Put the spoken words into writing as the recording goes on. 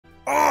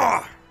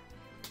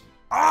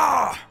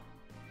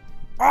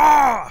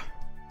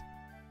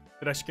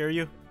Did I scare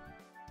you?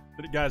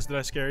 Guys, did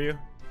I scare you?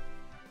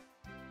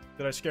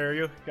 Did I scare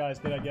you? Guys,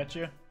 did I get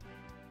you?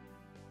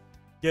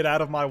 Get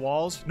out of my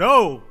walls?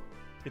 No!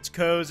 It's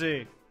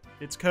cozy.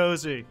 It's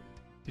cozy.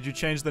 Did you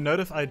change the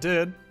notif? I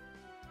did.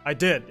 I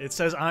did. It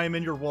says I am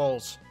in your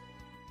walls.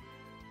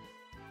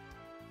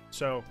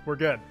 So, we're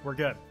good. We're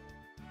good.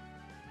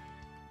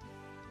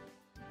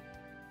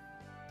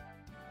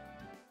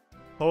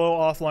 Hello,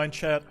 offline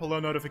chat.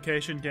 Hello,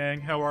 notification gang.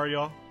 How are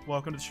y'all?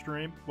 Welcome to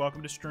stream.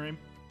 Welcome to stream.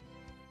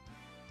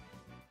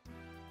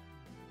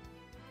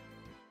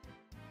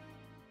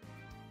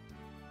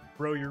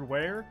 Bro, you're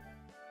where?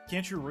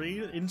 Can't you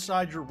read?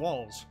 Inside your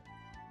walls.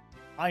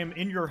 I am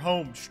in your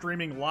home,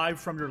 streaming live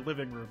from your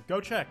living room. Go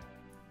check.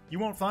 You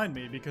won't find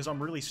me because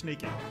I'm really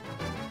sneaky.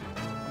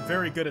 I'm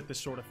very good at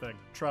this sort of thing.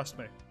 Trust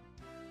me.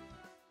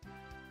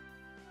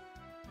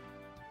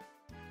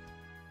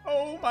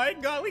 Oh my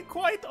golly,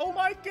 Kwite! Oh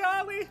my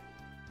golly!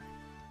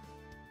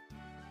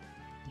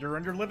 You're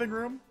in your living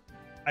room?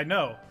 I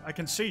know. I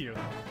can see you.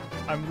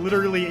 I'm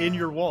literally in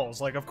your walls.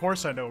 Like, of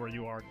course I know where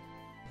you are.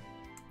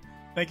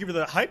 Thank you for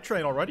the hype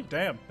train already.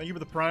 Damn. Thank you for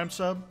the Prime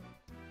sub.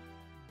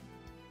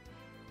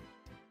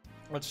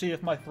 Let's see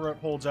if my throat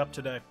holds up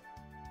today.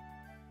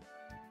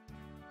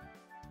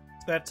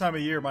 It's that time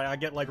of year, I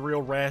get like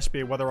real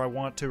raspy whether I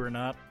want to or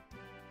not.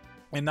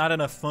 And not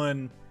in a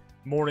fun,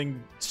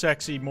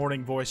 sexy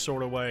morning voice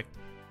sort of way.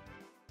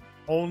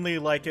 Only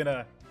like in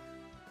a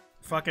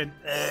fucking,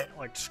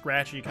 like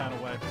scratchy kind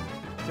of way.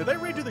 Did they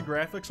redo the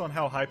graphics on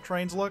how hype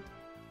trains look?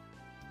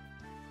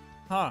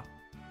 Huh.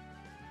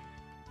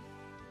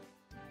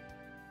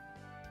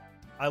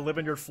 I live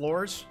in your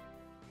floors?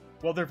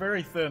 Well, they're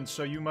very thin,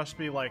 so you must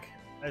be, like,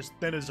 as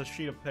thin as a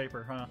sheet of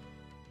paper, huh?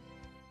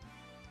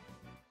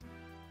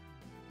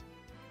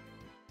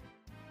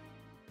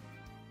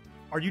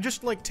 Are you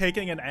just, like,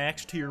 taking an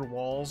axe to your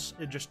walls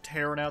and just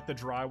tearing out the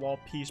drywall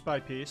piece by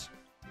piece?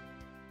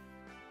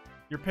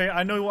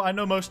 I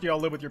know most of y'all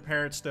live with your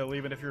parents still,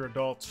 even if you're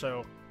adults,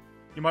 so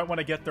you might want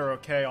to get their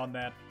okay on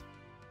that.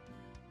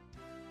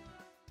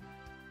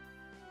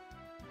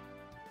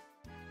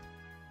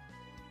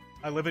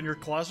 I live in your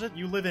closet?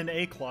 You live in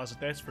a closet,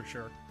 that's for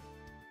sure.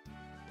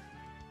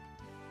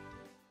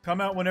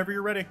 Come out whenever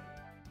you're ready.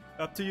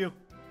 Up to you.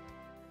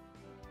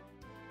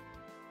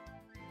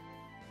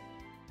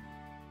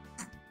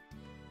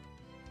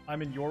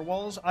 I'm in your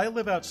walls? I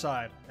live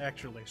outside,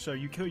 actually, so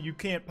you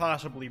can't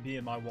possibly be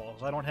in my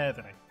walls. I don't have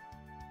any.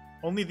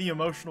 Only the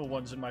emotional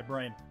ones in my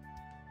brain.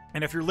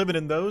 And if you're living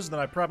in those, then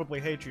I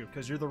probably hate you,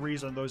 because you're the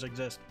reason those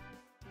exist.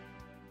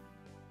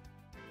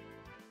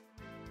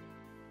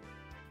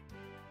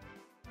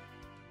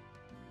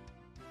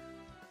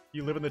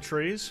 You live in the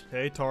trees?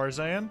 Hey,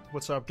 Tarzan.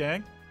 What's up,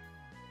 gang?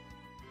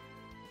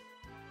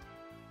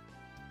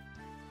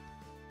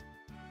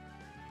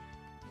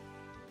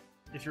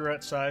 If you're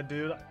outside,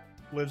 dude,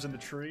 lives in the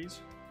trees.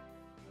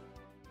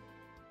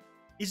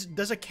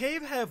 Does a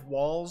cave have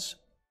walls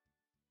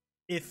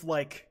if,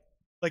 like,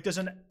 does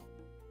an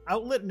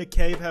outlet in a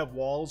cave have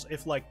walls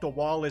if, like, the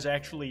wall is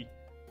actually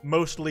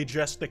mostly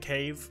just the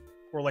cave?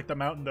 Or, like, the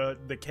mountain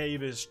the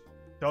cave is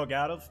dug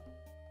out of?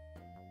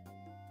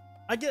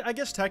 I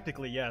guess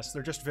technically, yes.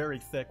 They're just very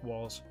thick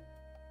walls.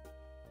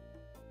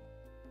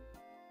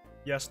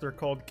 Yes, they're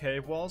called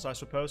cave walls. I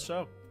suppose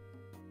so.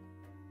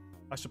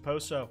 I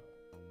suppose so.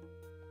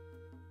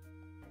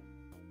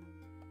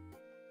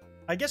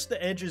 I guess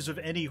the edges of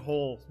any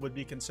hole would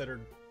be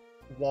considered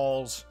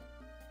walls.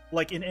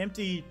 Like an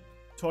empty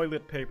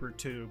toilet paper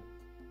tube.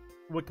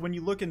 When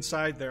you look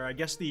inside there, I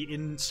guess the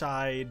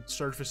inside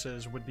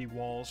surfaces would be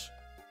walls.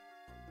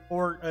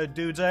 Or a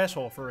dude's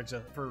asshole, for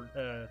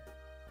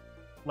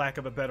lack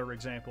of a better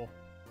example.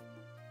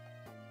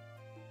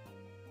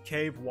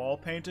 Cave wall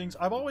paintings?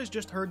 I've always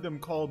just heard them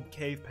called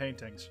cave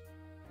paintings.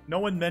 No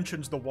one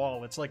mentions the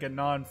wall. It's like a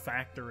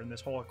non-factor in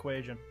this whole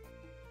equation.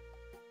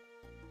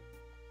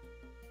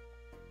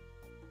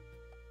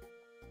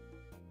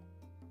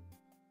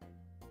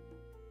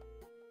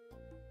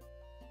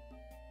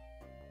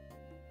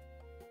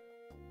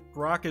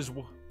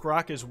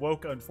 Grok is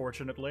woke,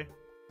 unfortunately.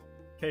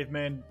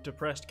 Caveman,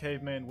 depressed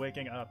caveman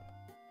waking up.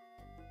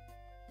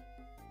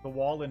 The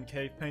wall in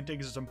cave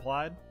paintings is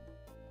implied?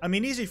 I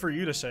mean, easy for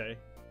you to say.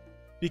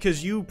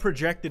 Because you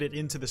projected it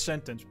into the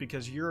sentence,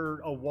 because you're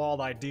a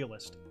wall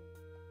idealist.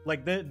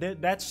 Like,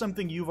 that's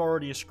something you've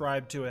already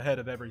ascribed to ahead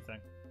of everything.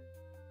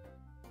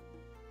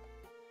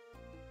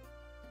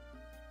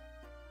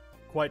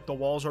 Quite, the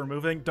walls are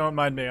moving? Don't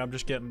mind me, I'm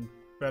just getting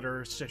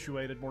better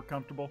situated, more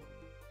comfortable.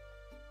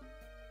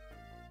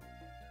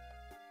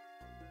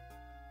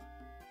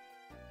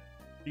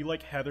 Do you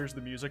like Heathers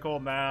the musical?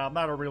 Nah, I'm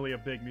not really a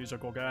big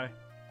musical guy.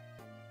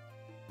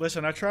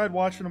 Listen, I tried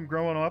watching them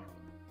growing up.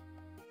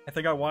 I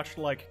think I watched,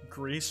 like,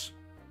 Grease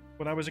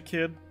when I was a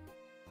kid.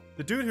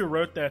 The dude who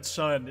wrote that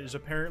Son is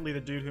apparently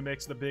the dude who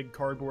makes the big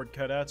cardboard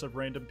cutouts of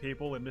random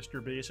people in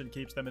Mr. Beast and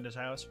keeps them in his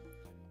house.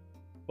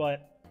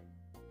 But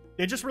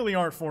they just really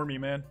aren't for me,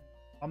 man.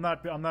 I'm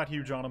not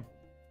huge on them.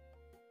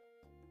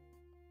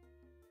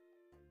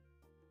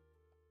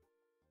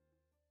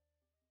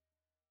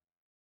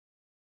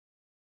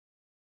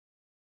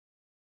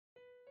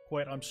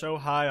 Wait, I'm so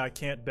high I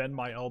can't bend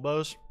my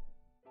elbows.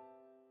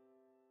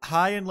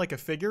 High in like a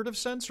figurative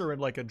sense or in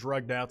like a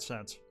drugged out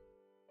sense?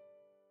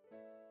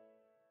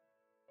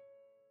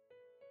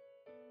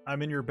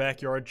 I'm in your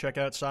backyard, check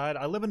outside.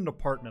 I live in an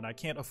apartment. I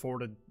can't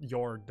afford a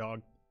yard,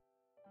 dog.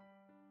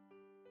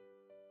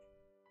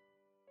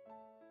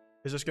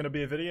 Is this gonna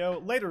be a video?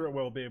 Later it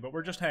will be, but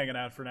we're just hanging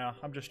out for now.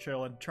 I'm just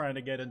chilling, trying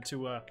to get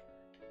into,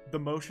 the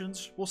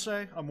motions, we'll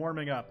say. I'm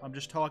warming up. I'm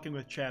just talking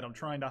with chat. I'm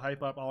trying to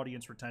hype up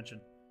audience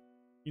retention.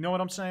 You know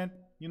what I'm saying?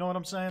 You know what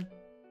I'm saying?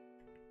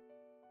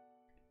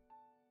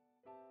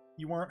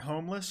 You weren't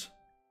homeless?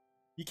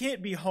 You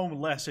can't be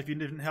homeless if you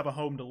didn't have a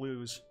home to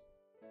lose.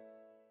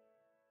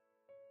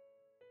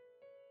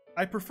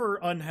 I prefer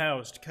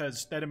unhoused,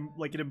 because that,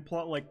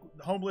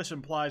 homeless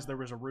implies there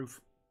was a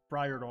roof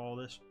prior to all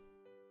this.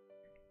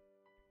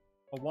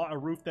 A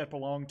roof that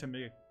belonged to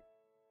me.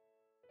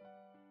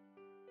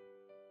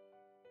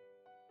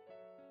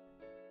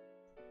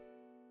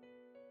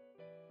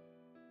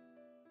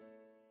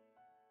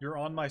 You're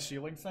on my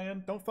ceiling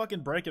fan? Don't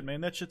fucking break it,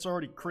 man. That shit's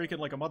already creaking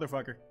like a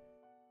motherfucker.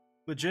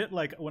 Legit,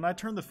 like, when I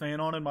turned the fan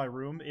on in my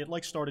room, it,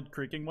 like, started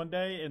creaking one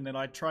day, and then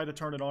I tried to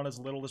turn it on as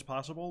little as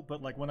possible,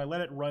 but, like, when I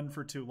let it run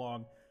for too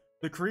long,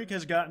 the creak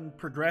has gotten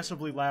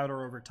progressively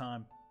louder over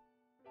time.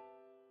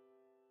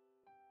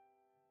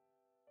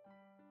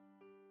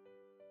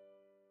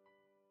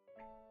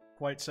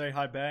 Quite say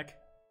hi back.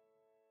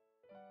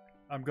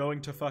 I'm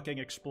going to fucking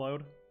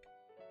explode.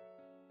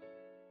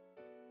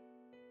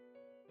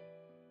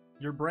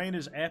 Your brain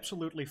is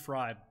absolutely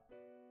fried.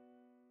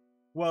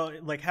 Well,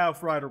 like, how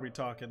fried are we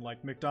talking?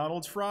 Like,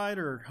 McDonald's fried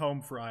or home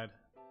fried?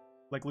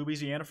 Like,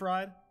 Louisiana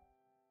fried?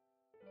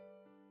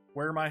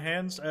 Where are my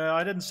hands?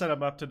 I didn't set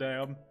them up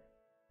today.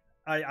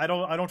 I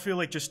don't feel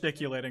like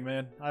gesticulating,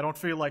 man. I don't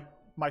feel like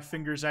my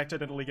fingers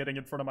accidentally getting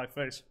in front of my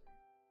face.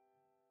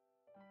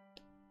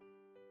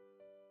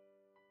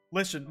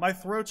 Listen, my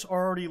throat's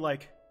already,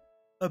 like,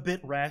 a bit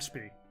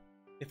raspy.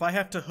 If I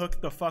have to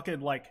hook the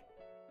fucking, like,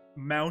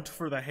 mount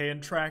for the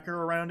hand tracker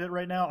around it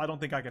right now, I don't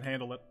think I can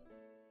handle it.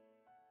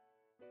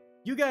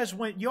 You guys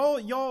went,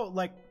 y'all,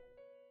 like,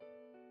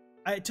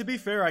 to be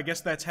fair, I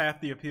guess that's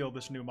half the appeal of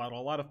this new model.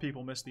 A lot of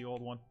people miss the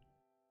old one.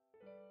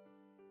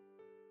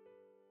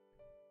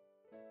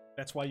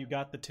 That's why you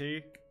got the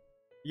tea?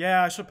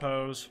 Yeah, I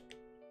suppose.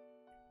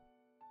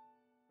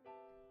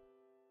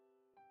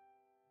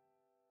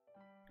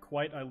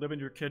 Quite, I live in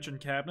your kitchen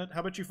cabinet. How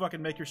about you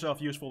fucking make yourself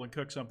useful and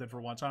cook something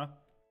for once, huh?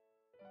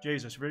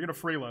 Jesus, if you're gonna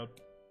freeload.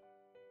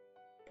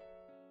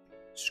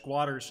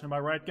 Squatters, am I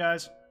right,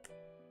 guys?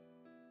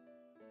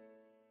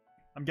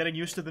 I'm getting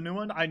used to the new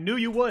one? I knew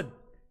you would!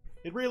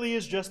 It really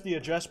is just the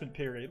adjustment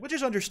period, which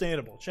is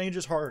understandable. Change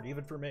is hard,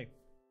 even for me.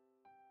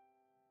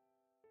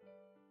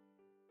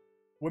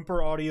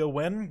 Whimper audio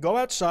when? Go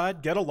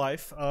outside, get a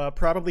life,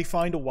 probably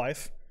find a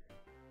wife,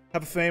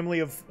 have a family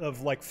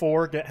of like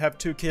 4, have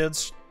 2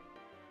 kids,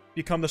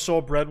 become the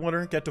sole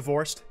breadwinner, get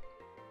divorced.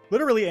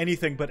 Literally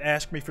anything, but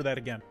ask me for that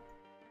again.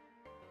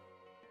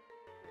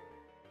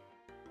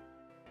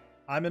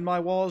 I'm in my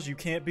walls, you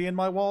can't be in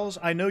my walls?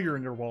 I know you're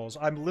in your walls.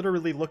 I'm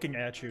literally looking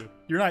at you.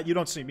 You're not, you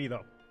don't see me,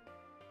 though.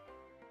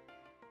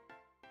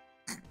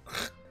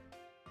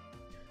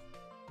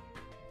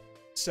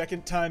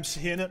 Second time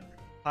seeing it.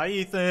 Hi,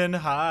 Ethan.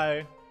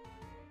 Hi.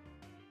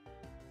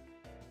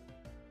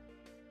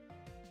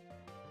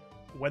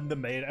 When the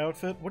maid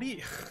outfit? What do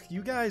you...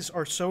 You guys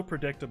are so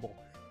predictable.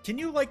 Can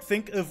you, like,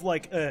 think of,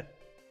 like, a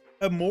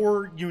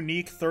more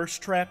unique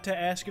thirst trap to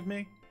ask of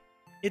me?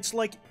 It's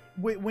like...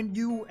 When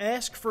you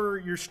ask for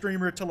your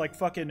streamer to, like,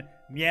 fucking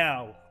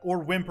meow, or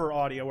whimper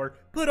audio, or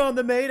put on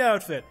the maid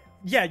outfit,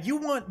 yeah, you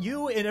want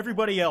you and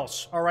everybody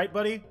else, alright,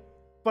 buddy?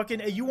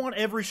 Fucking, you want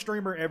every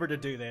streamer ever to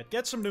do that.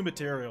 Get some new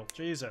material.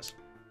 Jesus.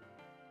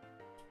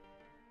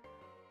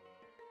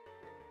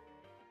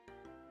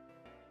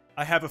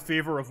 I have a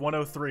fever of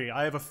 103.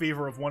 I have a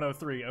fever of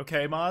 103.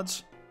 Okay,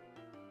 mods?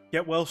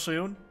 Get well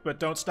soon, but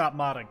don't stop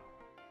modding.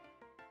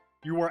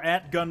 You are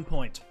at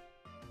gunpoint.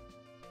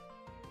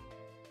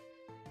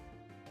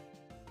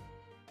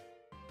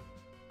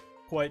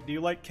 Quite, do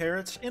you like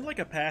carrots? In, like,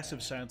 a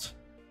passive sense.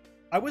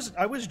 I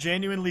was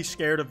genuinely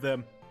scared of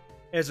them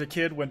as a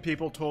kid when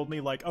people told me,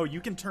 like, oh, you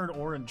can turn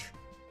orange.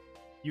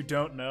 You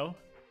don't know?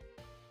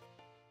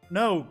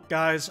 No,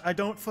 guys, I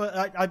don't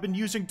I've been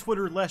using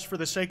Twitter less for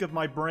the sake of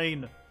my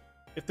brain.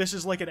 If this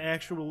is, like, an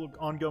actual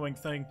ongoing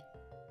thing.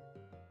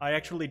 I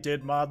actually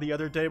did mod the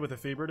other day with a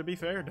fever, to be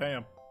fair.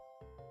 Damn.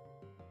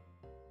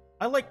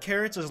 I like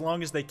carrots as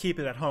long as they keep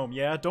it at home,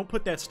 yeah? Don't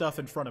put that stuff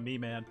in front of me,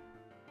 man.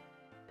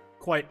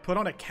 Quite, put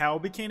on a cow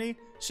bikini?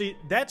 See,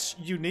 that's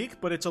unique,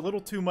 but it's a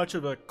little too much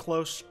of a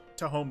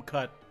close-to-home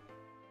cut.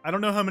 I don't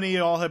know how many of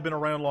y'all have been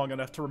around long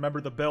enough to remember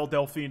the Belle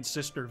Delphine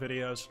sister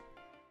videos.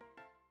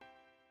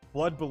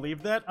 Blood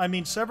believed that? I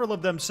mean, several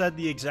of them said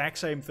the exact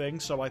same thing,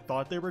 so I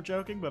thought they were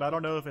joking, but I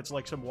don't know if it's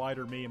like some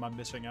wider meme I'm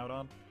missing out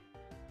on.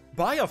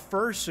 Buy a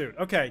fursuit.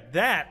 Okay,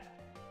 that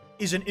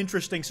is an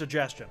interesting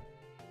suggestion.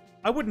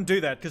 I wouldn't do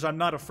that, because I'm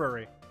not a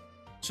furry.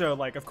 So,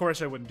 like, of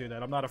course I wouldn't do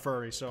that. I'm not a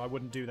furry, so I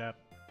wouldn't do that.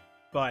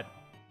 But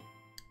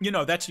You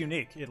know, that's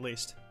unique, at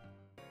least.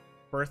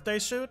 Birthday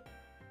suit?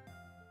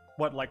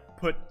 What, like,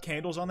 put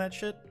candles on that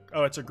shit?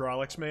 Oh, it's a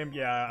Grolix meme?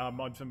 Yeah, I'm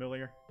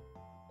unfamiliar.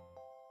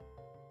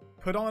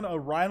 Put on a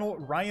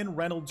Ryan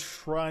Reynolds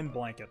shrine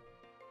blanket.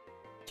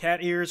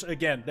 Cat ears,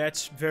 again,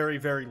 that's very,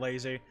 very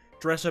lazy.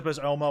 Dress up as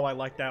Elmo, I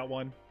like that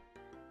one.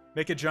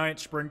 Make a giant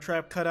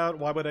Springtrap cutout,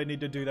 why would I need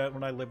to do that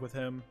when I live with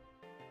him?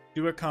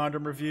 Do a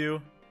condom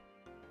review.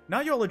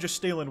 Now y'all are just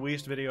stealing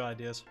Weast video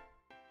ideas.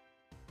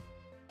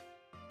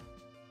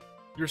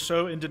 You're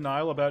so in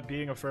denial about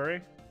being a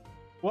furry?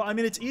 Well, I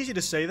mean, it's easy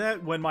to say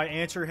that when my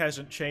answer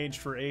hasn't changed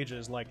for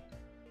ages. Like,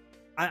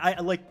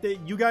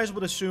 you guys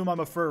would assume I'm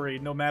a furry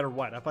no matter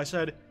what. If I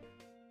said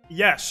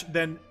yes,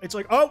 then it's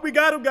like, oh, we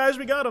got him, guys,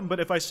 we got him. But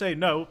if I say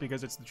no,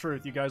 because it's the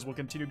truth, you guys will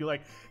continue to be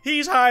like,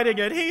 he's hiding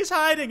it, he's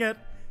hiding it.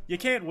 You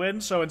can't win,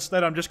 so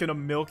instead I'm just gonna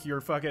milk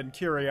your fucking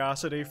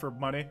curiosity for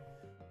money.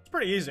 It's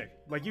pretty easy.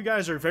 Like, you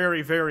guys are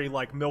very, very,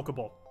 like,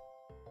 milkable.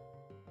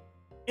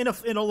 In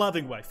a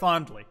loving way,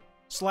 fondly.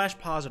 /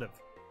 positive.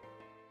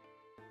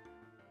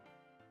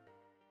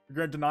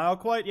 You're in denial,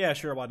 Kwite? Yeah,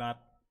 sure, why not?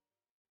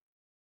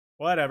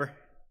 Whatever.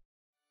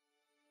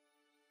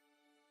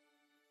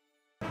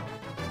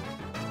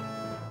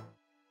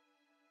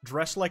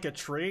 Dress like a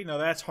tree? No,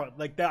 that's hard.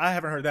 Like, that, I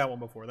haven't heard that one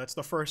before. That's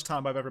the first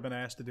time I've ever been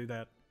asked to do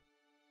that.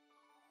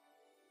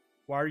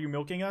 Why are you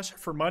milking us?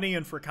 For money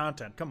and for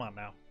content. Come on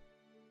now.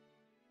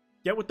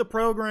 Get with the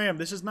program.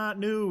 This is not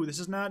new. This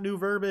is not new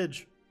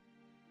verbiage.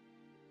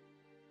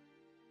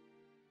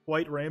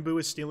 White Rainbow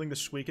is stealing the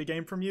Suika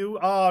game from you?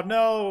 Oh,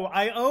 no.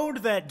 I owned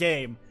that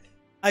game.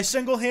 I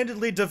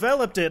single-handedly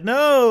developed it.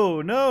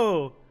 No,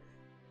 no.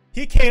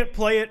 He can't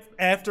play it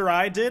after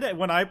I did it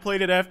when I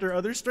played it after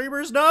other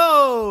streamers.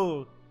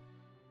 No.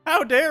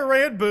 How dare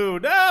Rainbow?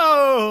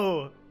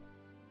 No.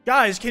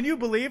 Guys, can you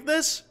believe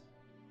this?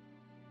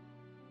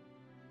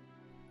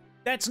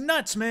 That's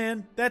nuts,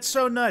 man. That's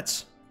so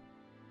nuts.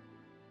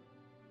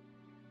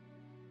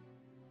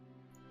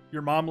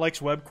 Your mom likes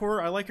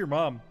webcore? I like your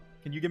mom.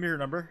 Can you give me her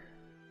number?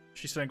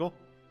 She's single.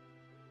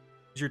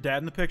 Is your dad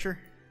in the picture?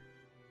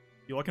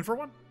 You looking for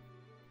one?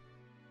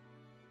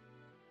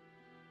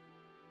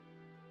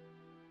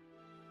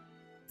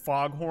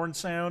 Foghorn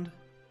sound.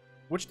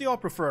 Which do y'all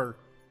prefer?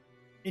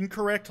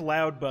 Incorrect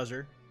loud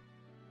buzzer.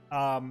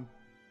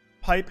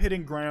 Pipe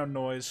hitting ground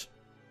noise.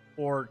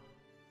 Or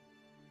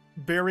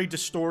very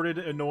distorted,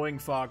 annoying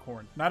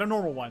foghorn. Not a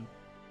normal one.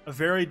 A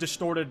very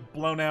distorted,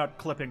 blown out,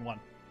 clipping one.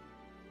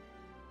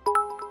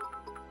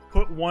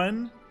 Put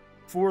 1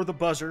 for the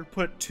buzzer.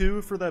 Put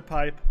 2 for the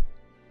pipe.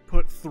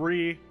 Put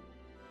 3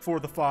 for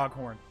the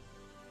foghorn.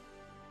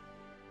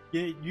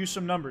 Use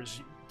some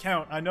numbers.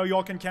 Count. I know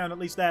y'all can count at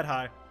least that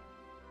high.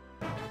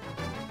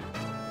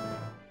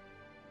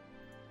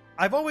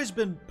 I've always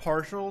been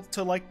partial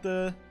to, like,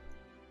 the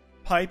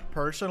pipe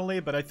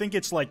personally, but I think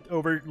it's, like,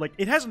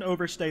 it hasn't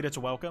overstayed its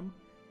welcome.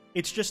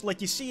 It's just,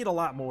 like, you see it a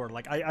lot more.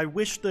 Like, I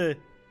wish the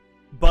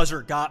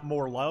buzzer got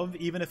more love,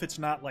 even if it's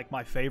not, like,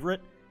 my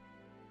favorite.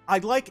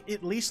 I'd, like,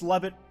 at least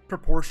love it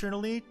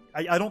proportionally.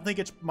 I don't think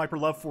it's my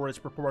love for it's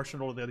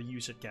proportional to the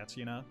use it gets,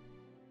 you know?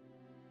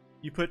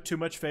 You put too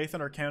much faith in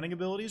our counting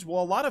abilities?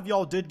 Well, a lot of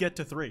y'all did get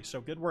to 3,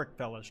 so good work,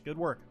 fellas. Good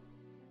work.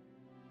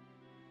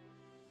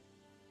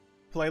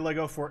 Play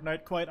Lego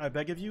Fortnite, Kwite, I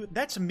beg of you.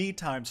 That's me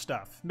time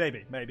stuff.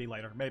 Maybe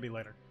later. Maybe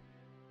later.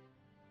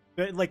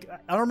 But, like, I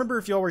don't remember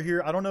if y'all were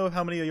here. I don't know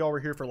how many of y'all were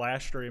here for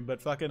last stream, but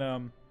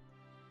fucking,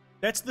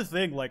 that's the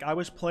thing. Like, I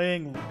was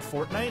playing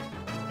Fortnite,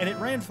 and it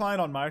ran fine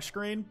on my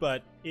screen,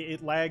 but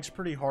it lags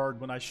pretty hard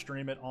when I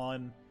stream it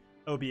on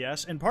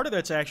OBS. And part of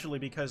that's actually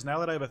because now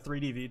that I have a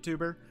 3D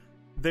VTuber,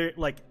 they're,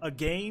 like, a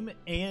game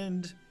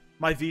and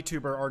my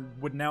VTuber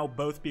would now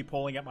both be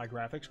pulling at my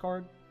graphics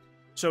card.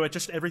 So it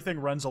just, everything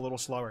runs a little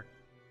slower.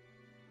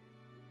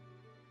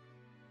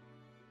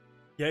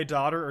 Yay,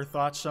 daughter, or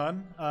thought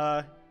son?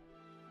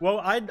 Well,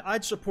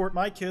 I'd support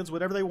my kids,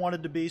 whatever they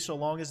wanted to be, so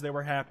long as they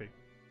were happy.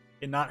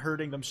 And not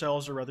hurting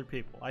themselves or other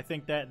people. I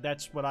think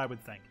that's what I would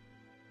think.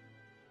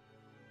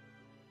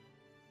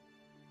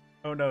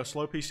 Oh no,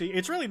 slow PC.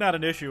 It's really not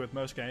an issue with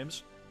most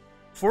games.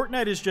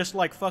 Fortnite is just,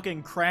 like,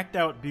 fucking cracked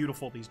out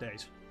beautiful these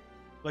days.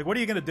 Like, what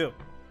are you gonna do?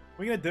 What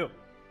are you gonna do?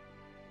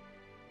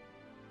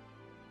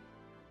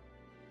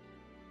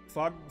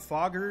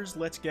 Foggers,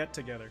 let's get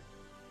together.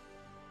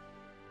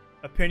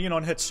 Opinion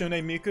on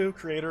Hatsune Miku,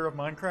 creator of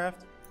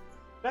Minecraft?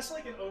 That's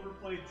like an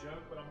overplayed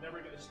joke, but I'm never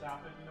gonna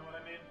stop it, you know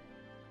what I mean?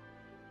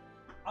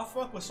 I'll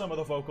fuck with some of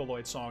the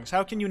Vocaloid songs.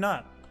 How can you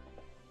not?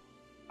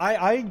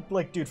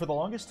 Like, dude, for the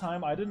longest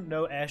time, I didn't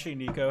know Ashi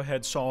Nico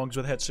had songs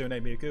with Hatsune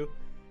Miku.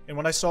 And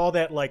when I saw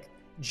that, like,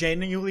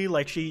 genuinely,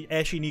 like,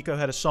 Ashi Nico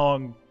had a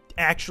song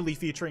actually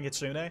featuring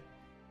Hatsune,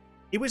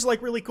 it was,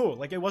 like, really cool.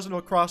 Like, it wasn't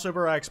a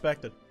crossover I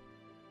expected.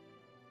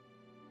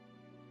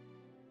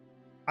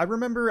 I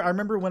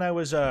remember when I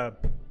was,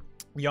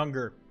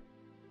 younger,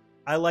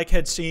 I, like,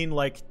 had seen,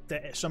 like,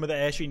 some of the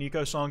Ashi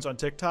Nico songs on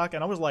TikTok,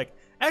 and I was, like,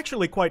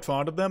 actually quite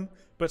fond of them,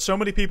 but so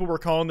many people were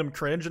calling them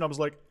cringe, and I was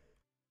like,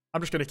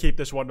 I'm just gonna keep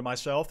this one to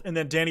myself. And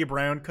then Danny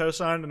Brown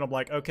co-signed, and I'm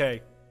like,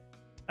 okay,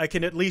 I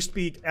can at least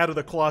be out of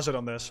the closet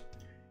on this.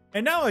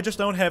 And now I just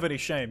don't have any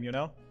shame, you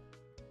know?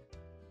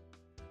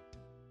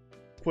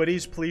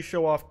 Quitties, please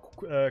show off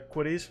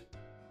quitties.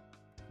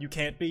 You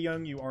can't be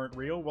young, you aren't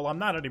real. Well, I'm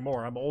not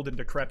anymore. I'm old and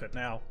decrepit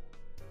now.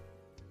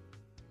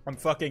 I'm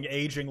fucking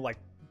aging like...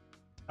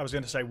 I was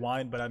gonna say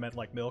wine, but I meant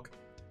like milk.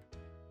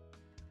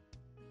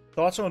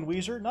 Thoughts on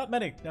Weezer? Not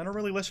many. I don't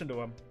really listen to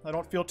them. I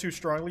don't feel too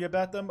strongly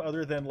about them,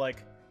 other than,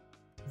 like,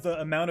 the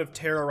amount of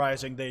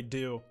terrorizing they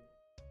do.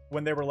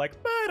 When they were like...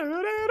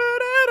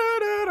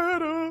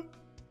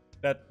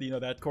 That, you know,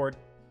 that chord.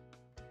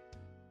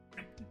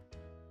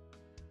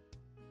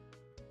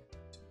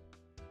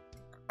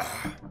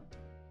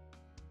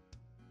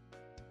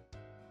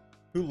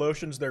 Who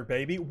lotions their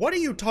baby? What are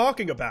you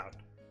talking about?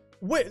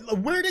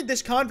 Where did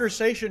this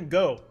conversation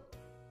go?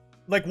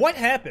 Like, what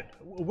happened?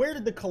 Where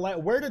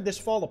did this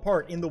fall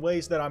apart in the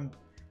ways that I'm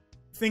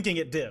thinking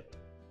it did?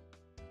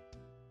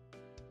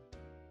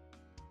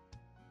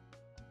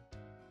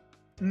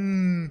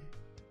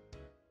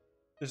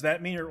 Does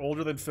that mean you're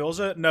older than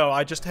Philza? No,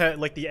 I just had,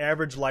 like, the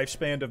average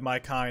lifespan of my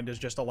kind is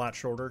just a lot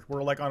shorter.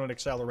 We're, like, on an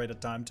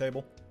accelerated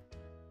timetable.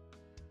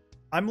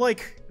 I'm,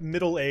 like,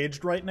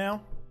 middle-aged right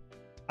now.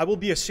 I will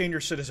be a senior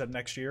citizen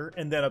next year,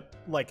 and then,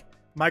 like,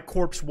 my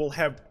corpse will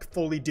have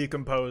fully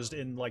decomposed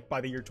in, like,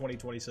 by the year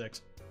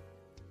 2026.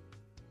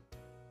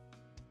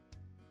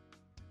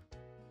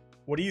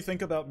 What do you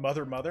think about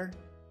Mother Mother?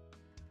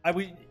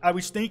 I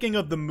was thinking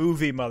of the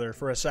movie Mother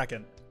for a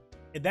second.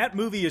 And that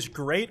movie is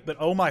great, but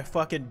oh my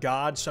fucking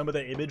god, some of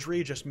the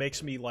imagery just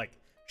makes me, like,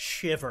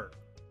 shiver.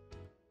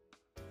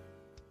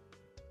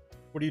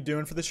 What are you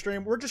doing for the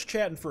stream? We're just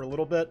chatting for a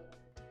little bit.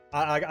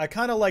 I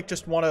kind of, like,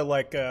 just want to,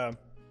 like,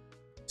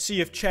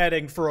 see if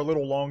chatting for a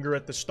little longer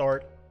at the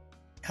start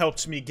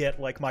helps me get,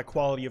 like, my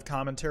quality of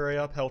commentary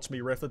up, helps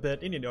me riff a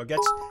bit, and, you know, it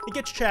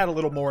gets chat a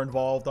little more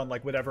involved on,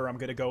 like, whatever I'm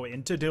gonna go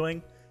into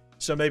doing.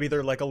 So maybe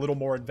they're, like, a little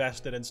more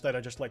invested instead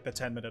of just, like, the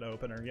 10-minute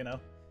opener, you know?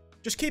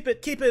 Just keep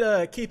it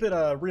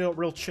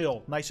real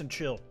chill, nice and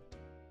chill.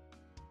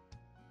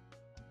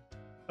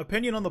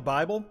 Opinion on the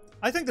Bible?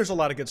 I think there's a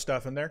lot of good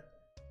stuff in there.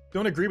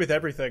 Don't agree with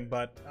everything,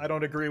 but I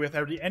don't agree with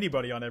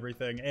anybody on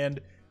everything, and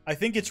I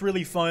think it's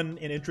really fun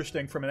and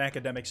interesting from an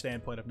academic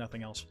standpoint, if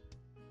nothing else.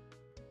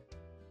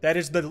 That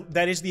is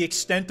the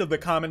extent of the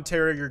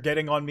commentary you're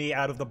getting on me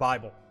out of the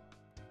Bible.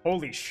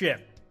 Holy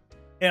shit.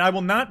 And I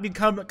will not be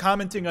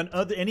commenting on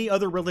any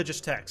other religious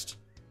texts,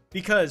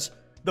 because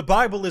the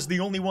Bible is the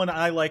only one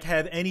I, like,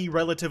 have any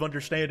relative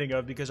understanding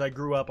of because I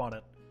grew up on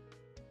it.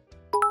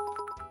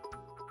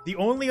 The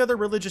only other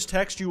religious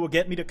text you will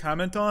get me to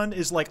comment on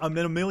is, like, a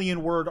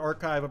million-word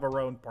archive of our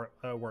own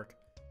work.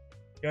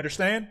 You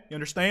understand? You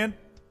understand?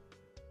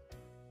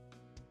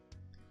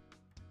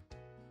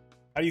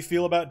 How do you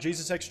feel about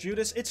Jesus X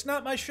Judas? It's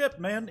not my ship,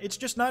 man. It's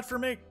just not for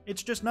me.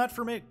 It's just not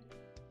for me.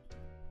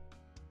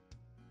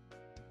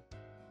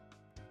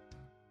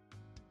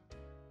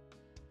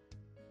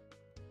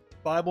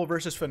 Bible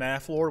versus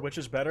FNAF lore, which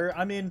is better?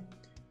 I mean,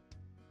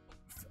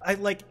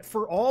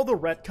 for all the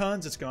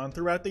retcons it's gone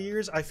throughout the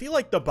years, I feel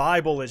like the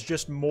Bible is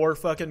just more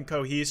fucking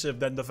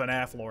cohesive than the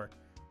FNAF lore.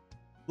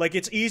 Like,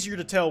 it's easier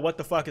to tell what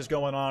the fuck is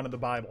going on in the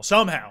Bible.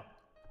 Somehow.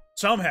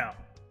 Somehow.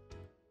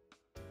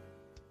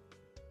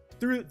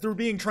 Through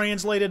being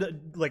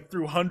translated, like,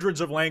 through hundreds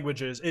of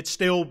languages, it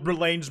still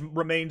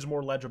remains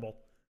more legible.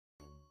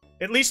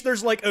 At least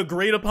there's, like,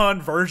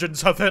 agreed-upon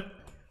versions of it.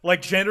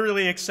 Like,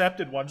 generally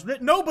accepted ones.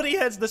 Nobody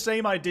has the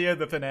same idea of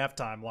the FNAF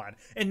timeline.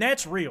 And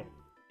that's real.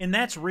 And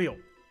that's real.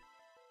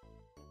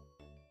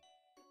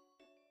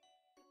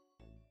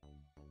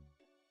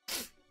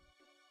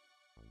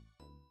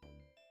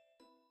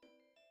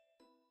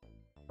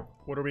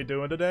 What are we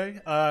doing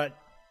today?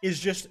 Is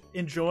just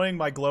enjoying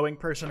my glowing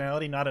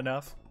personality not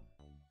enough?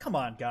 Come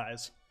on,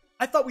 guys.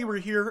 I thought we were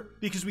here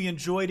because we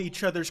enjoyed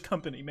each other's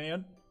company,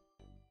 man.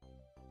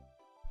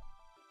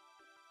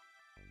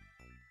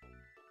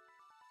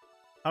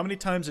 How many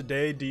times a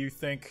day do you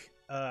think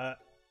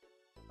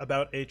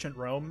about ancient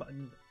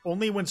Rome?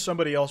 Only when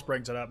somebody else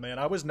brings it up, man.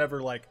 I was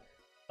never, like,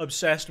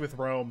 obsessed with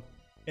Rome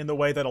in the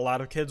way that a lot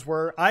of kids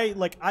were. I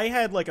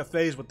had, like, a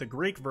phase with the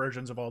Greek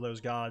versions of all those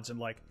gods and,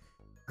 like,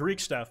 Greek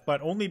stuff,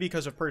 but only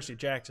because of Percy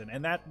Jackson.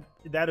 And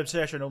that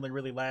obsession only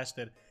really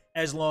lasted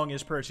as long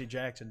as Percy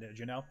Jackson did,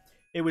 you know?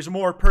 It was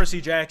more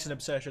Percy Jackson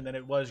obsession than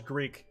it was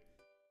Greek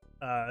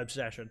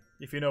obsession,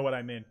 if you know what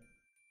I mean.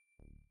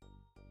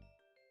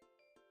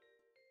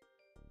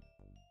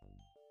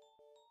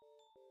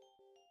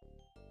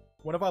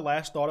 When have I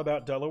last thought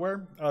about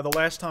Delaware? The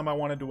last time I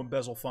wanted to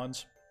embezzle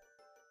funds.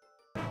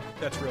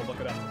 That's real,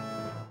 look it up.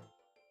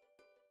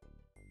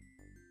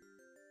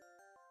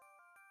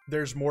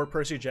 There's more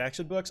Percy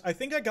Jackson books. I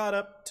think I got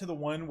up to the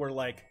one where,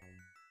 like,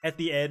 at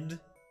the end,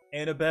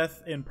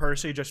 Annabeth and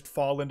Percy just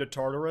fall into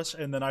Tartarus,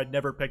 and then I'd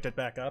never picked it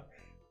back up.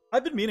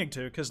 I've been meaning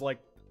to, because, like,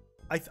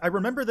 I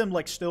remember them,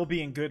 like, still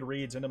being good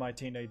reads into my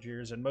teenage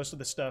years, and most of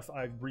the stuff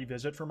I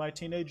revisit from my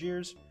teenage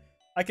years,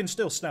 I can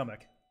still stomach.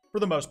 For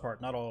the most part,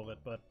 not all of it,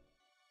 but...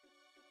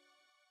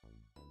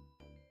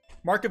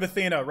 Mark of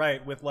Athena,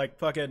 right, with, like,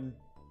 fucking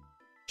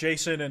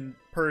Jason and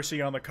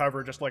Percy on the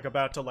cover just, like,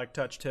 about to, like,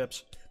 touch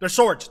tips. They're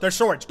swords! They're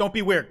swords! Don't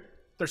be weird!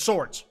 They're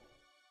swords!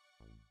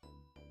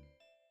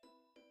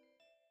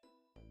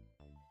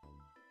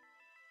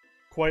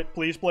 Quite,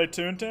 please play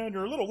Toontown?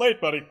 You're a little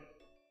late, buddy.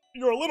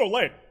 You're a little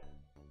late.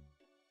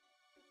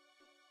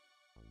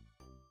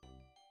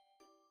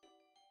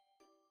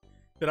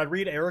 Did I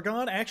read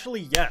Aragon?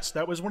 Actually, yes.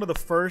 That was one of the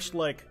first,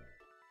 like,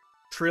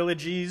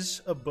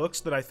 trilogies of books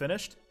that I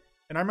finished.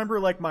 And I remember,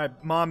 like, my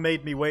mom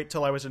made me wait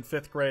till I was in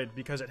 5th grade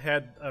because it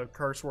had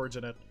curse words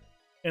in it.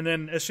 And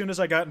then as soon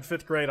as I got in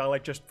 5th grade, I,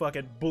 like, just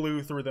fucking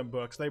blew through them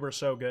books. They were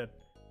so good.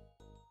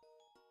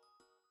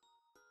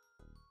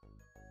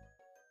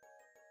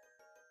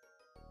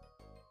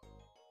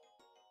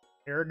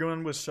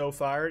 Aragon was so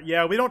fire.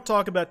 Yeah, we don't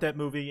talk about that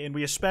movie, and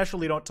we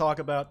especially don't talk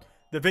about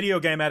the video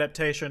game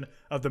adaptation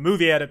of the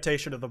movie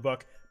adaptation of the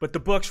book. But the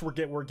books were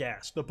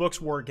gas. The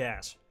books were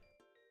gas.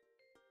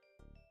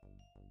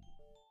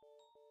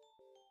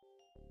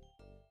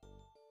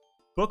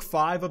 Book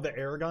 5 of the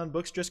Aragon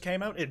books just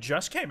came out? It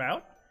just came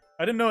out?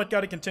 I didn't know it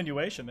got a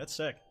continuation. That's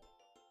sick.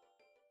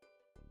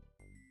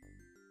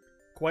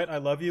 Quite, I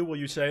love you. Will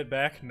you say it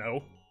back?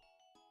 No.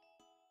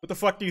 What the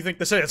fuck do you think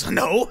this is?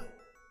 No!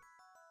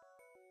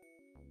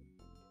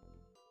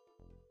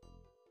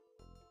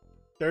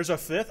 There's a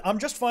 5th? I'm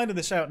just finding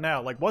this out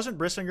now. Like, wasn't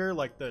Brissinger,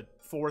 like, the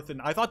 4th? And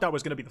I thought that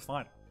was gonna be the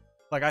final.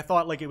 Like, I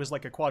thought, like, it was,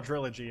 like, a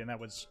quadrilogy, and that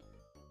was...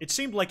 It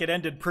seemed like it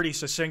ended pretty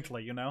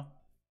succinctly, you know?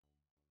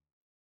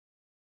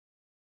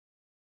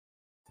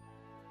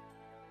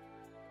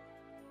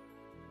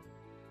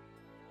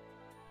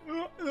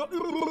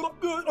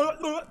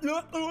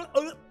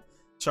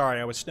 Sorry,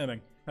 I was stimming.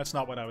 That's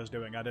not what I was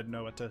doing. I didn't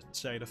know what to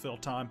say to fill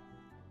time.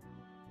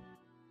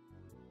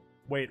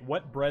 Wait,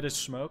 what bread is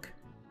smoke?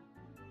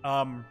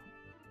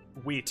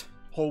 Wheat.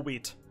 Whole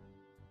wheat.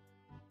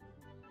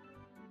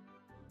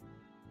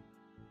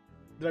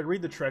 Did I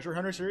read the Treasure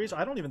Hunter series?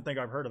 I don't even think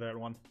I've heard of that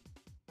one.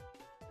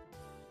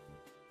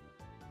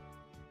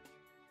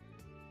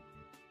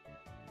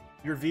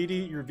 Your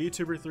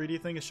VTuber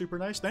 3D thing is super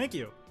nice. Thank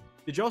you.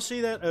 Did y'all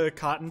see that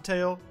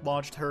Cottontail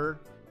launched her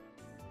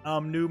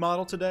new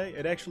model today?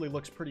 It actually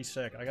looks pretty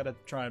sick. I gotta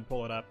try and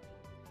pull it up.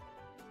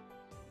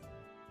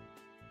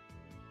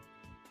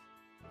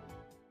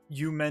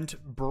 You meant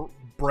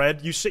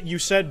bread? You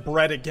said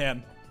bread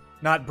again,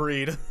 not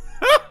breed.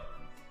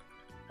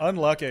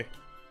 Unlucky.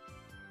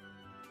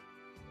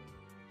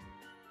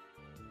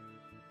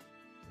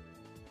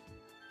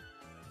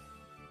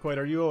 Quite,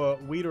 are you a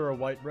wheat or a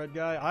white bread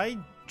guy? I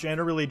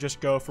generally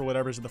just go for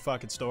whatever's in the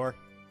fucking store.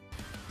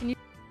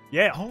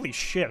 Yeah, holy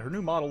shit, her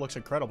new model looks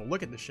incredible.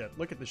 Look at this shit.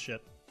 Look at this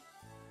shit.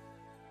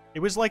 It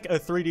was like a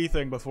 3D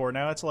thing before.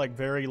 Now it's like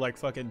very like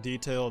fucking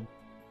detailed.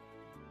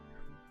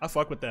 I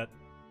fuck with that.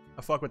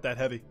 I fuck with that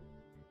heavy.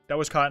 That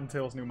was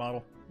Cottontail's new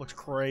model. Looks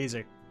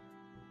crazy.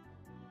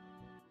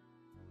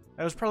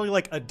 That was probably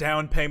like a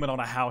down payment on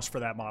a house for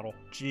that model.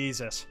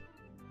 Jesus.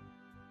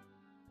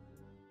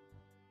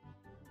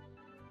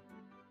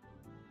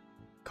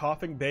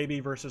 Coughing baby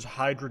versus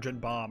hydrogen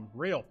bomb.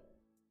 Real.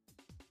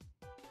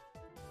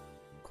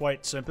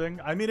 Quite simping.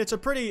 I mean, it's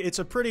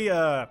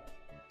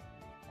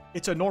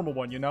a normal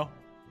one, you know?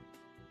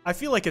 I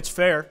feel like it's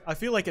fair. I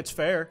feel like it's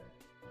fair.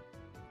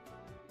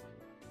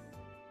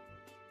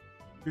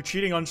 You're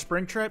cheating on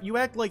Springtrap? You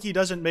act like he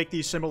doesn't make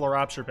these similar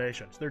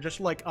observations. They're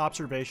just like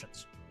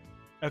observations.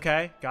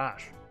 Okay?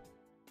 Gosh.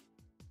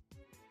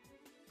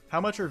 How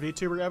much are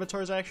VTuber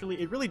avatars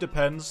actually? It really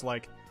depends.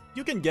 Like,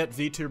 you can get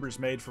VTubers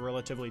made for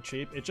relatively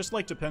cheap. It just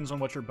like depends on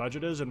what your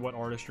budget is and what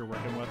artist you're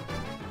working with.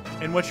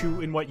 And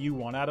what you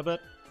want out of it.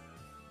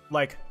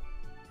 Like,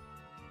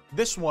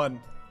 this one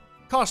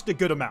cost a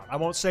good amount. I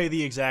won't say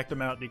the exact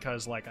amount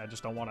because, like, I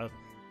just don't want to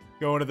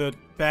go into the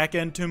back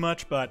end too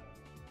much, but,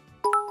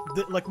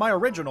 like, my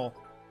original,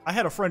 I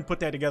had a friend put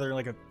that together in,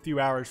 like, a few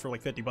hours for,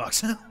 like, 50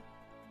 bucks.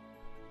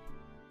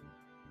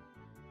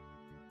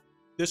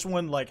 This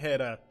one, like, had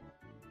a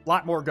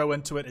lot more go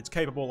into it. It's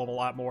capable of a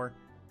lot more,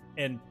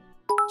 and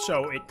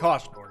so it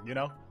cost more, you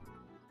know?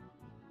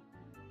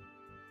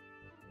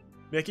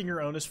 Making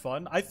your own is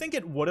fun. I think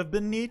it would have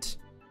been neat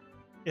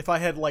if I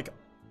had, like,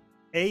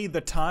 A, the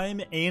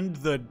time and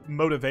the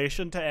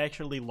motivation to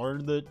actually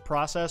learn the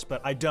process, but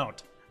I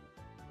don't.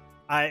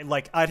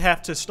 I'd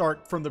have to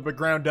start from the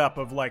ground up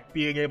of, like,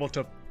 being able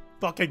to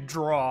fucking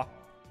draw.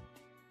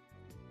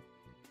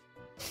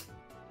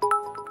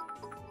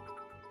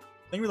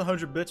 Thank you for the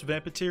 100 bits,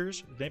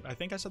 Vampireers. I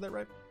think I said that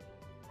right.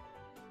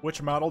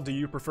 Which model do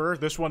you prefer?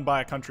 This one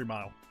by a country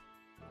mile.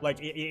 Like,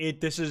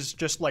 this is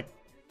just, like,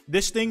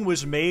 this thing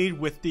was made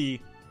with the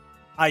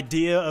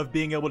idea of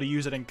being able to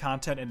use it in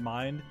content in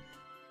mind.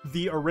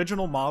 The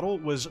original model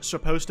was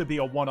supposed to be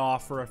a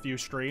one-off for a few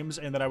streams,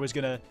 and that I was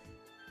gonna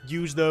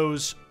use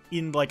those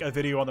in, like, a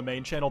video on the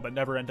main channel, but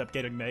never end up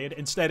getting made.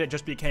 Instead, it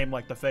just became,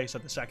 like, the face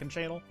of the second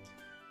channel.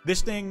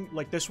 This thing,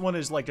 like, this one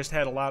is, like, just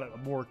had a lot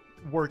of more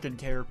work and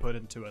care put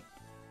into it.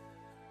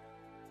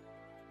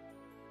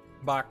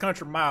 By a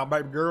country mile,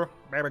 baby girl.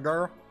 Baby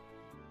girl.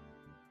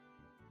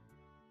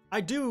 I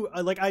do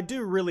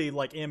really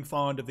like am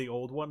fond of the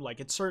old one.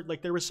 Like it's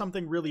like there was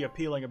something really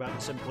appealing about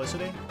the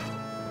simplicity.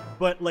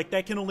 But like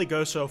that can only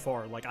go so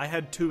far. Like I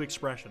had two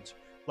expressions.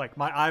 Like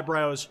my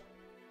eyebrows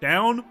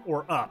down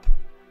or up.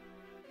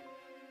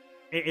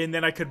 And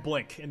then I could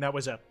blink and that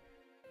was it.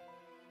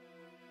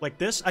 Like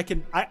this, I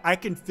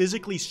can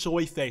physically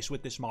soy face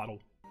with this model.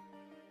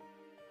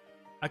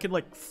 I can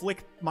like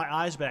flick my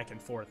eyes back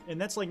and forth. And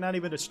that's like not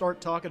even to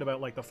start talking about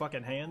like the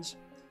fucking hands.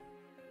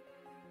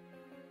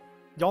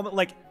 Y'all,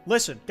 like,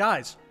 listen,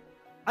 guys.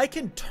 I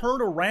can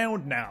turn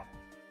around now.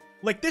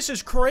 Like, this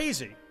is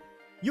crazy.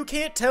 You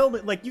can't tell me,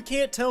 like, you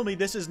can't tell me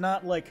this is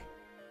not, like,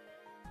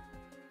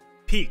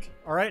 peak,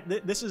 alright?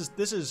 This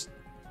is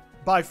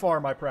by far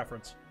my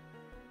preference.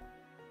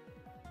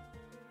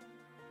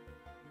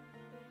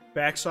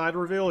 Backside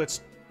reveal,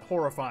 it's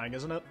horrifying,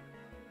 isn't it?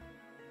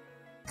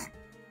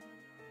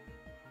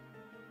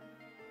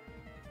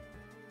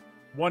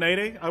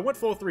 $180? I went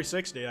full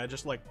 360. I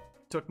just, like,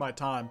 took my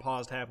time,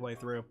 paused halfway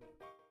through.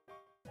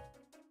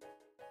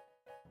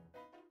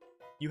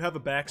 You have a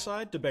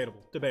backside? Debatable.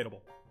 Debatable.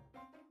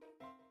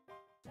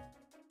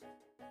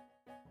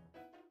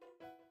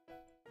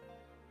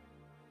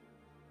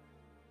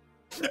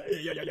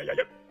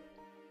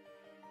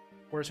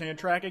 Where's hand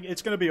tracking?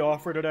 It's gonna be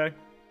off for today.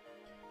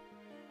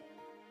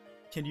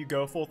 Can you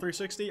go full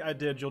 360? I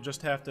did. You'll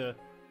just have to...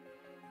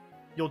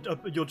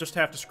 You'll just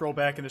have to scroll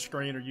back in the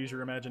screen or use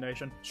your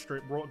imagination.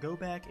 Go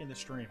back in the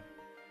stream.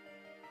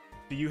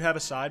 Do you have a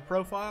side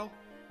profile?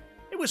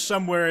 It was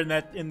somewhere in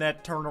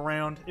that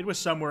turnaround. It was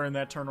somewhere in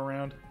that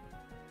turnaround.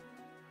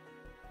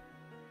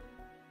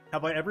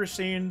 Have I ever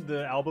seen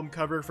the album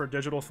cover for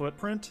Digital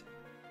Footprint?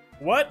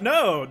 What?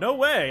 No, no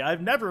way.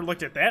 I've never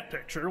looked at that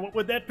picture. What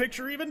would that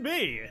picture even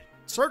be?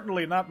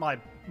 Certainly not my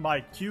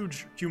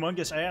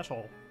humongous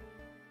asshole.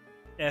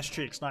 Ass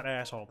cheeks, not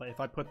asshole.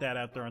 If I put that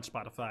out there on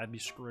Spotify, I'd be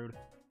screwed.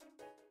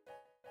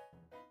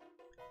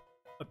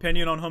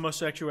 Opinion on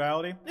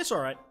homosexuality? It's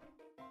alright.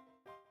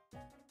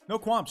 No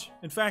qualms.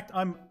 In fact,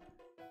 I'm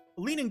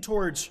leaning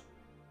towards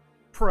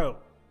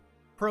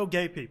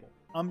pro-gay people.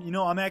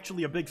 I'm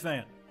actually a big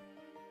fan.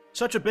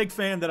 Such a big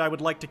fan that I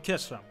would like to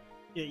kiss some,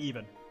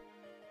 even.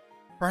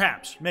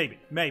 Perhaps, maybe.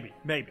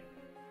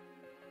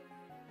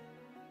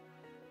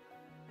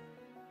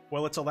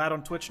 Well, it's allowed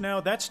on Twitch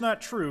now? That's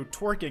not true.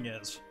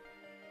 Twerking is.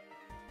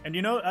 And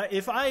you know,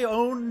 if I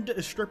owned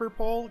a stripper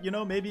pole, you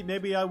know,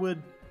 maybe I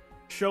would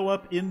show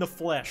up in the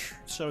flesh,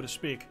 so to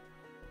speak,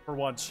 for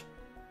once.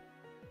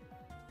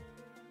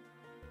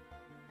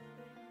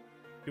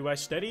 Do I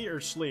steady or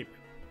sleep?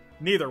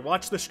 Neither.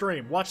 Watch the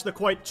stream. Watch the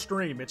Kwite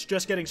stream. It's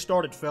just getting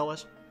started,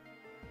 fellas.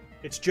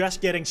 It's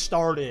just getting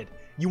started.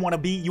 You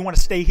want to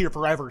stay here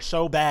forever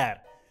so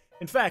bad.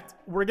 In fact,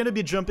 we're going to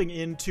be jumping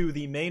into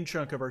the main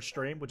chunk of our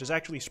stream, which is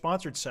actually a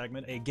sponsored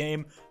segment, a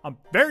game I'm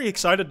very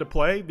excited to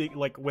play,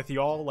 like, with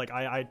y'all. Like,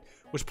 I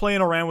was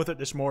playing around with it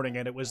this morning,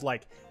 and it was,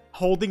 like,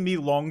 holding me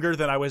longer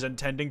than I was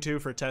intending to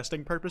for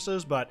testing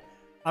purposes, but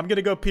I'm going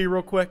to go pee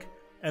real quick,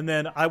 and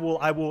then I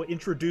will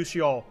introduce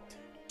y'all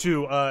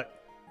to,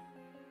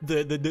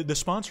 the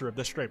sponsor of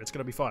this stream. It's going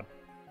to be fun.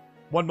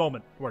 1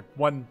 moment, or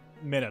 1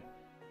 minute.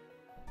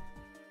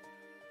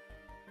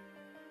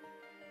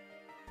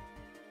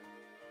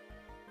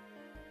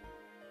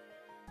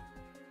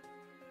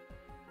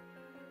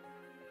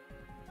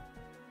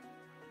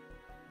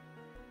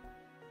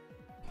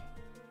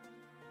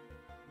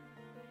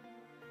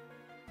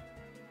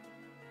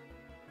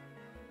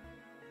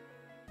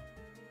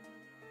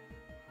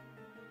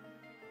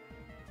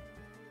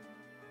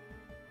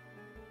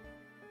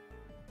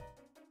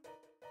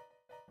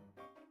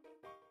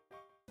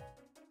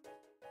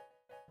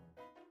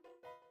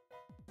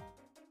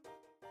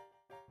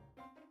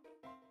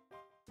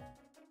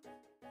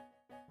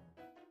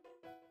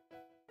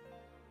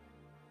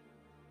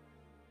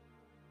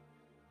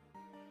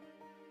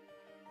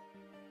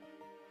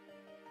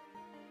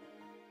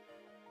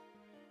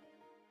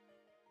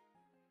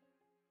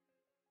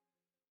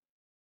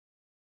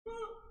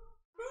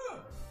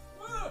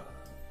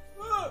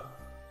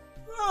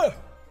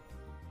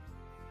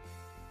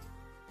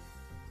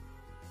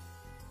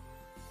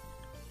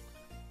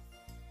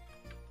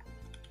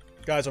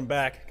 Guys, I'm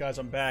back. Guys,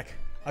 I'm back.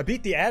 I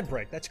beat the ad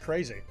break. That's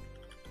crazy.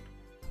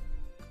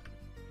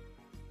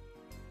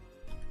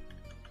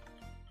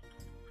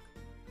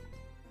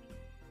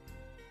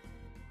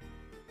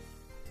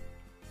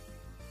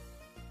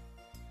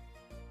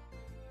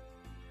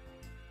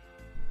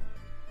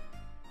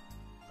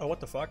 Oh,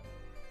 what the fuck?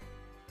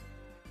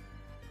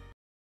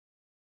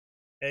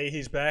 Hey,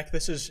 he's back.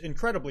 This is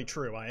incredibly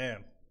true. I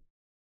am.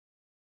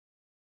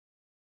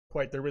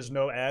 Quite, there was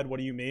no ad. What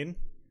do you mean?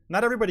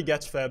 Not everybody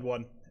gets fed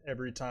one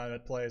every time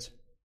it plays.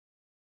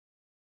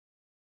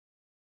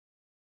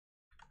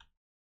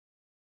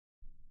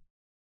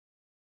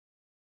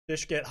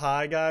 Fish get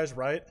high, guys,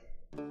 right?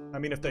 I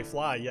mean, if they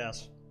fly,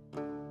 yes.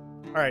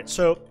 Alright,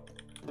 so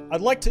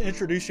I'd like to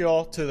introduce you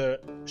all to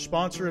the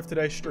sponsor of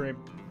today's stream.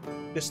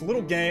 This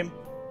little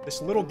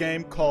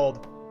game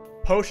called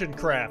Potion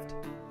Craft.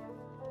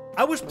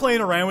 I was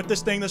playing around with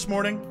this thing this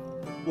morning,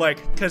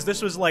 Like, because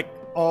this was, like,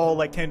 all,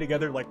 like, came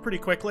together, like, pretty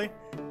quickly.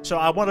 So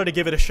I wanted to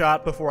give it a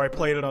shot before I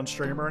played it on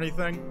stream or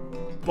anything.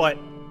 But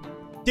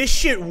this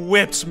shit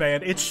whips,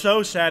 man. It's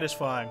so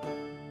satisfying.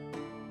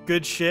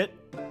 Good shit.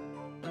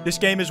 This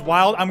game is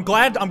wild. I'm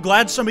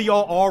glad some of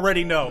y'all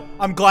already know.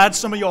 I'm glad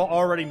some of y'all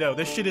already know.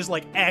 This shit is,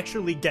 like,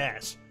 actually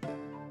gas.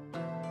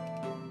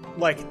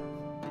 Like,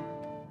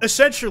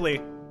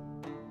 essentially,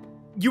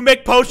 you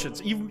make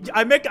potions.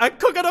 I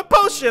cook in a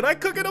potion. I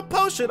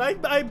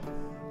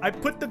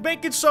put the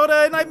baking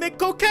soda and I make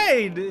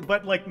cocaine.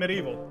 But, like,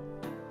 medieval.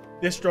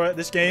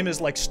 This game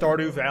is like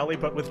Stardew Valley,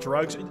 but with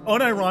drugs.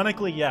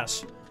 Unironically,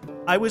 yes.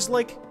 I was,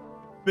 like,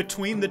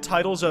 between the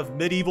titles of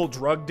medieval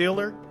drug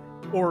dealer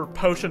or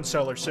potion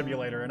seller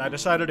simulator, and I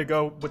decided to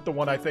go with the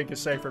one I think is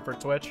safer for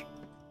Twitch.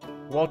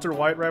 Walter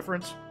White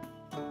reference.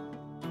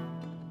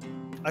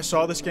 I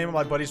saw this game on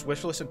my buddy's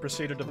wishlist and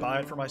proceeded to buy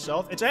it for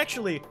myself. It's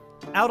actually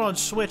out on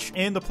Switch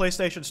and the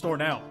PlayStation Store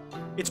now.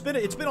 It's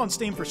been on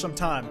Steam for some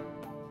time.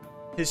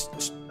 His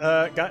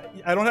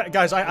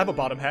guys, I have a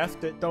bottom half.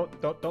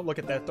 Don't look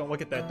at that. Don't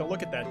look at that. Don't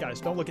look at that,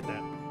 guys. Don't look at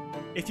that.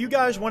 If you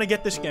guys want to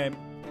get this game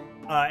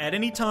at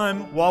any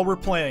time while we're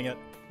playing it,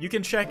 you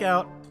can check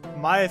out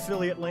my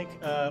affiliate link,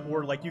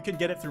 or like you can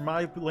get it through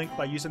my link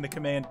by using the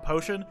command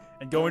potion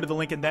and going to the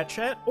link in that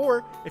chat,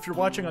 or if you're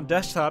watching on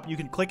desktop, you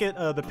can click it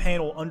the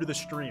panel under the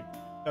stream.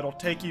 That'll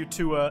take you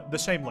to the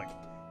same link.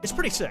 It's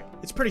pretty sick.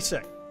 It's pretty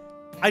sick.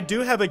 I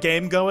do have a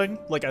game going,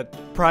 like a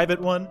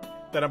private one,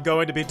 that I'm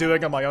going to be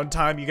doing on my own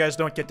time. You guys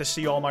don't get to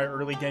see all my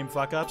early game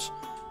fuck-ups,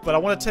 but I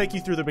want to take you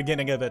through the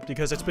beginning of it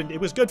because it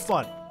was good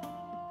fun.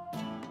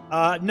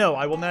 No,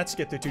 I will not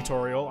skip the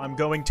tutorial. I'm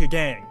going to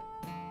gang.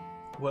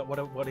 What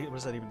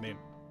does that even mean?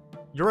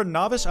 You're a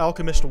novice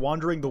alchemist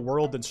wandering the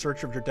world in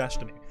search of your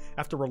destiny.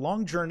 After a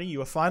long journey, you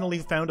have finally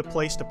found a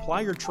place to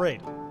ply your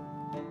trade.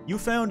 You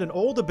found an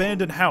old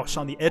abandoned house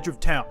on the edge of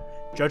town.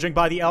 Judging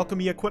by the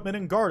alchemy equipment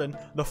and garden,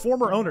 the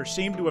former owner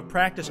seemed to have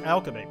practiced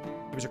alchemy.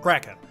 He was a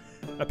crackhead.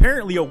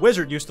 Apparently a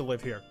wizard used to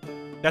live here.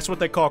 That's what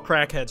they call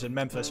crackheads in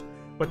Memphis.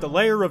 But the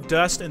layer of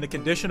dust and the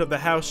condition of the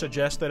house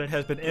suggest that it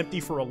has been empty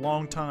for a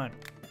long time.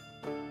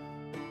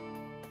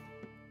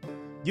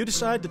 You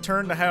decide to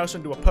turn the house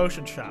into a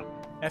potion shop.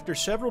 After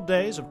several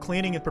days of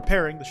cleaning and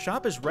preparing, the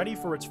shop is ready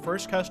for its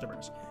first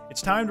customers.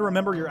 It's time to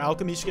remember your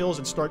alchemy skills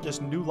and start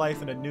this new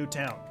life in a new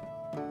town.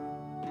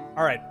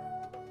 Alright,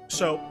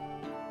 so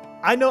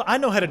I know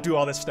how to do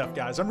all this stuff,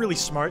 guys. I'm really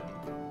smart.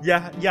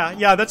 Yeah,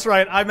 that's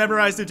right. I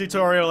memorized the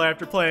tutorial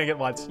after playing it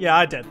once. Yeah,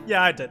 I did.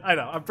 I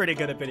know, I'm pretty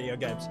good at video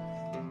games.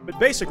 But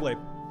basically,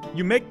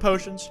 you make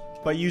potions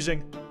by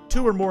using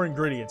 2 or more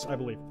ingredients, I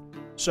believe.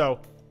 So,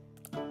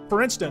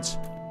 for instance,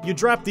 you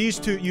drop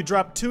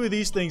 2 of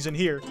these things in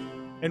here,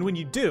 and when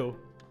you do,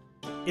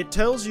 it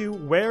tells you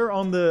where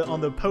on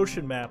the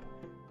potion map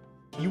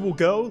you will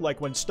go,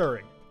 like when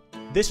stirring.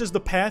 This is the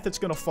path it's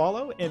going to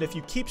follow, and if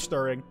you keep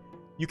stirring,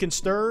 you can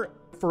stir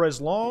for as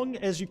long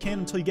as you can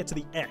until you get to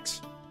the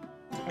X.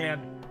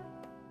 And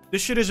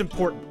this shit is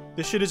important.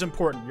 This shit is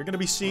important. You're going to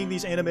be seeing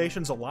these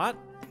animations a lot,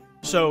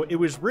 so it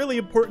was really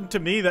important to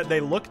me that they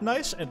look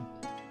nice, and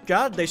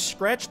God, they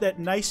scratch that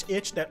nice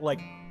itch that, like,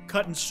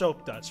 cutting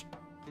soap does.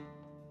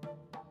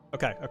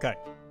 Okay.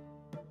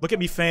 Look at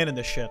me fanning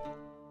this shit.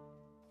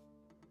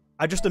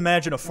 I just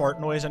imagine a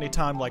fart noise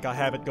anytime, like, I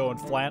have it going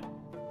flat.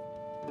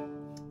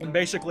 And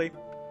basically,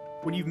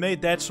 when you've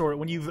made that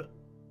when you've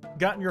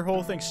gotten your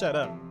whole thing set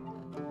up,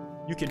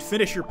 you can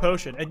finish your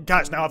potion. And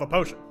guys, now I have a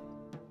potion.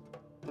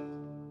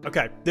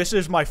 Okay, this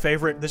is my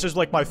favorite. This is,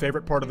 like, my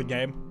favorite part of the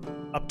game.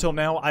 Up till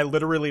now, I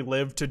literally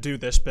lived to do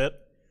this bit.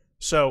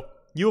 So,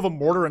 you have a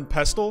mortar and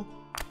pestle,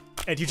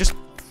 and you just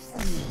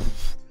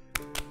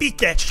beat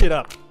that shit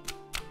up.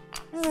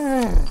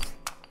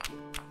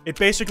 It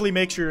basically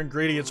makes your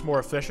ingredients more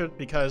efficient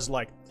because,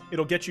 like,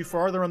 it'll get you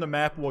farther on the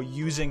map while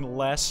using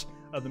less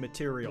of the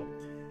material.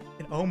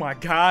 And oh my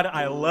god,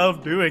 I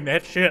love doing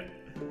that shit.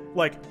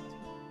 Like,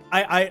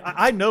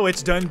 I know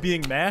it's done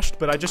being mashed,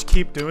 but I just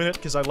keep doing it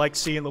because I like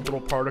seeing the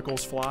little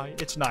particles fly.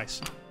 It's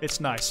nice. It's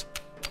nice.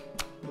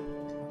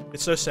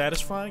 It's so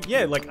satisfying.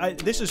 Yeah, like,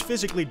 this is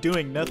physically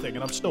doing nothing,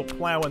 and I'm still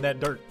plowing that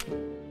dirt.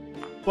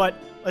 But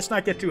let's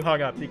not get too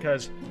hung up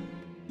because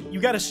you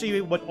gotta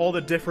see what all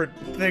the different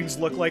things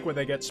look like when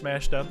they get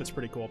smashed up. It's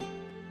pretty cool.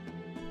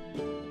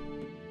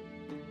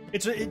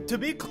 To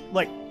be,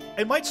 like,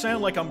 it might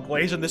sound like I'm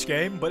glazing this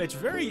game, but it's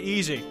very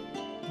easy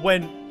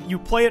when you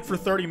play it for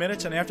 30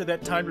 minutes and after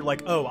that time you're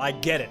like, oh, I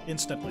get it,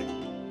 instantly.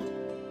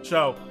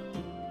 So,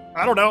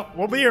 I don't know,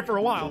 we'll be here for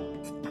a while.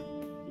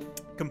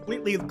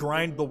 Completely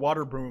grind the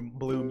water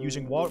bloom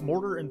using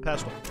mortar and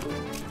pestle.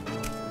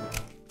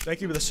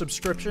 Thank you for the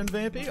subscription,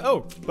 Vampy.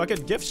 Oh,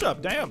 fucking gift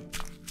sub, damn.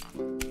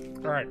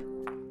 Alright.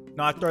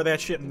 Now I throw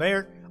that shit in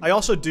there. I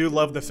also do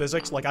love the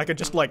physics. Like, I could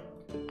just, like,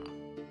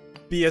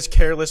 be as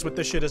careless with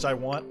this shit as I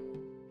want.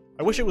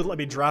 I wish it would let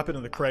me drop it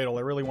in the cradle.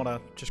 I really want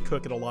to just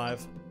cook it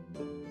alive.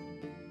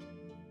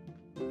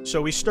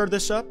 So we stir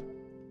this up.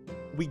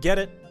 We get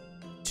it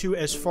to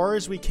as far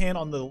as we can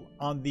on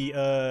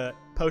the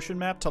potion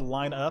map to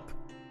line up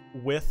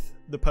with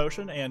the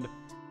potion. And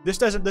This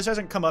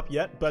hasn't come up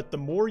yet, but the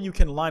more you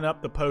can line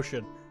up the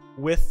potion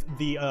with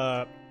the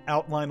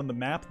outline on the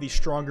map, the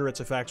stronger its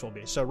effects will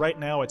be. So right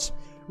now it's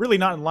really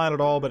not in line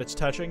at all, but it's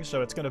touching,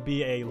 so it's going to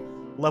be a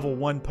level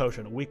 1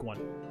 potion, a weak one.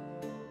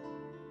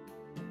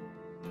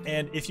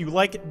 And if you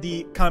like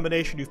the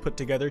combination you've put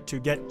together to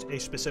get a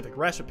specific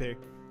recipe,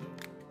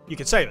 you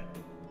can save it.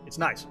 It's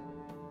nice.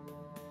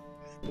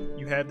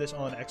 You have this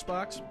on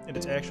Xbox, and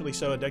it's actually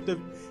so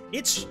addictive.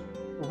 It's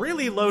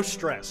really low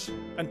stress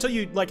until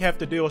you like have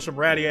to deal with some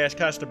ratty ass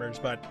customers,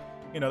 but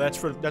you know that's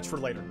for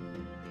later.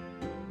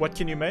 What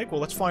can you make?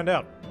 Well, let's find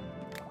out.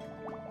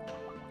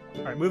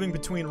 All right, moving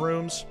between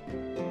rooms.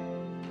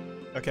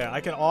 Okay,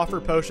 I can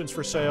offer potions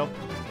for sale.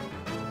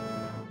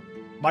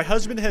 My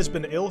husband has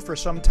been ill for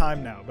some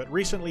time now, but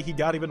recently he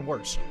got even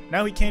worse.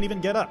 Now he can't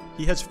even get up.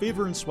 He has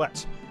fever and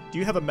sweats. Do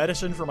you have a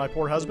medicine for my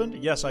poor husband?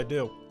 Yes, I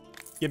do.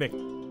 Gimme.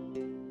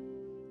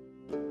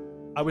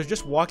 I was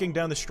just walking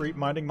down the street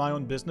minding my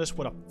own business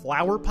when a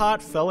flower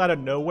pot fell out of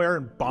nowhere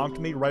and bonked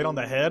me right on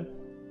the head.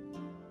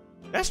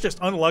 That's just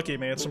unlucky,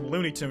 man. Some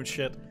Looney Tunes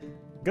shit.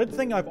 Good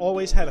thing I've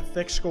always had a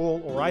thick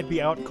skull or I'd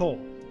be out cold.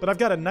 But I've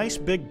got a nice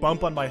big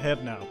bump on my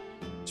head now.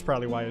 That's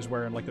probably why he's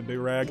wearing like the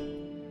do-rag.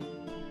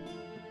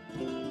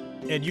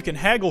 And you can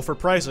haggle for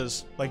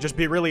prices. Like, just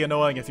be really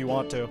annoying if you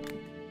want to.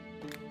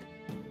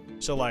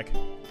 So like,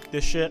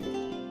 this shit.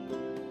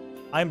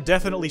 I'm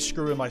definitely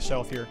screwing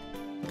myself here.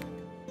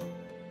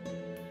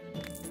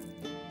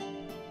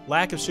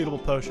 Lack of suitable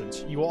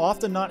potions. You will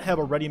often not have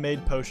a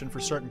ready-made potion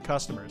for certain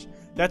customers.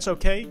 That's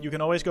okay, you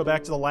can always go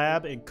back to the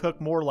lab and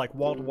cook more like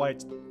Walt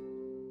White.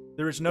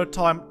 There is no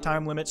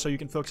time limit, so you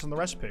can focus on the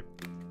recipe.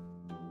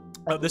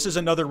 This is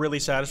another really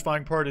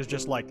satisfying part, is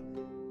just like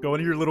going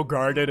to your little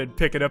garden and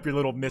picking up your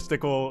little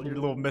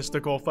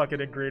mystical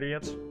fucking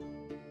ingredients.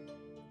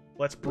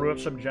 Let's brew up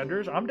some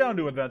genders. I'm down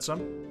to invent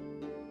some.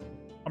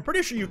 I'm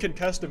pretty sure you can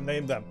custom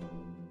name them.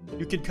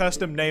 You can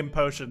custom name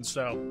potions,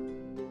 so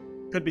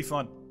could be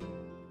fun.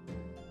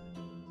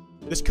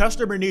 This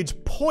customer needs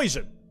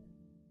poison.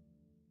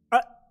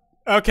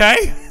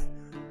 Okay.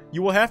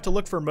 You will have to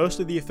look for most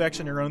of the effects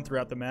on your own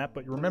throughout the map,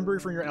 but remember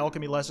from your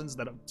alchemy lessons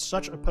that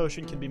such a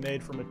potion can be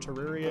made from a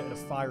terraria and a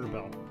fire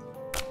bell.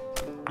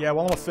 Yeah,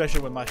 well, I'm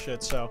efficient with my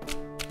shit, so.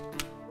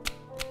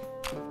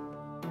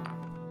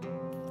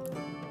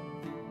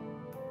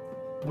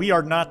 We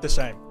are not the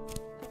same.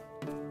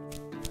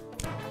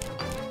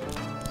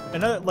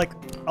 Another, like,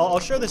 I'll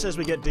show this as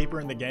we get deeper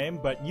in the game,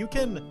 but you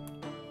can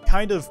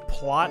kind of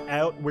plot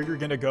out where you're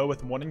gonna go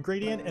with one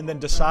ingredient and then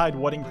decide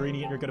what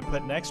ingredient you're gonna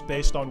put next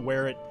based on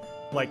where it,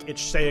 like, it's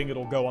saying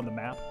it'll go on the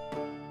map.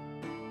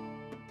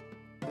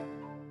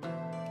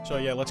 So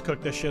yeah, let's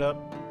cook this shit up.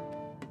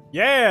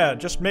 Yeah!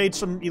 Just made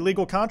some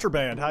illegal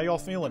contraband. How y'all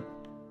feeling?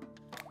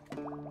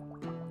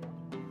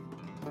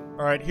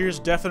 Alright, here's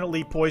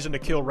definitely poison to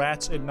kill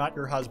rats and not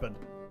your husband.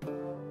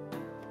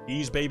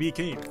 He's baby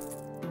king.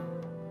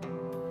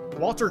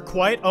 Walter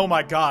Kwite? Oh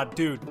my god,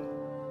 dude.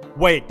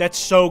 Wait, that's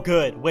so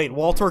good. Wait,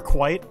 Walter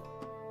Kwite?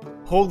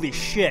 Holy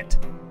shit.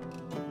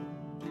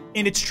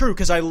 And it's true,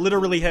 because I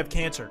literally have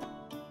cancer.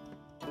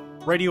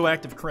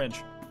 Radioactive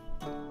cringe.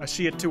 I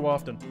see it too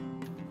often.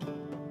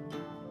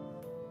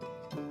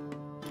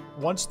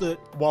 Once the...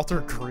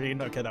 Walter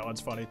Green. Okay, that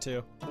one's funny,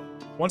 too.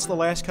 Once the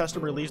last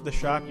customer leaves the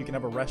shop, you can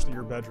have a rest in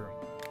your bedroom.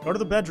 Go to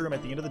the bedroom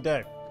at the end of the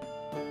day.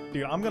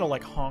 Dude, I'm gonna,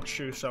 like, honk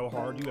shoe so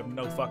hard, you have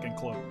no fucking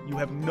clue. You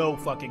have no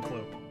fucking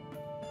clue.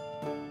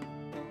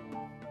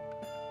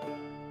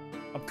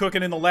 I'm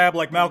cooking in the lab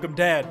like Malcolm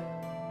Dad,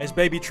 as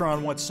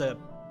Babytron once said.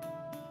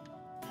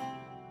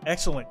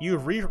 Excellent. You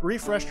have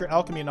refreshed your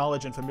alchemy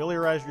knowledge and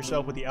familiarized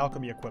yourself with the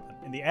alchemy equipment.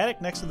 In the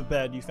attic next to the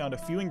bed, you found a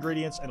few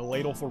ingredients and a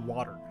ladle for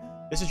water.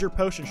 This is your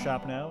potion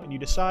shop now, and you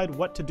decide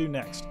what to do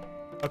next.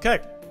 Okay.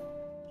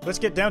 Let's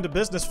get down to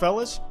business,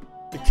 fellas.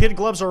 The kid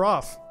gloves are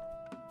off.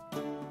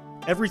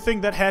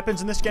 Everything that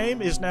happens in this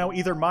game is now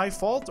either my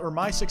fault or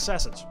my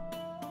successes.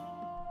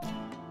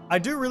 I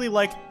do really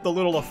like the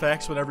little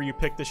effects whenever you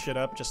pick this shit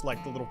up, just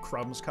like the little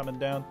crumbs coming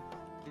down.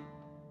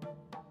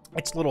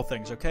 It's little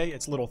things, okay?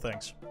 It's little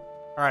things.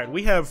 Alright,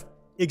 we have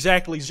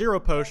exactly 0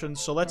 potions,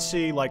 so let's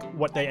see, like,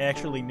 what they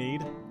actually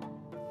need.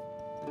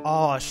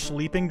 Oh, a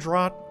sleeping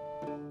draught?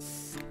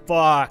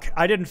 Fuck.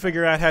 I didn't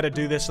figure out how to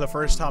do this the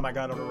first time I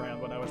got it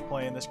around when I was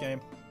playing this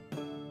game.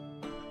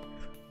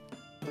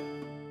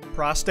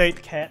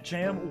 Prostate cat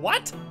jam?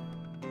 What?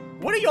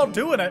 What are y'all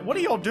doing? What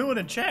are y'all doing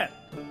in chat?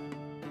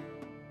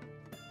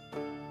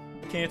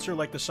 Cancer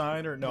like the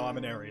sign, or no, I'm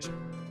an Aries.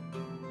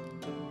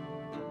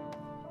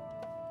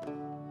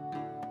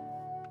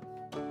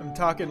 I'm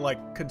talking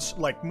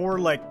like more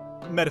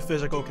like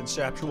metaphysical,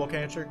 conceptual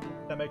cancer.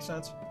 That makes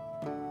sense.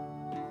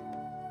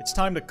 It's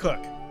time to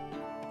cook.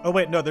 Oh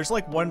wait, no, there's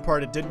like one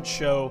part it didn't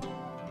show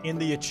in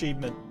the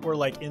achievement or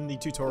like in the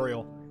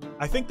tutorial.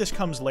 I think this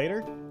comes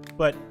later,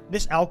 but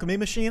this alchemy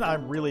machine,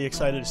 I'm really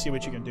excited to see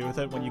what you can do with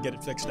it when you get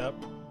it fixed up.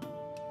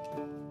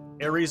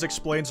 Aries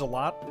explains a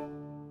lot.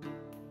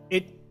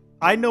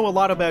 I know a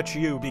lot about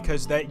you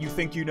because that you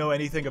think you know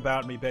anything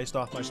about me based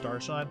off my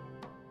star sign.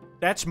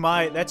 That's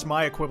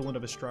my equivalent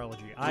of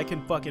astrology. I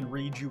can fucking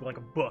read you like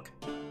a book.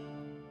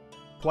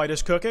 Kwite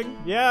is cooking?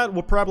 Yeah,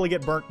 we'll probably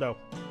get burnt though.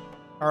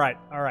 Alright,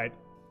 alright.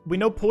 We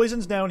know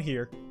poison's down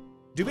here.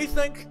 Do we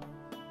think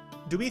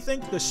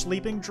the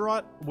sleeping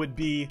draught would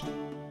be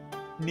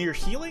near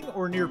healing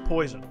or near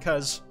poison?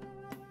 Because,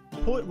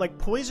 like,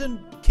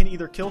 poison can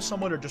either kill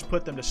someone or just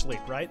put them to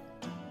sleep, right?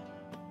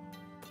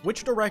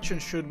 Which direction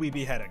should we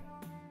be heading?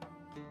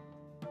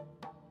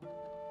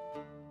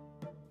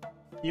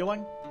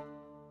 Healing?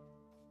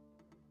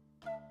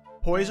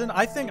 Poison?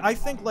 I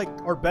think, like,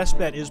 our best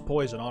bet is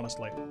poison,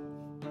 honestly.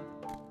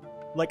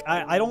 Like,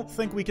 I don't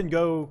think we can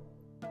go...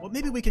 Well,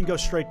 maybe we can go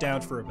straight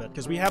down for a bit,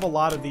 because we have a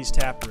lot of these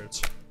tap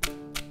roots.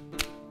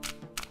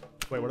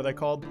 Wait, what are they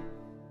called?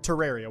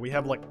 Terraria. We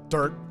have, like,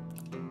 dirt.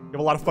 We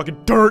have a lot of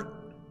fucking dirt!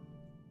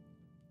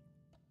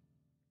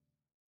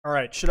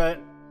 Alright, should I...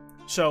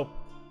 So,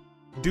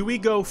 do we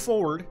go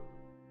forward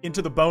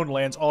into the bone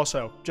lands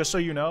also? Just so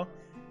you know,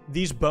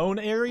 these bone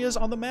areas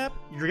on the map,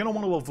 you're gonna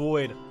want to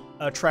avoid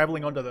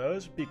traveling onto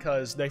those,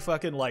 because they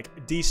fucking,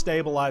 like,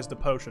 destabilize the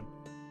potion.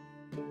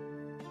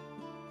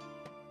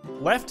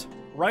 Left,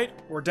 right,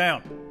 or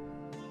down?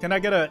 Can I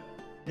get a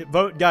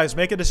vote? Guys,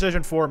 make a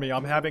decision for me.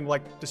 I'm having,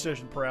 like,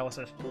 decision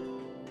paralysis.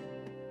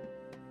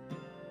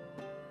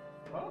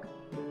 Oh.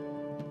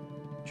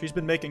 She's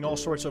been making all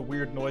sorts of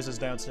weird noises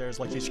downstairs,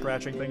 like she's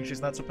scratching things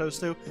she's not supposed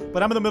to.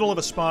 But I'm in the middle of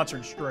a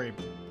sponsored stream.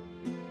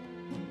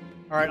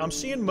 Alright, I'm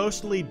seeing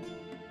mostly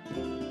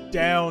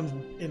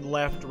down and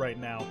left right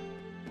now.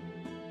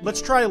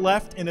 Let's try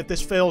left, and if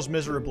this fails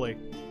miserably,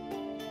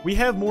 we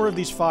have more of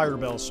these fire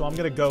bells, so I'm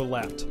gonna go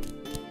left.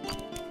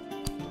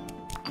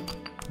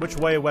 Which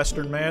way,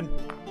 Western man?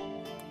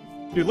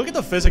 Dude, look at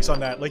the physics on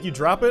that. Like, you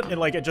drop it, and,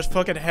 like, it just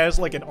fucking has,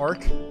 like, an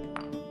arc.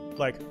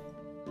 Like,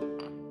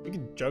 you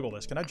can juggle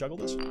this. Can I juggle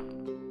this?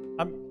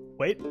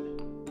 Wait.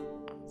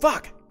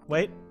 Fuck!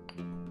 Wait.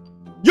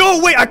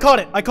 Yo, wait! I caught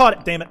it! I caught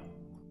it! Damn it.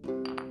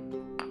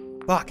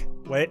 Fuck.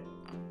 Wait.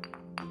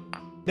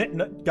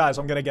 No, guys,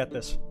 I'm gonna get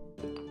this.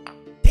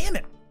 Damn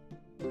it!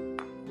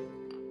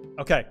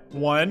 Okay,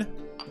 1.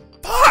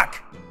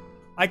 Fuck!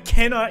 I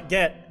cannot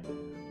get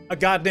a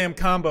goddamn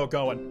combo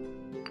going.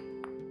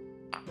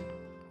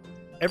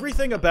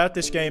 Everything about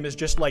this game is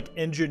just, like,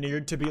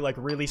 engineered to be, like,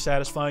 really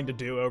satisfying to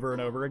do over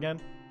and over again.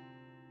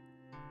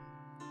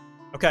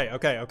 Okay,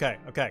 okay, okay,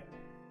 okay.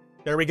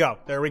 There we go,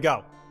 there we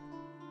go.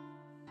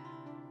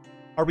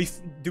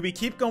 Do we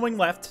keep going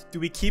left? Do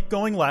we keep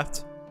going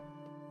left?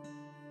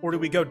 Or do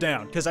we go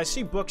down? Because I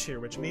see books here,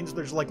 which means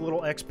there's, like,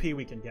 little XP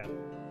we can get.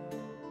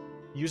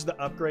 Use the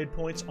upgrade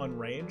points on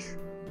range.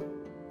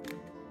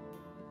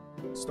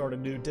 Start a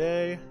new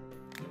day.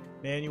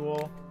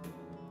 Manual.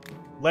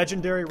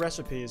 Legendary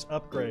recipes.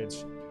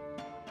 Upgrades.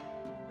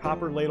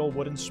 Copper ladle,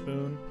 wooden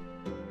spoon.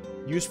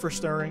 Use for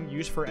stirring.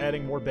 Use for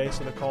adding more base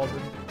to the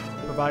cauldron.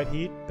 Provide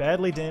heat.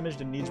 Badly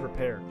damaged and needs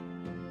repair.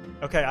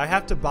 Okay, I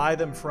have to buy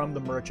them from the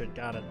merchant.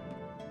 Got it.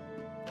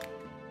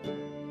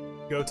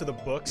 Go to the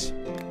books.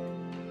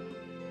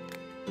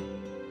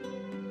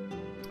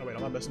 Oh wait,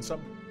 am I missing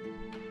something?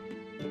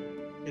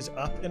 Is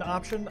up an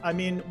option? I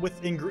mean,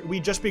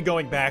 we'd just be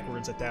going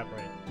backwards at that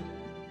rate.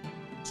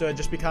 So it'd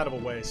just be kind of a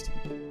waste.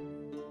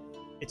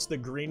 It's the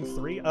green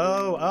 3?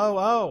 Oh, oh,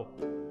 oh!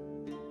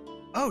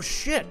 Oh,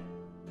 shit!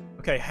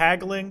 Okay,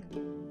 haggling.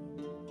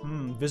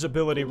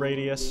 Visibility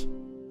radius.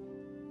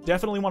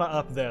 Definitely want to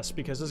up this,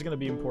 because this is going to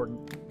be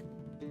important.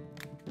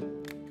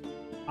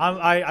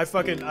 I've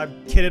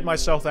kidded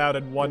myself out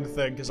in one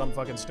thing, because I'm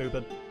fucking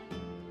stupid.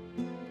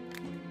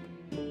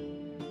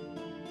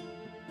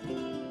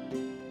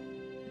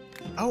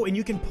 Oh, and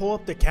you can pull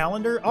up the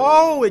calendar?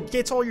 Oh, it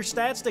gets all your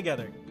stats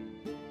together.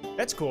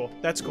 That's cool.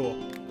 That's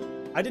cool.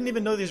 I didn't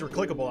even know these were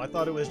clickable. I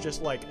thought it was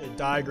just, like, a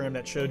diagram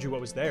that showed you what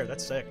was there.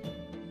 That's sick.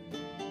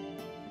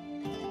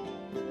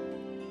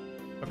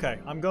 Okay,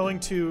 I'm going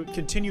to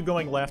continue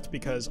going left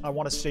because I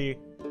want to see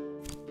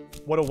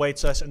what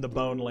awaits us in the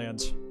Bone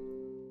Lands.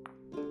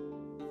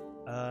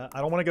 I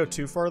don't want to go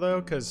too far,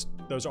 though, because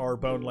those are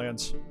Bone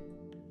Lands.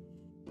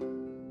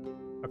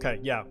 Okay,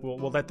 yeah,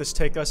 we'll let this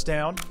take us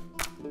down.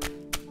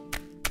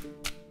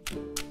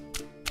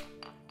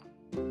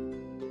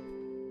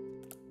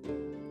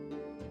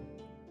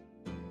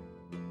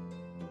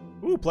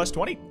 Ooh, plus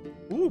 20.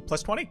 Ooh,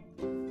 plus 20.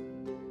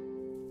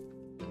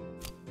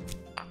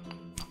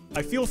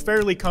 I feel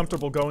fairly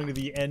comfortable going to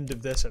the end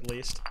of this, at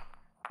least.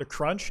 The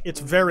crunch,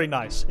 it's very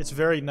nice. It's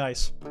very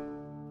nice.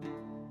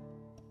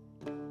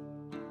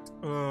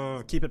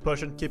 Keep it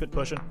pushing. Keep it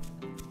pushing.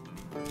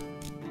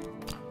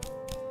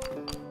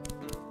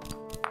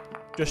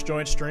 Just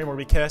joined stream where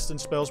we casting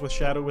spells with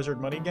Shadow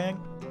Wizard Money Gang.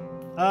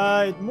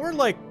 More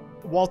like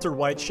Walter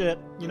White shit.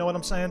 You know what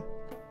I'm saying?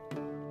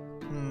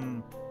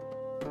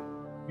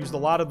 Used a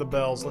lot of the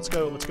bells. Let's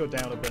go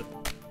down a bit.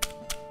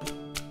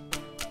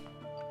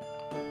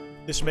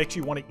 This makes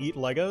you want to eat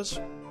Legos?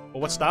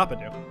 Well, what's stopping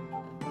you?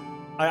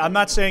 I'm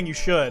not saying you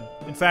should.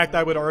 In fact,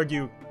 I would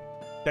argue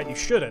that you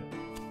shouldn't.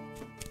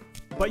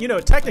 But, you know,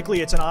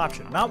 technically it's an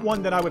option. Not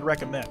one that I would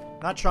recommend.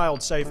 Not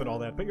child safe and all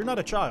that, but you're not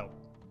a child.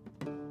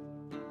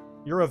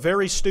 You're a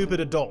very stupid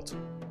adult.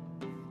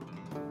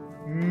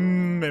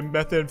 And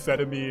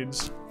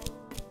methamphetamines.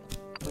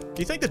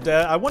 Do you think the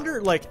I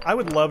wonder, like, I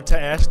would love to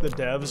ask the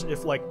devs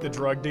if, like, the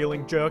drug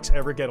dealing jokes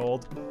ever get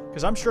old.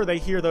 Because I'm sure they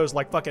hear those,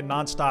 like, fucking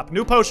nonstop.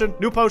 New potion!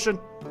 New potion!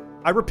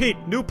 I repeat,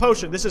 new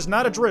potion. This is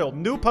not a drill.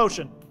 New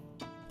potion.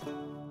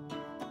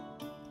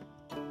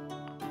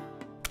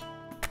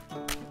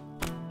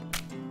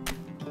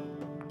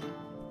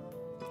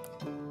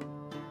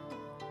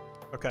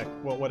 Okay,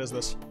 well, what is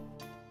this?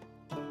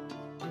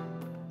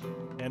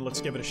 And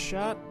let's give it a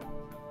shot.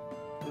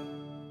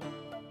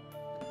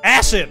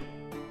 Acid!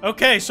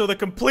 Okay, so the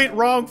complete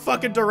wrong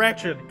fucking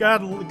direction.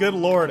 God, good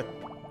lord.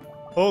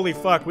 Holy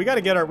fuck, we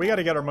gotta get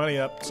our money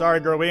up. Sorry,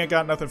 girl, we ain't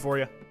got nothing for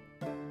you.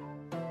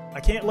 I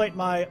can't light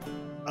my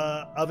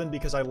oven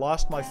because I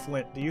lost my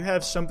flint. Do you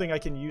have something I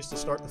can use to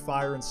start the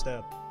fire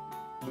instead?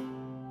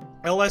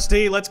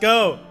 LSD, let's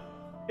go!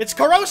 It's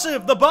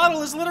corrosive! The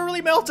bottle is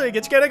literally melting!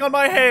 It's getting on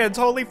my hands!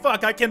 Holy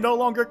fuck, I can no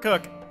longer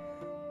cook.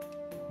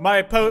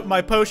 My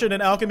potion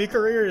and alchemy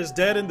career is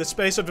dead in the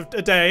space of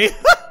a day.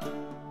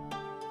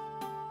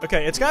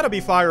 Okay, it's gotta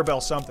be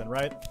Firebell something,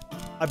 right?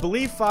 I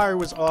believe fire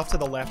was off to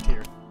the left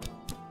here.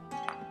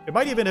 It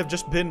might even have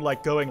just been,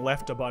 like, going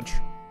left a bunch.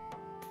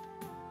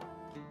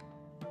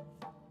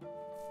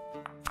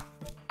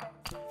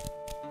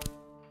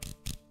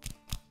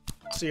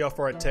 See how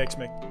far it takes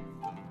me.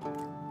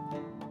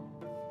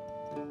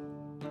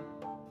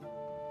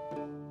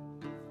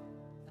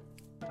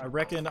 I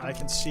reckon I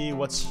can see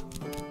what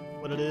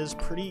it is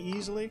pretty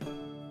easily.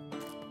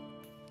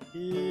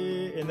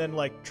 And then,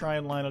 like, try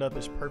and line it up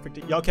as perfect.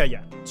 Okay,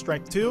 yeah.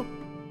 Strength 2.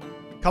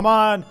 Come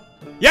on!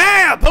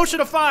 Yeah! Potion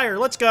of fire!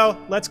 Let's go.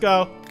 Let's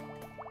go.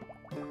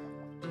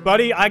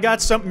 Buddy, I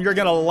got something you're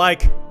gonna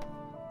like.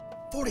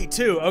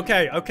 42.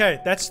 Okay, okay.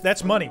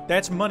 That's money.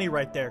 That's money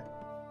right there.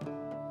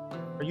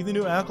 Are you the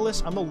new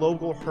alchemist? I'm a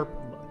local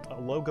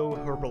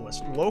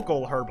herbalist.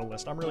 Local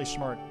herbalist. I'm really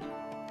smart.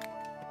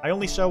 I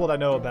only sell what I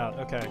know about.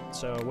 Okay,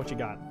 so what you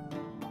got?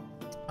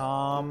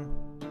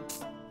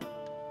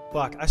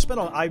 Fuck,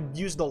 I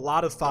used a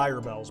lot of fire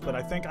bells, but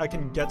I think I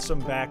can get some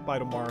back by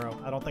tomorrow.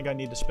 I don't think I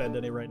need to spend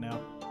any right now.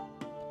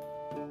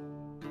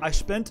 I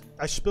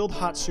spilled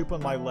hot soup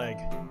on my leg.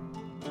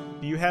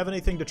 Do you have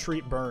anything to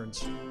treat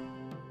burns?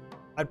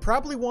 I'd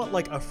probably want,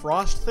 like, a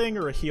frost thing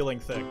or a healing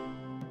thing.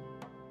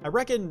 I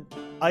reckon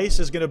ice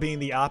is gonna be in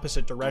the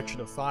opposite direction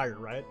of fire,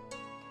 right?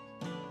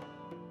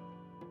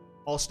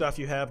 All stuff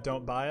you have,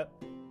 don't buy it.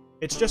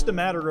 It's just a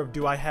matter of,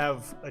 do I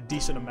have a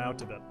decent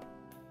amount of it?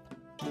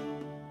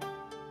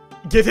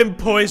 Give him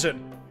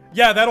poison.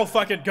 Yeah, that'll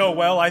fucking go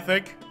well, I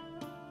think.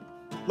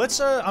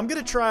 Let's, I'm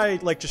gonna try,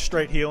 like, just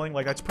straight healing.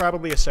 Like, that's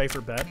probably a safer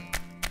bet.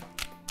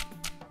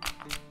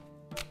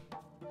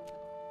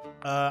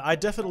 I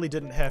definitely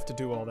didn't have to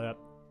do all that.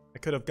 I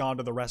could have gone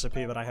to the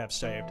recipe that I have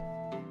saved.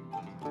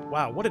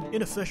 Wow, what an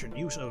inefficient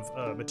use of,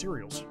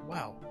 materials.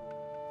 Wow.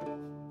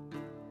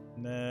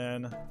 And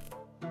then...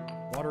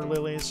 water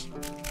lilies.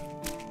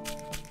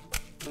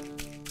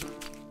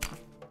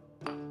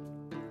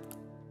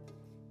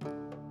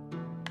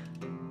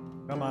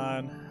 Come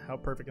on. How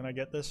perfect can I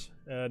get this?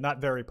 Not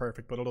very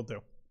perfect, but it'll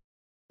do.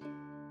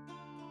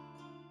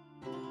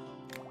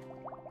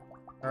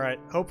 Alright,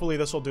 hopefully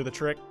this will do the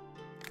trick.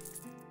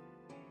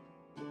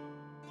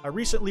 I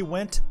recently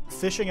went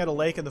fishing at a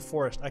lake in the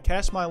forest. I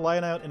cast my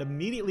line out and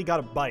immediately got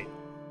a bite.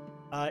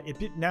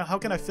 Now, how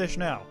can I fish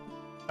now?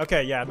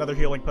 Okay, yeah, another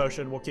healing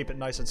potion. We'll keep it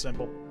nice and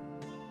simple.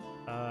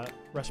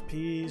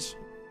 Recipes.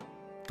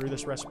 Brew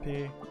this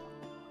recipe.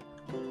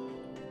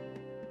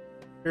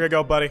 Here you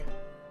go, buddy.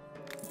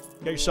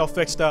 Get yourself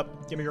fixed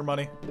up. Give me your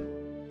money.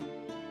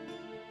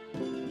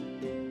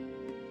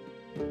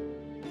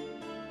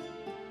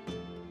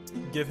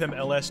 Give him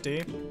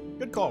LSD.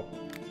 Good call.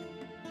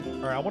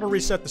 Alright, I want to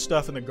reset the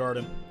stuff in the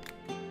garden.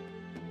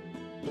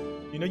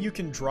 You know you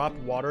can drop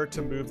water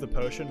to move the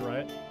potion,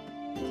 right?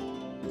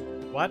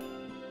 What?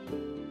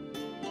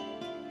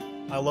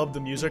 I love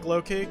the music,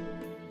 low-key.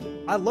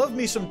 I love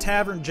me some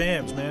tavern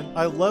jams, man.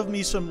 I love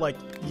me some, like,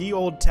 ye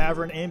old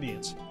tavern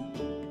ambience.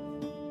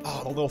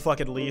 Oh, the little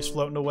fucking leaves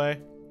floating away.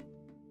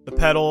 The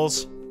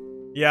petals.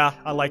 Yeah,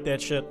 I like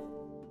that shit.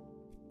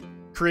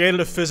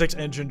 Created a physics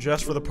engine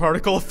just for the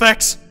particle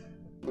effects.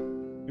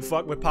 You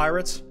fuck with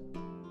pirates?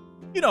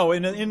 You know,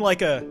 in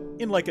like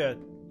a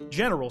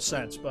general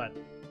sense, but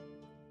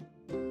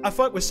I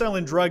fuck with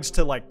selling drugs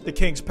to, like, the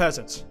king's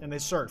peasants and the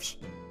serfs,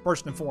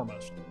 first and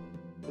foremost.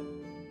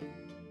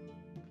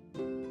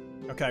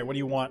 Okay, what do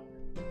you want?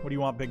 What do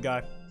you want, big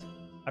guy?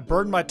 I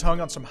burned my tongue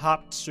on some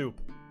hot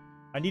soup.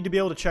 I need to be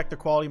able to check the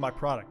quality of my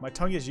product. My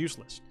tongue is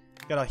useless.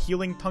 Got a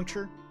healing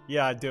puncture?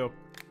 Yeah, I do.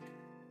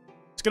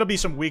 It's gonna be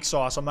some weak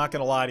sauce, I'm not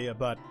gonna lie to you,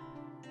 but,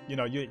 you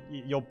know,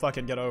 you'll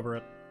fucking get over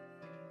it.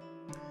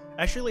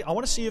 Actually, I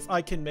want to see if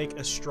I can make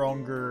a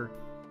stronger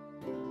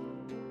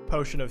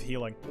potion of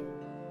healing.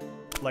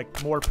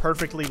 Like, more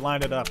perfectly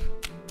line it up.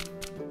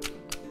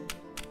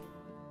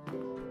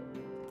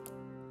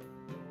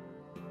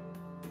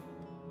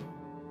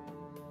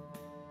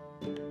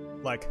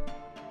 Like,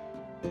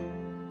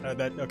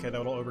 Okay,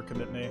 that'll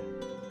overcommit me.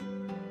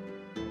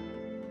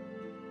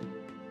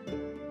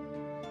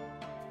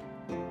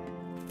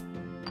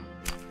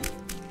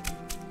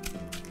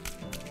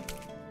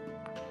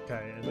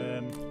 Okay, and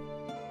then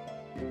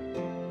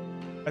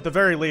at the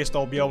very least,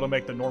 I'll be able to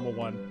make the normal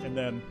one, and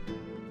then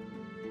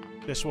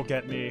this will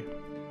get me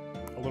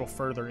a little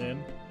further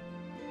in.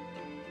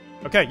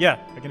 Okay, yeah,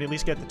 I can at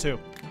least get the 2.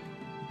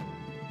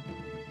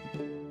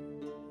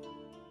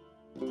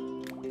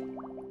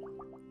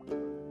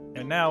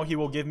 And now he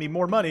will give me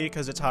more money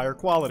because it's higher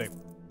quality.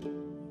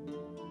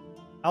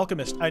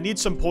 Alchemist, I need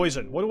some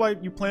poison. What do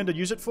you plan to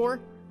use it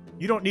for?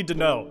 You don't need to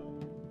know.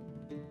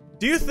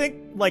 Do you think,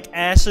 like,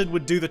 acid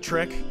would do the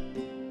trick?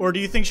 Or do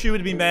you think she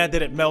would be mad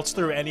that it melts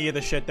through any of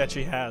the shit that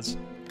she has?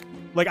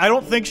 Like, I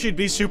don't think she'd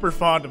be super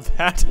fond of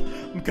that.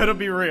 I'm gonna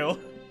be real.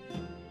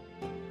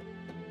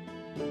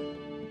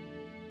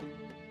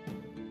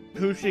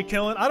 Who's she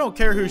killing? I don't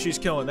care who she's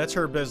killing. That's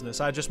her business.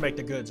 I just make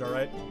the goods,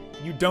 alright?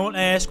 You don't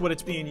ask what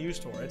it's being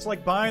used for. It's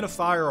like buying a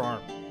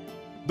firearm.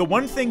 The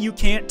one thing you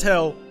can't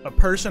tell a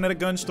person at a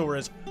gun store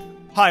is,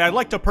 hi, I'd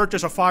like to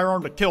purchase a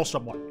firearm to kill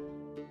someone.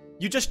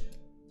 You just,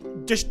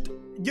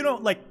 you know,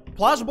 like,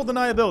 plausible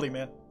deniability,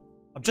 man.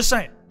 I'm just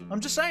saying. I'm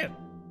just saying.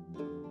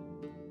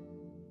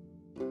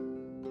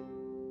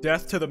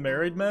 Death to the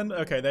married men?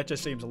 Okay, that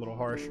just seems a little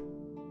harsh.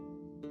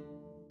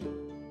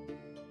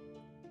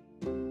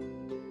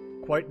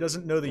 Kwite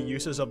doesn't know the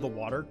uses of the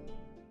water.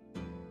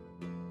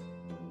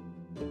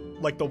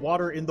 Like the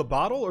water in the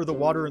bottle or the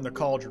water in the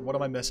cauldron? What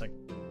am I missing?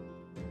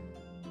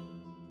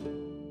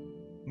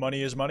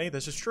 Money is money.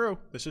 This is true.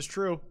 This is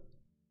true.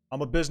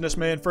 I'm a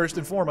businessman first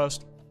and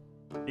foremost.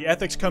 The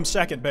ethics come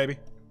second, baby.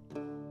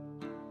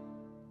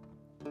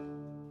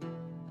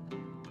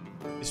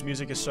 This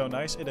music is so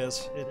nice. It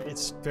is.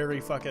 It's very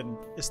fucking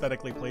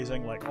aesthetically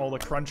pleasing. Like all the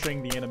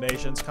crunching, the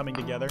animations coming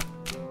together.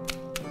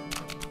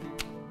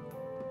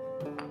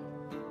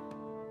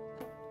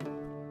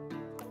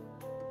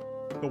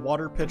 The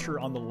water pitcher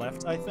on the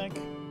left, I think.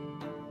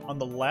 On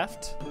the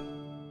left?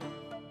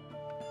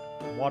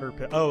 Water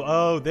pit.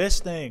 Oh, this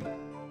thing.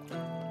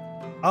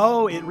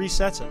 Oh, it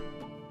resets it.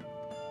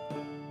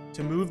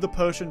 To move the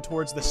potion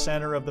towards the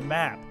center of the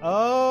map.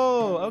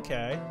 Oh,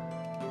 okay.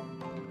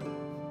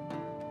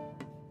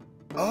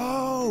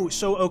 Oh,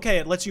 so, okay,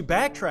 it lets you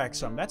backtrack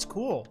some. That's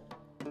cool.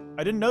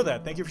 I didn't know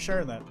that. Thank you for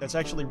sharing that. That's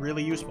actually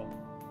really useful.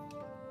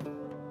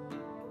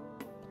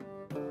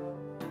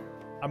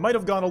 I might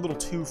have gone a little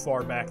too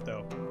far back,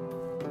 though.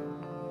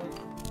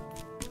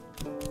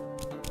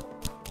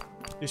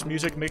 This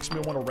music makes me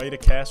want to raid a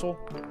castle.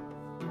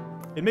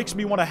 It makes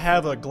me want to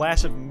have a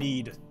glass of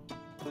mead.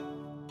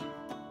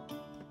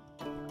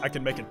 I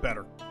can make it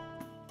better.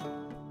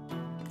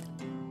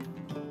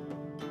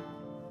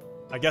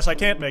 I guess I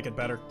can't make it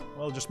better.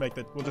 We'll just make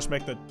the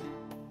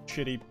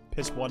shitty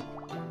piss one.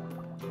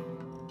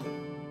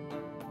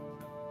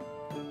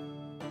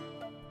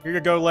 Here you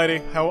go, lady.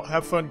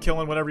 Have fun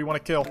killing whatever you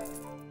want to kill.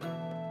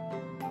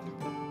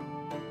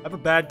 I have a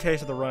bad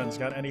case of the runs.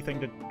 Got anything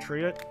to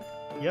treat it?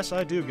 Yes,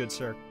 I do, good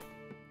sir.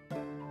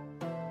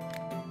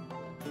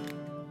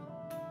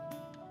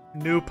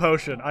 New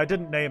potion. I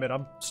didn't name it.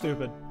 I'm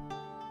stupid.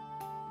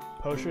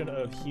 Potion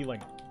of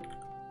healing.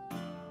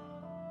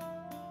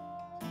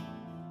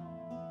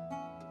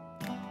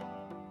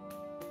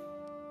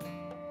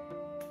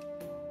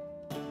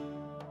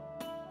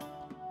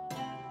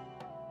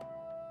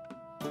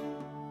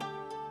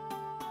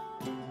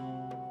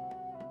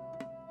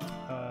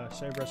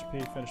 Save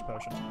recipe, finish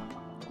potion.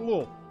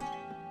 Cool.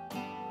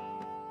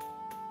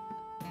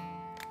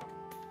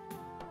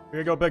 Here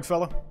you go, big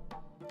fella.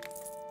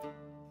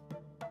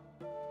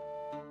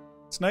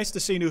 It's nice to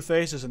see new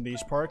faces in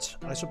these parts.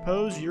 I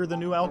suppose you're the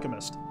new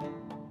alchemist.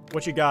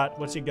 What you got?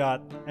 What's you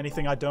got?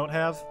 Anything I don't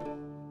have?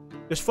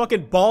 This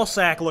fucking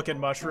ballsack-looking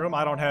mushroom.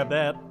 I don't have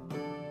that.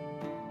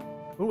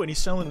 Ooh, and he's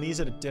selling these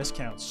at a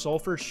discount.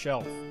 Sulfur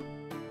shelf.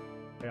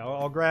 Okay,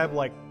 I'll grab,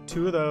 like,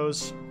 2 of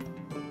those.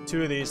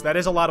 2 of these. That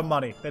is a lot of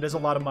money. That is a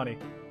lot of money.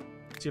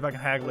 See if I can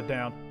haggle it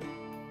down.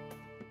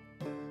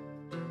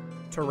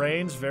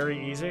 Terrain's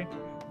very easy.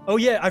 Oh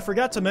yeah, I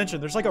forgot to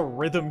mention, there's like a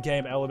rhythm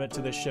game element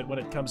to this shit when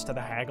it comes to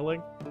the haggling.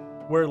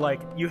 Where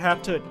like, you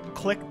have to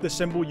click the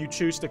symbol you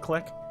choose to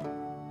click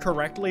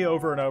correctly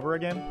over and over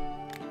again.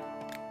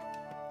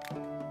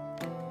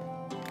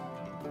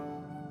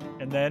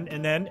 And then.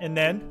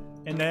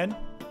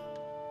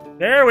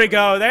 There we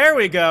go, there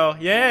we go.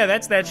 Yeah,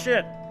 that's that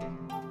shit.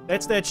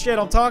 That's that shit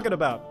I'm talking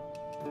about.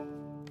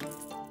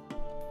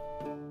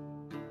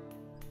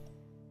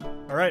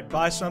 Alright,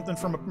 buy something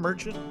from a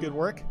merchant. Good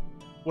work.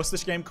 What's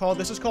this game called?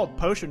 This is called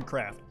Potion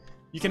Craft.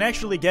 You can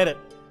actually get it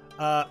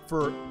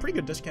for a pretty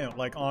good discount.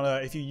 Like on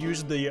if you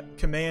use the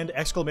command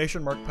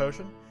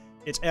 !potion.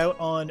 It's out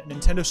on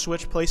Nintendo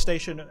Switch,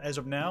 PlayStation as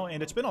of now,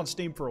 and it's been on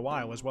Steam for a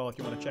while as well if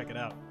you want to check it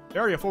out.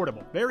 Very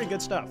affordable. Very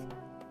good stuff.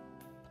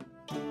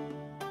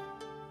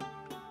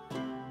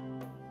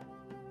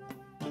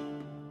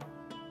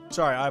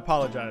 Sorry, I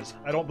apologize.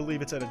 I don't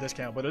believe it's at a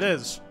discount, but it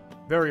is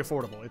very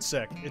affordable. It's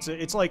sick.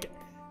 It's like,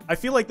 I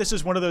feel like this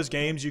is one of those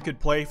games you could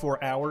play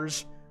for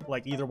hours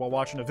like either while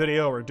watching a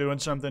video or doing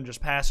something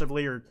just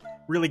passively, or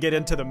really get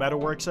into the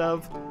metaworks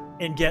of,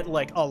 and get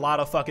like a lot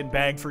of fucking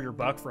bang for your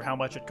buck for how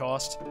much it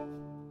costs.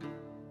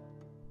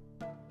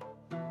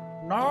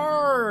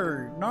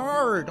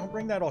 No, don't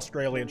bring that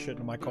Australian shit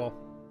into my call.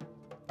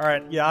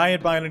 Alright, yeah, I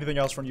ain't buying anything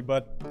else from you,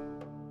 bud.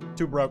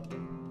 Too broke.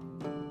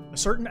 A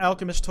certain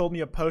alchemist told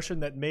me a potion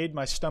that made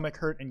my stomach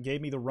hurt and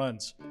gave me the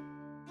runs.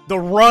 The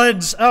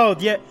runs! Oh,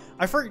 yeah.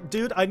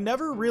 Dude, I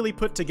never really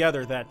put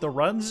together that the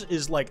runs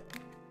is like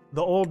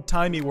the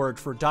old-timey word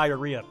for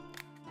diarrhea.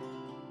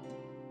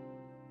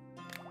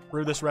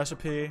 Brew this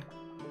recipe.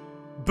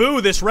 Boo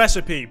this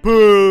recipe!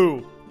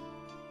 Boo!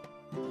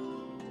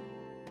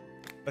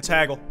 Let's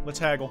haggle. Let's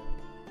haggle.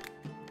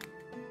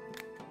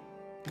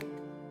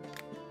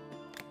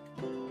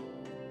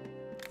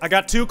 I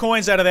got 2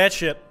 coins out of that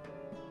shit.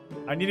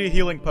 I need a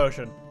healing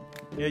potion.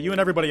 Yeah, you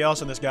and everybody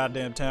else in this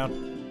goddamn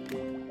town.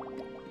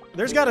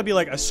 There's gotta be,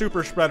 like, a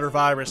super spreader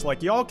virus.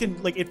 Like, y'all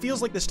can... Like, it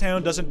feels like this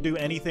town doesn't do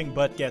anything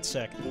but get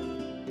sick.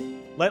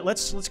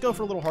 Let's go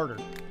for a little harder.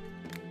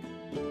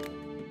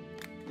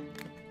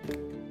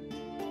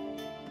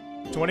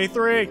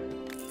 23!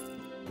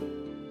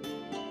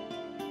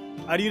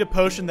 I need a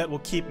potion that will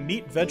keep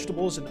meat,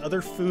 vegetables, and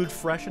other food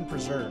fresh and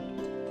preserved.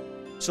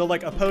 So,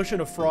 like, a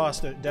potion of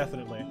frost,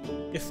 definitely.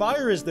 If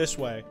fire is this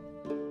way,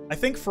 I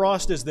think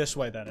frost is this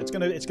way, then. It's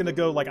gonna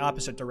go, like,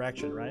 opposite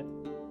direction, right?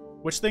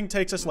 Which thing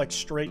takes us, like,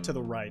 straight to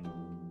the right?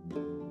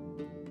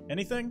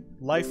 Anything?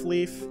 Life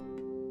leaf.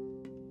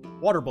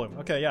 Water bloom.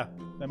 Okay, yeah.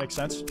 That makes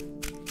sense.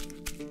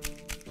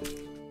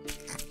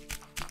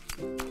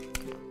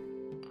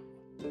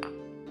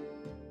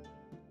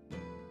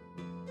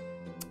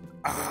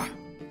 Ah.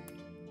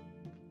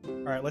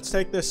 Alright, let's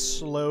take this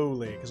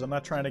slowly, because I'm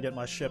not trying to get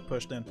my ship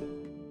pushed in.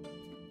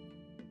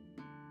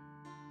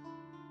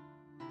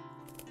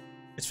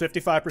 It's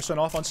 55%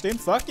 off on Steam?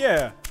 Fuck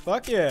yeah!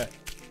 Fuck yeah!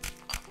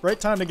 Great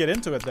time to get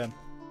into it, then.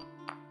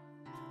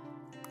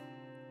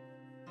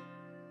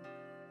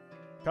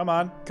 Come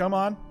on, come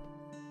on.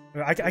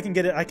 I can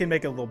get it, I can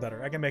make it a little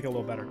better. I can make it a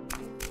little better.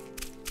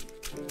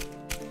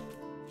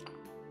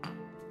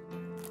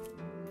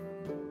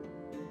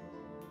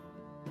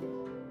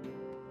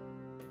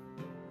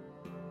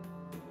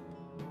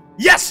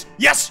 Yes!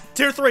 Yes!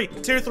 Tier 3!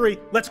 Tier 3!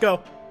 Let's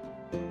go!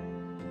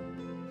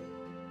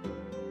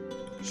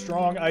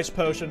 Strong ice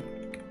potion.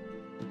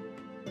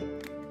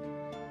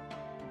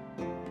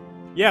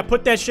 Yeah,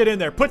 put that shit in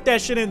there. Put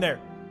that shit in there.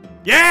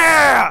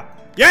 Yeah!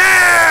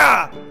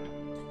 Yeah!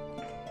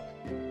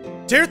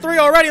 Tier 3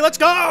 already. Let's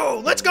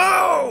go! Let's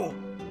go!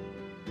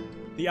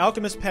 The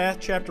Alchemist Path,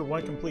 Chapter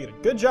 1 completed.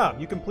 Good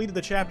job. You completed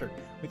the chapter.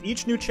 With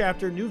each new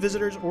chapter, new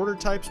visitors, order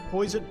types,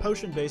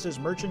 potion bases,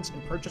 merchants,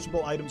 and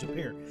purchasable items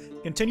appear.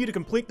 Continue to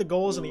complete the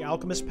goals in the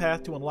Alchemist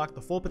Path to unlock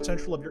the full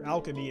potential of your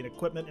alchemy and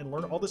equipment and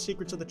learn all the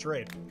secrets of the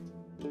trade.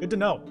 Good to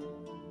know.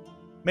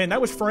 Man, that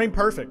was frame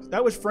perfect.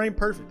 That was frame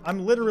perfect.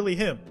 I'm literally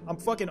him. I'm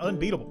fucking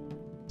unbeatable.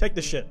 Take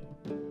this shit.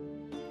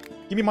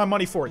 Give me my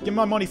money for it. Give me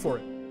my money for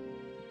it.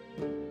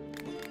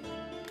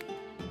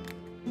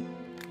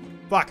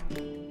 Fuck.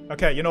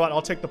 Okay, you know what?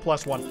 I'll take the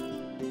 +1.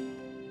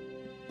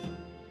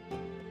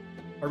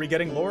 Are we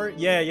getting lore?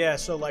 Yeah.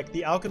 So, like,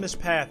 the Alchemist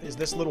Path is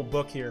this little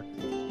book here.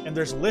 And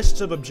there's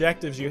lists of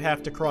objectives you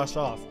have to cross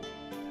off.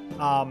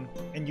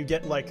 And you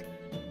get, like,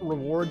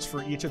 rewards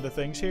for each of the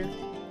things here.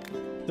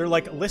 They're,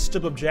 like, lists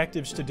of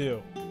objectives to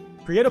do.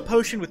 Create a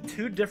potion with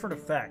 2 different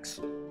effects.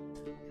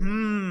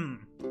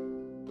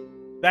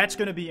 That's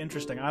gonna be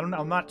interesting. I don't know.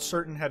 I'm not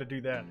certain how to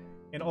do that.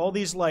 And all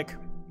these, like,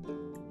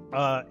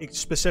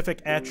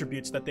 specific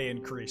attributes that they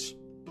increase.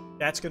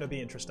 That's gonna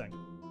be interesting.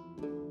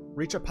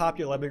 Reach a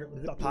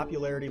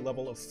popularity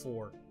level of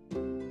 4.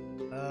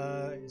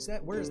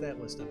 Where is that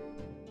listed?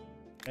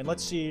 And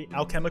let's see,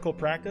 alchemical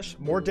practice.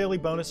 More daily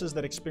bonuses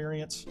that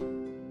experience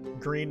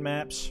green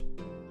maps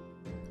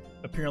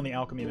appear on the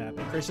alchemy map.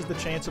 Increases the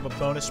chance of a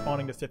bonus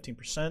spawning to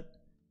 15%.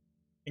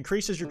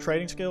 Increases your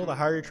trading skill. The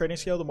higher your trading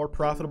skill, the more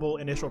profitable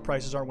initial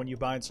prices are when you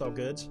buy and sell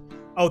goods.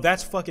 Oh,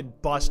 that's fucking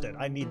busted.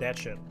 I need that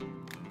shit.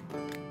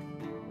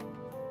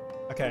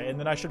 Okay, and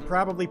then I should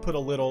probably put a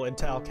little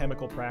into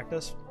alchemical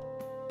practice.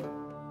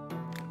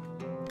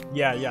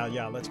 Yeah.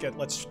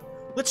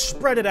 Let's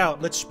spread it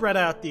out. Let's spread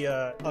out the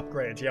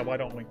upgrades. Yeah, why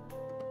don't we?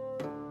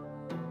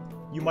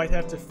 You might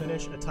have to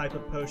finish a type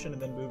of potion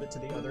and then move it to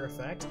the other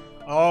effect.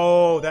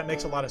 Oh, that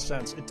makes a lot of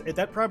sense.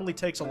 That probably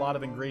takes a lot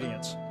of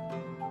ingredients,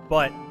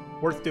 but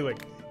worth doing.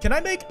 Can I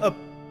make a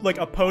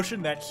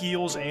potion that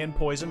heals and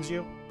poisons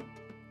you?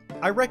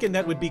 I reckon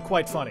that would be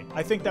quite funny.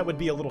 I think that would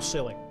be a little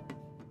silly.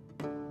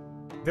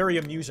 Very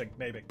amusing,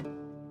 maybe.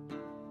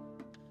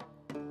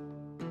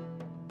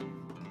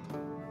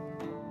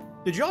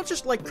 Did y'all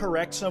just, like,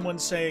 correct someone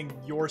saying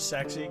you're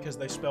sexy because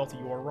they spelled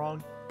you're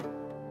wrong?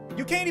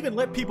 You can't even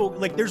let people,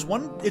 like, it's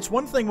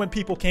one thing when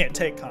people can't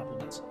take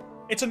compliments.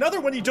 It's another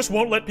when you just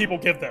won't let people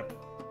give them.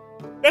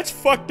 That's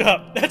fucked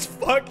up. That's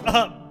fucked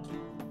up.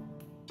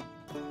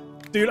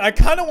 Dude, I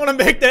kind of want to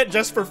make that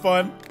just for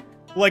fun.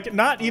 Like,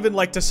 not even,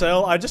 like, to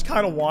sell. I just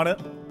kind of want it.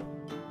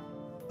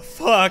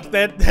 Fuck,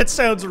 that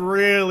sounds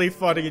really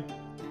funny.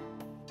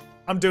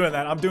 I'm doing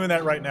that. I'm doing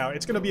that right now.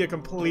 It's gonna be a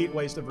complete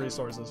waste of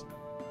resources.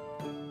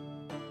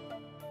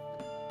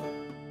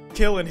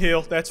 Kill and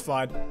heal, that's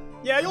fine.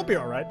 Yeah, you'll be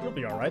alright. You'll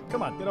be alright.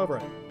 Come on, get over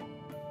it.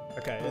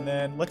 Okay, and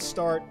then let's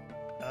start...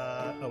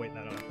 oh wait,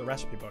 no, the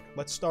recipe book.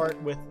 Let's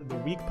start with the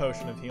weak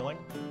potion of healing.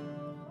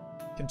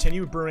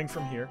 Continue brewing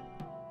from here.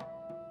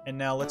 And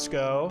now let's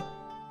go...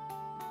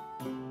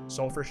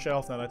 Sulfur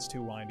shelf? No, that's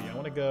too windy. I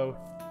want to go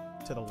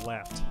to the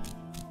left.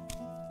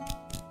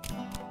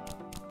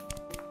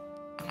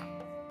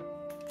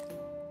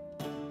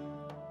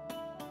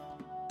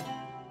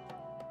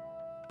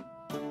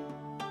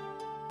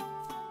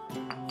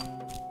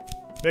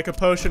 Make a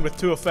potion with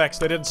 2 effects.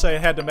 They didn't say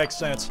it had to make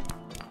sense.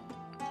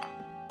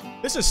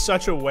 This is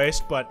such a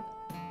waste, but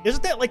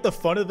isn't that like the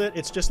fun of it?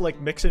 It's just like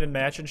mixing and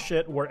matching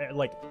shit where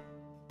like,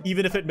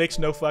 even if it makes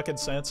no fucking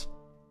sense.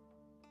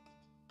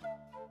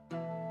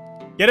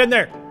 Get in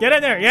there! Get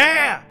in there!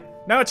 Yeah!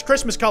 Now it's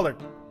Christmas colored.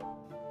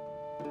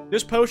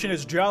 This potion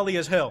is jolly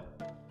as hell.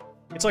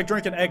 It's like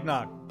drinking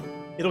eggnog.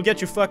 It'll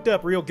get you fucked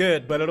up real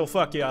good, but it'll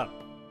fuck you up.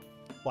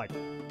 Like,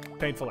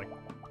 painfully.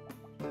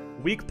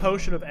 Weak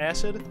potion of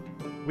acid.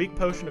 Weak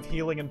potion of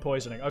healing and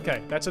poisoning.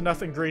 Okay, that's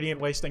enough ingredient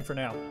wasting for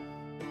now.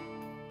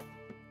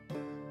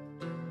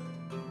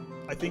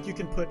 I think you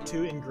can put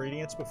 2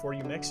 ingredients before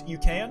you mix. You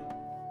can,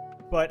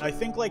 but I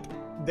think like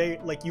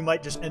you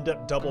might just end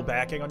up double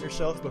backing on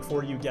yourself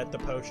before you get the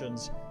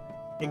potion's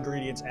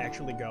ingredients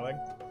actually going.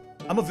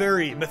 I'm a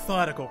very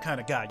methodical kind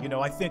of guy, you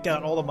know, I think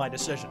out all of my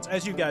decisions.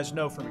 As you guys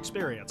know from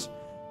experience,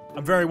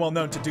 I'm very well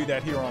known to do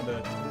that here on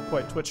the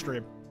Kwite Twitch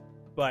stream.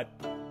 But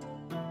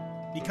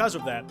because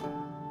of that,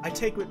 I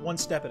take it one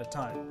step at a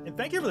time. And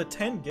thank you for the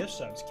 10 gift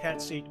subs,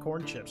 Cat Seat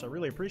Corn Chips. I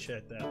really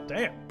appreciate that.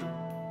 Damn.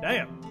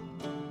 Damn.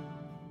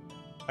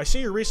 I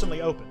see you're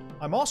recently opened.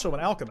 I'm also an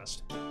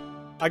alchemist.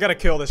 I gotta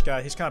kill this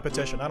guy. He's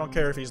competition. I don't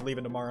care if he's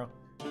leaving tomorrow.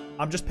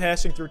 I'm just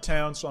passing through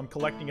town, so I'm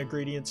collecting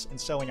ingredients and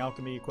selling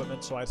alchemy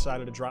equipment, so I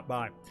decided to drop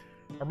by.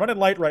 I'm running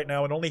light right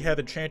now and only have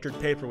enchanted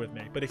paper with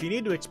me, but if you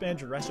need to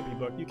expand your recipe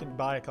book, you can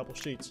buy a couple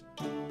sheets.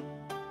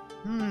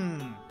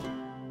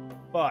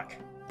 Fuck.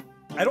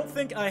 I don't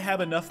think I have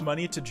enough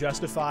money to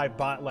justify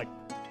like,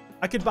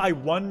 I could buy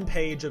 1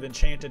 page of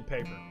enchanted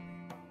paper.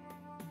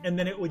 And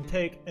then it would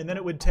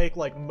take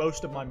like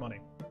most of my money.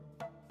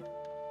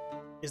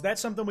 Is that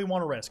something we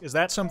want to risk? Is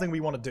that something we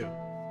want to do?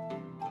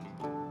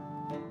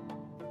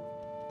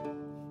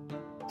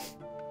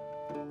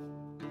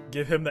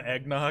 Give him the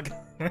eggnog.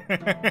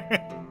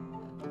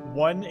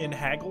 1 in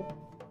haggle?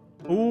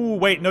 Ooh,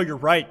 wait, no, you're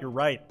right, you're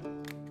right.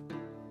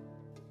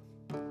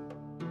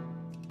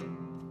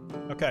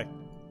 Okay.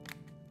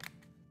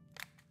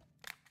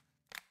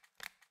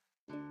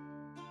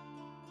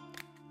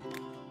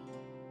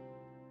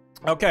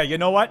 Okay, you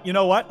know what? You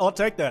know what? I'll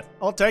take that.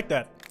 I'll take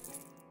that.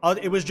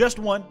 It was just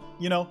 1,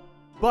 you know,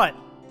 but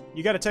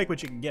you gotta take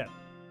what you can get.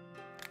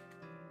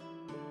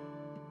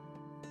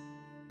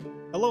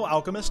 Hello,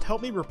 alchemist.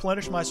 Help me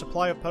replenish my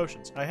supply of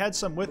potions. I had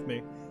some with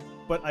me,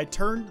 but I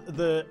turned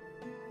the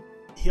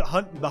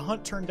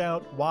hunt turned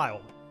out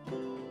wild.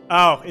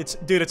 Oh, it's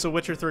a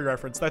Witcher 3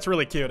 reference. That's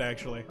really cute,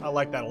 actually. I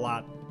like that a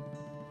lot.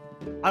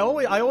 I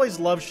always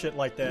love shit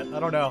like that. I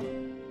don't know.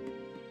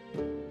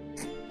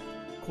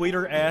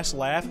 Queeter ass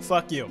laugh.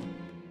 Fuck you.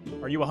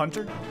 Are you a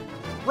hunter?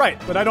 Right,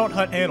 but I don't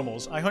hunt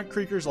animals. I hunt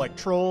creatures like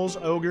trolls,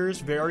 ogres,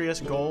 various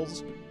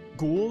ghouls,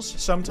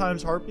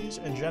 sometimes harpies,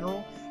 in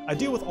general. I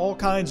deal with all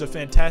kinds of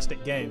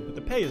fantastic game, but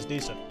the pay is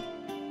decent.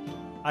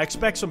 I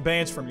expect some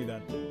bands from you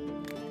then.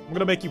 I'm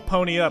gonna make you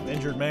pony up,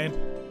 injured man.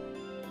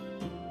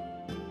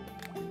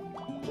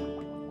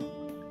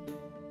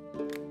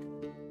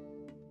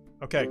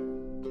 Okay.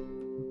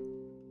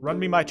 Run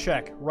me my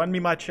check. Run me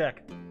my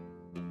check.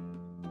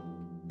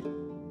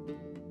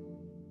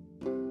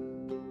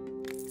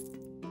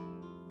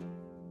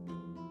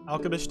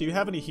 Alchemist, do you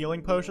have any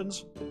healing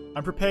potions?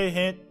 I'm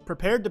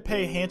prepared to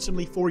pay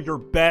handsomely for your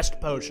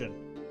best potion.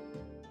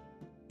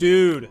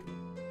 Dude.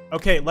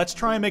 Okay, let's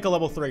try and make a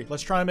level 3.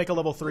 Let's try and make a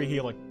level 3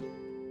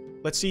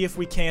 healing. Let's see if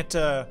we can't,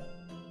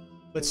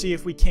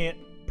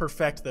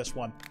 perfect this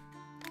one.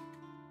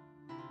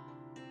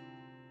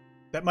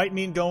 That might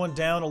mean going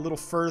down a little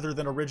further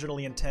than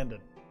originally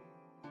intended.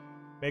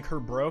 Make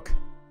her broke?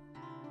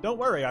 Don't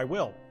worry, I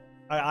will.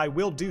 I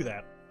will do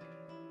that.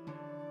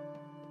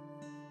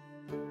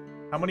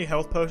 How many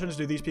health potions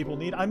do these people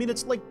need? I mean,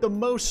 it's like the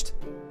most...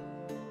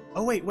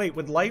 Oh, wait.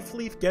 Would Life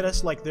Leaf get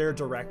us, like, there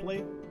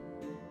directly?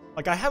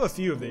 Like, I have a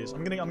few of these.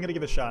 I'm gonna give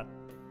it a shot.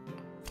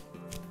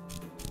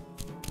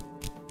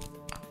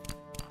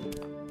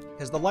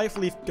 Because the Life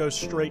Leaf goes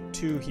straight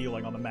to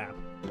healing on the map.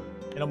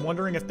 And I'm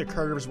wondering if the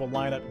curves will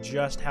line up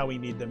just how we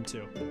need them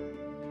to.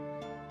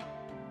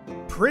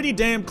 Pretty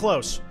damn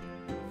close.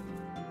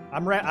 I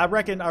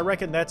reckon,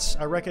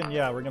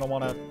 yeah, we're gonna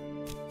wanna...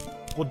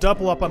 We'll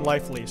double up on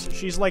Life Leaves.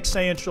 She's like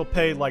saying she'll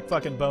pay like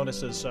fucking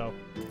bonuses, so...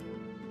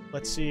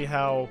 Let's see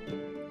how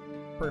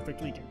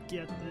perfect we can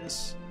get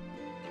this.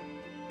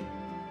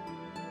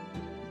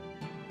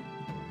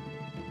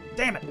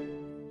 Damn it!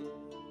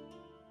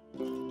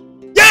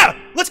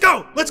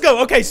 go! Let's go!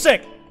 Okay,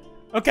 sick!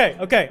 Okay.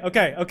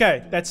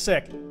 That's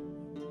sick.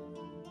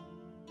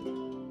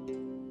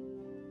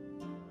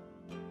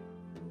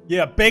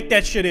 Yeah, bake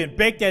that shit in.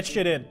 Bake that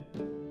shit in.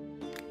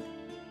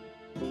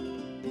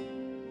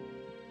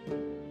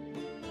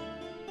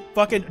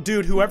 Fucking,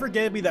 dude, whoever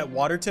gave me that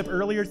water tip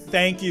earlier,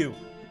 thank you.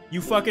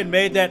 You fucking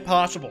made that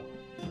possible.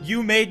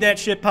 You made that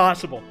shit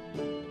possible.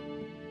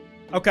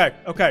 Okay,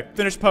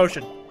 finish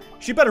potion.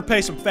 She better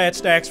pay some fat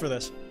stacks for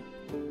this.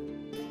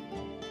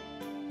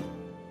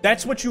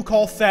 That's what you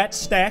call fat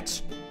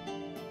stacks?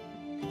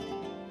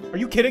 Are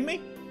you kidding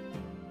me?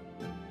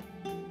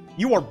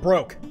 You are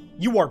broke.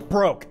 You are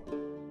broke.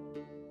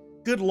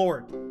 Good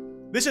lord.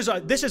 This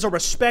is a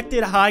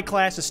respected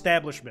high-class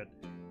establishment.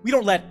 We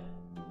don't let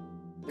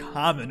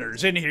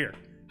commoners in here.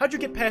 How'd you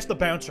get past the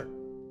bouncer?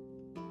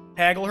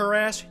 Haggle her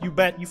ass? You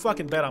bet. You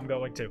fucking bet I'm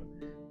going to.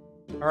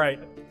 Alright.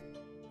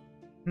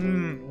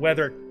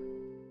 Weather.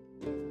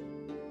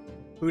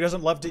 Who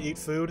doesn't love to eat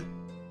food?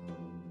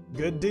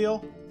 Good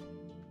deal?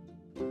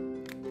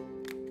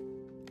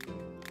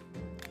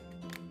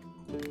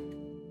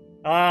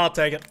 I'll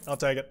take it. I'll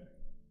take it.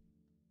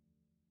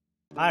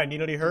 Hi,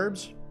 need any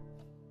herbs?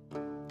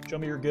 Show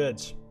me your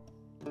goods.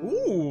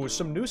 Ooh,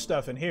 some new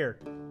stuff in here.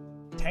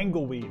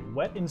 Tangleweed,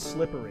 wet and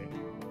slippery.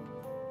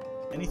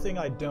 Anything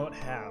I don't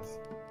have.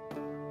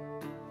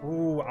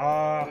 Ooh,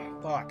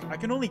 fuck. I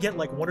can only get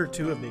like 1 or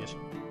 2 of these.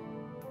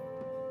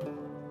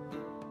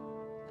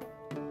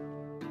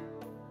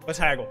 Let's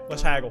haggle.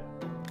 Let's haggle.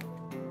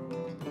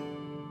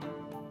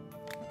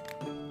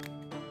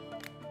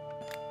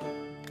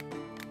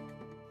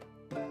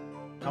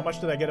 How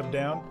much did I get them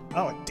down?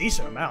 Oh, a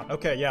decent amount.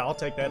 Okay, yeah, I'll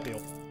take that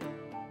deal.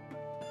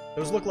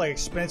 Those look like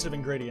expensive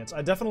ingredients.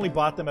 I definitely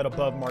bought them at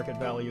above market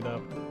value,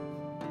 though.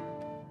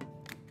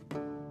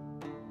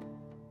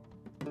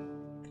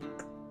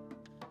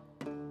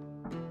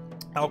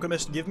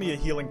 Alchemist, give me a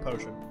healing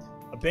potion.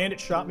 A bandit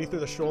shot me through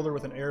the shoulder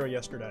with an arrow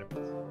yesterday.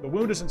 The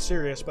wound isn't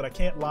serious, but I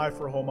can't lie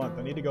for a whole month.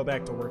 I need to go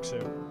back to work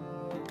soon.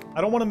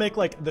 I don't want to make,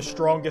 like, the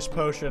strongest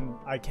potion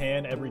I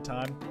can every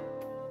time.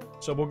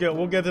 So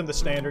we'll give him the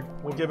standard.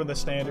 We'll give him the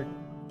standard.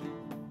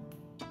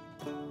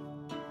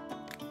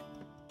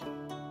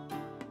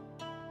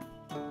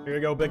 Here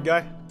you go, big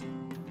guy.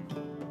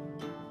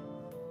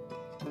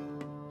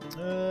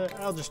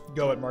 I'll just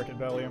go at market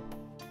value.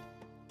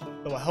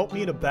 It will help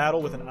me to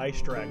battle with an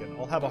ice dragon.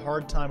 I'll have a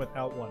hard time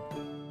without one.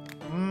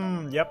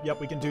 Yep,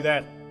 we can do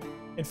that.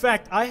 In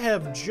fact, I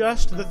have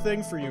just the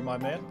thing for you, my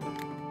man.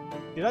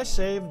 Did I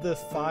save the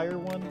fire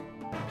one?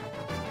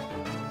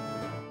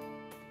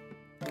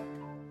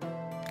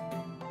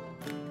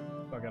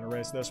 I'm gonna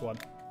erase this one.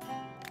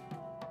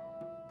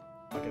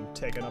 Fucking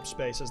taking up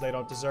spaces they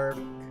don't deserve.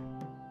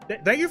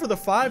 Thank you for the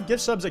 5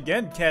 gift subs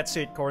again, Cat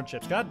Seat Corn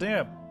Chips. God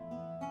damn.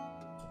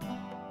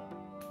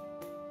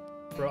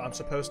 Bro, I'm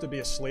supposed to be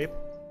asleep?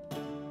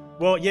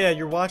 Well, yeah,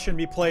 you're watching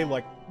me play,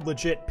 like,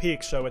 legit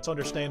Peak, so it's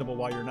understandable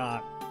why you're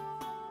not.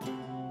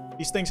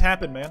 These things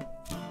happen, man.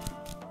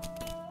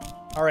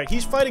 Alright,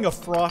 he's fighting a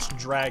frost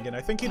dragon.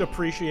 I think he'd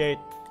appreciate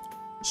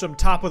some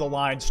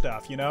top-of-the-line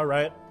stuff, you know,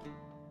 right?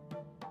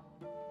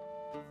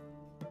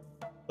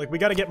 Like, we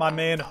gotta get my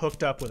man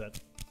hooked up with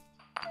it.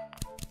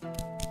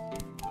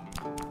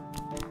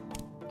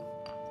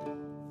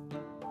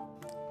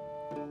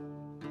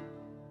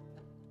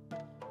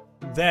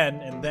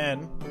 Then,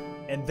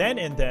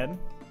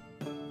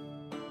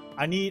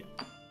 I need...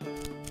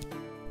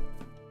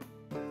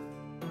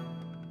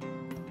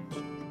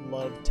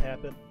 Love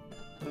tap it.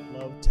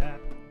 Love tap.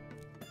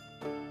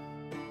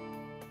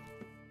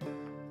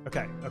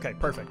 Okay,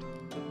 perfect.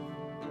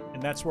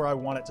 And that's where I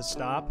want it to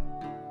stop.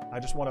 I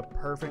just want to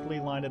perfectly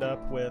line it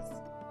up with...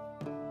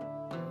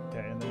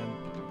 Okay, and then...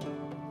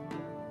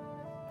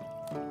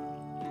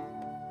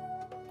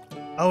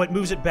 Oh, it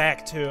moves it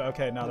back, too.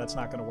 Okay, no, that's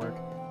not gonna work.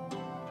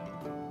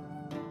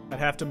 I'd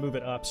have to move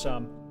it up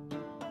some.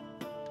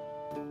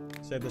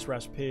 Save this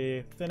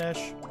recipe.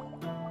 Finish.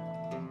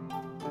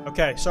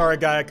 Okay, sorry,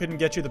 guy. I couldn't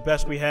get you the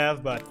best we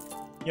have, but,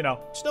 you know,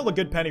 still a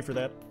good penny for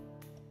that.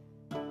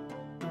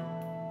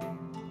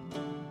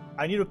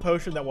 I need a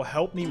potion that will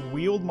help me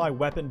wield my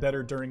weapon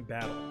better during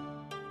battle.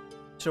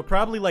 So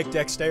probably, like,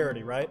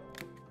 dexterity, right?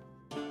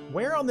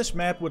 Where on this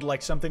map would,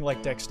 like, something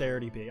like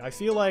dexterity be? I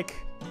feel like...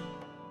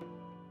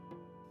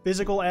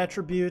 Physical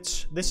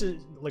attributes. This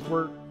is, like,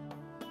 we're...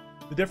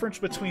 The difference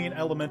between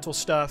elemental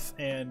stuff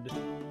and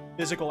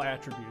physical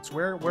attributes.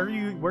 Where do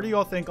you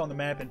all think on the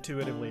map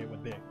intuitively it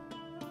would be?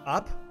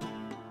 Up?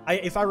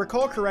 If I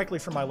recall correctly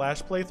from my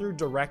last playthrough,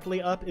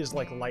 directly up is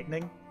like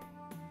lightning.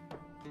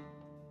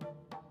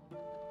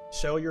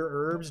 Sell your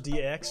herbs,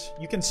 DX.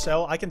 You can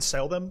sell, I can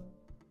sell them.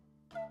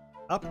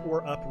 Up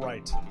or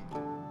upright?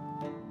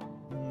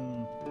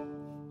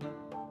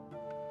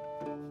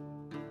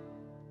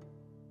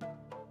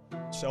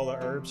 Sell the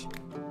herbs.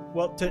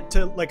 Well,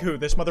 to like who?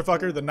 This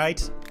motherfucker? The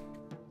knight?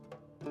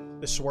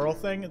 The swirl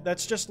thing?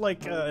 That's just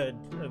like a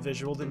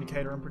visual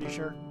indicator, I'm pretty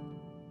sure.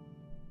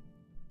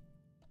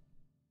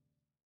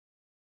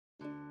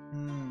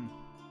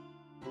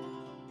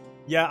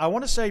 Yeah, I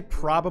want to say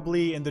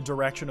probably in the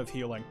direction of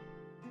healing.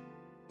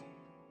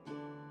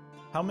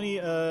 How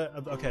many,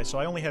 okay, so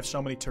I only have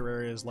so many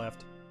terrarias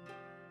left.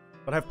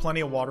 But I have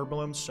plenty of water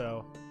balloons,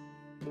 so...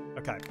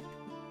 Okay.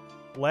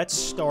 Let's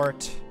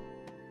start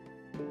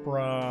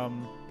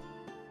from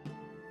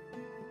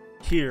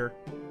here.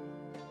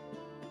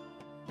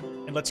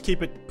 And let's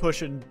keep it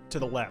pushing to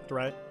the left,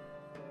 right?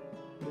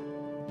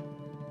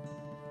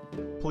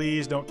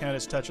 Please don't count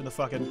as touching the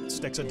fucking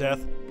sticks of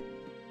death.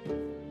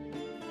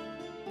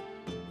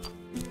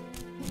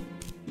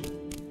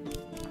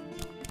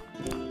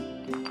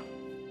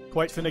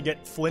 Quite finna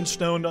get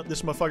Flintstone,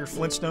 this motherfucker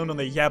Flintstone on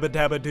the Yabba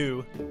Dabba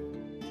Doo.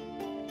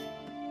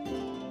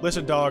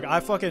 Listen, dog,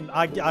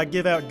 I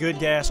give out good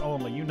gas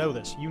only. You know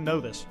this. You know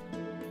this.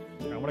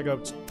 I want to go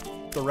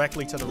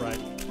directly to the right.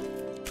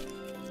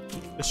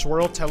 The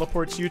swirl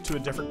teleports you to a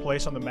different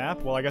place on the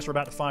map? Well, I guess we're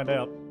about to find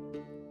out.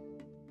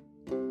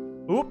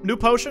 Oop, new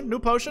potion, new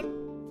potion.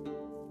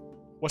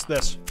 What's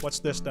this? What's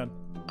this then?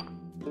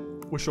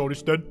 What's all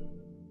this then?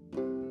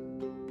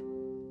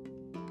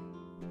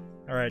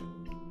 Alright.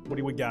 What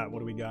do we got? What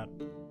do we got?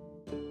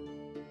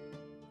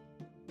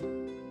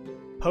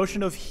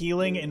 Potion of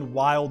healing and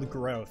wild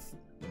growth.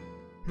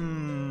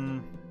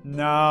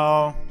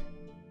 No.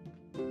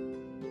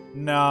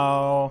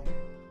 No.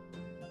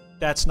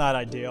 That's not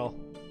ideal.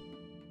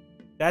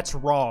 That's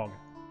wrong.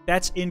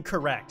 That's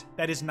incorrect.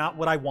 That is not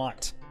what I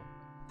want.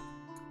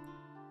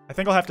 I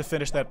think I'll have to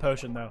finish that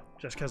potion, though.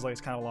 Just because, like,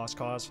 it's kind of lost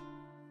cause.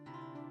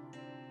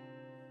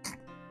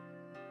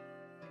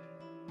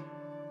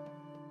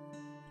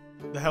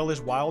 The hell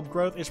is wild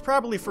growth? It's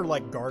probably for,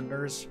 like,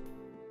 gardeners.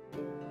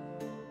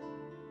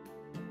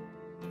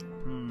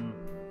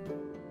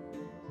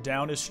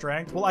 Down is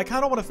strength. Well, I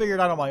kind of want to figure it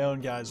out on my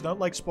own, guys. Don't,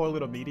 like, spoil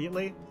it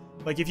immediately.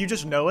 Like, if you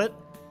just know it,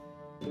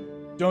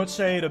 don't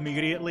say it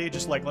immediately.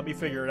 Just, like, let me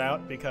figure it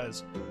out,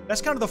 because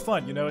that's kind of the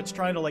fun, you know? It's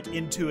trying to, like,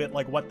 intuit,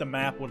 like, what the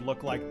map would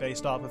look like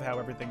based off of how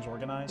everything's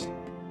organized.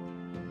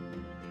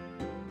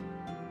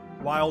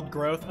 Wild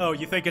growth. Oh,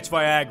 you think it's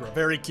Viagra.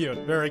 Very cute.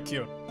 Very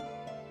cute.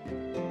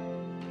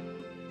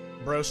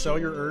 Bro, sell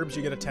your herbs,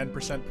 you get a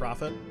 10%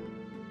 profit.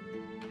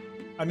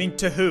 I mean,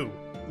 to who?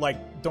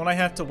 Like, don't I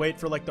have to wait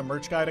for, like, the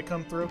merch guy to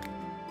come through?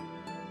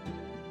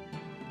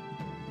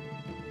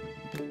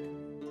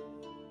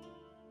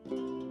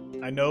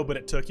 I know, but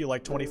it took you,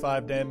 like,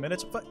 25 damn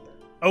minutes. But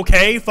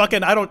okay,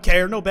 fucking, I don't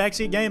care. No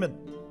backseat gaming.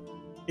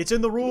 It's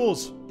in the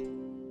rules.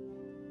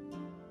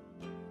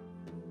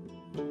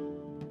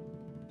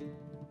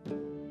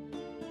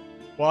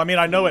 Well, I mean,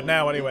 I know it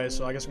now anyway,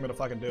 so I guess I'm gonna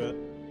fucking do it.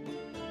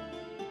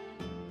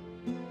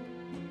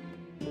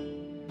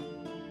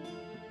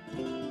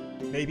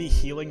 Maybe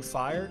healing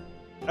fire?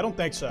 I don't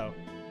think so.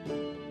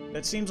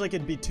 That seems like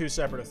it'd be two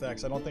separate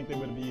effects. I don't think they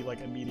would be,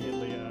 like,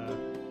 immediately,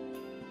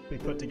 be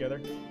put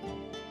together.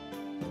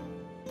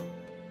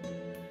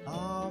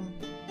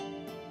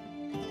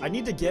 I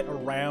need to get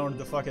around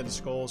the fucking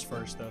skulls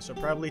first, though, so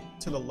probably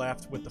to the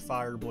left with the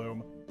fire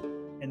bloom,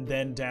 and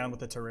then down with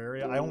the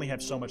terraria. I only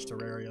have so much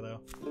terraria, though.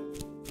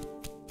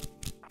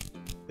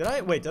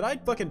 Wait, did I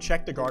fucking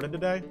check the garden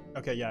today?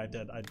 Okay, yeah, I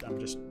did. I'm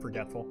just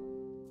forgetful.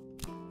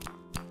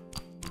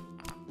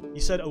 You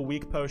said a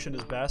weak potion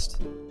is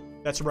best?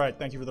 That's right,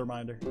 thank you for the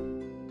reminder.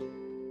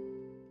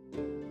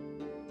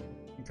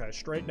 Okay,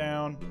 straight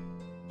down.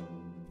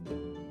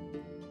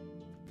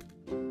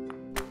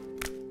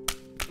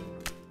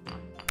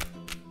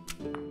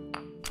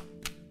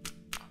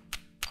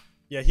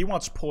 Yeah, he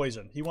wants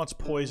poison. He wants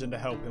poison to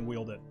help him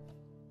wield it.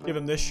 Give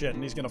him this shit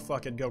and he's gonna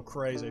fucking go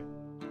crazy.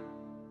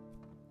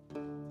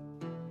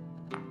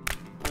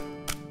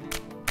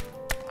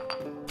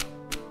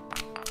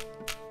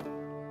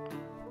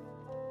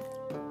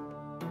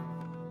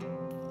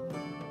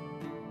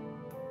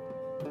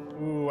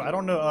 Ooh, I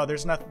don't know.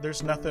 There's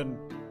nothing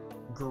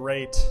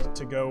great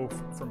to go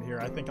from here.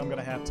 I think I'm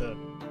gonna have to...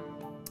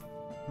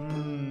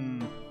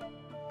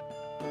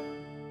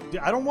 Dude,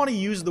 I don't want to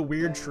use the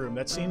weird shroom.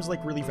 That seems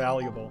like really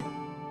valuable.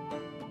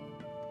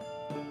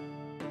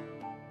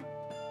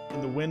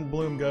 And the wind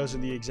bloom goes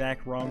in the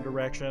exact wrong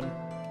direction.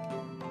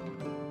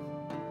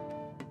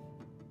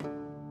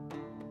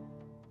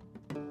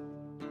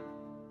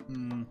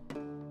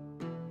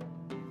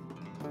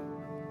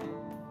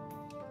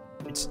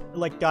 It's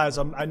like, guys,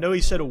 I know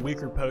he said a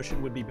weaker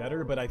potion would be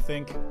better, but I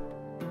think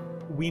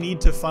we need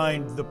to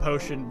find the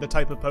potion, the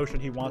type of potion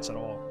he wants at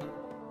all.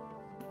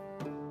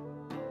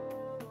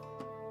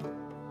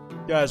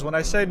 Guys, when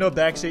I say no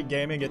backseat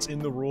gaming, it's in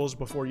the rules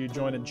before you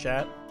join in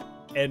chat.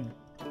 And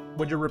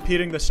when you're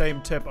repeating the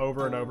same tip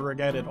over and over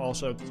again, it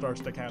also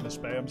starts to count as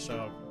spam,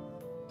 so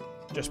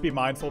just be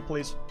mindful,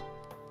 please.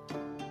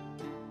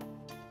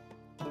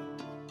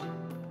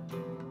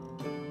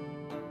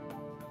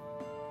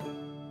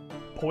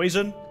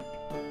 Poison?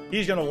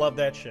 He's gonna love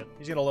that shit.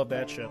 He's gonna love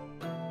that shit.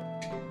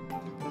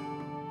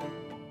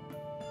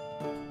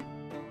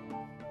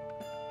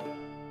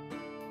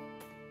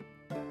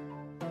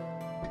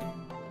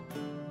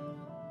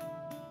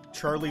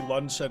 Charlie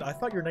Lund said, I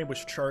thought your name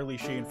was Charlie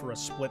Sheen for a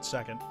split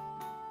second.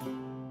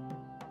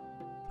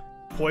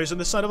 poison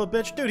the son of a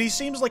bitch. Dude, he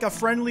seems like a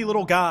friendly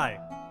little guy.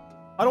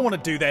 I don't want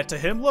to do that to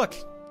him. Look,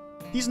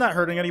 he's not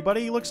hurting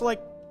anybody. He looks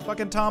like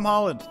fucking Tom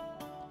Holland.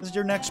 This is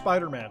your next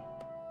Spider-Man.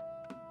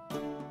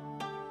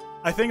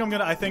 I think I'm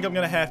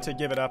gonna have to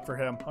give it up for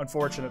him,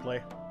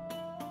 unfortunately.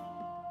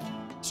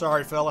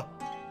 Sorry, fella.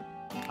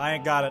 I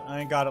ain't got it. I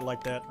ain't got it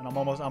like that. And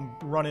I'm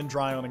running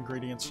dry on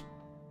ingredients.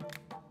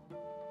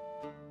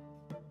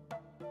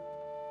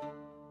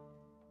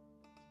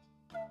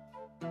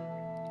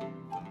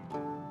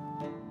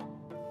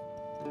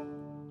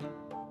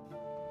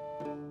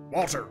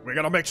 Walter, we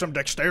gotta make some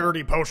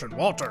dexterity potion.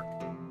 Walter.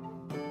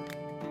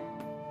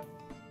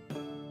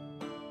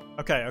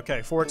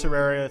 Okay, 4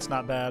 Terraria, it's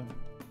not bad.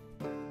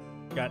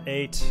 Got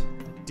 8.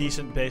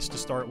 Decent base to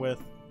start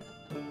with.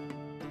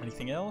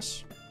 Anything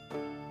else?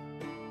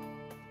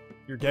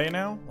 You're gay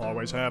now?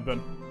 Always have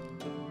been.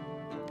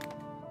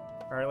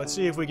 Alright, let's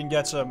see if we can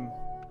get some...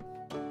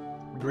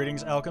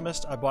 Greetings,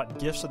 Alchemist. I bought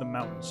Gifts of the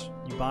Mountains.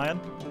 You buying?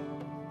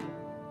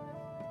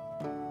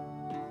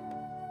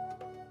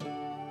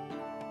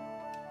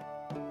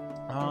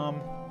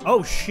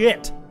 Oh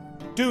shit!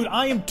 Dude,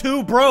 I am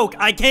too broke!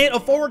 I can't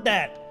afford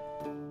that!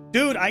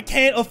 Dude, I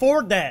can't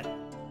afford that!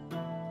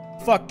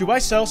 Fuck, do I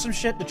sell some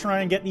shit to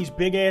try and get these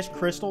big-ass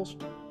crystals?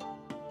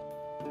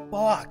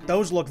 Fuck,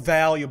 those look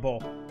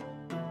valuable.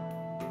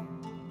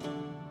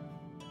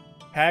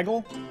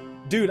 Haggle?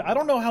 Dude, I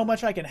don't know how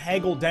much I can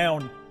haggle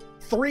down.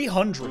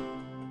 300.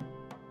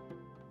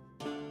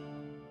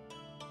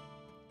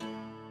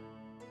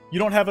 You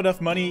don't have enough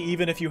money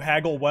even if you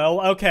haggle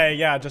well? Okay,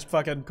 yeah, just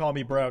fucking call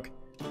me broke.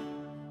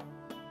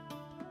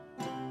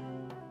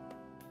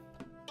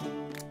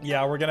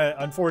 Yeah, we're gonna...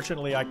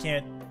 Unfortunately, I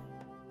can't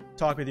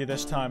talk with you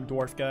this time,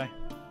 dwarf guy.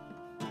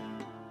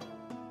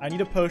 I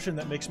need a potion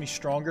that makes me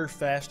stronger,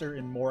 faster,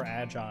 and more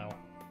agile.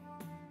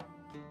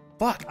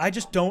 Fuck, I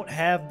just don't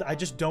have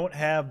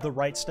the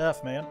right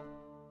stuff, man.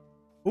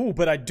 Ooh,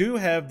 but I do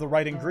have the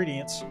right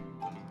ingredients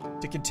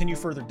to continue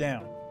further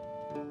down.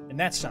 And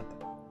that's something.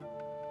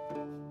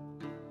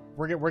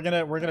 We're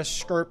gonna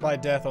skirt by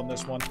death on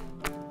this one.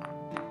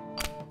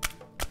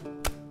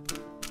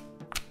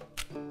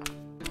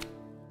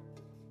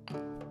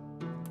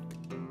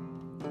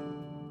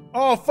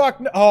 Oh, fuck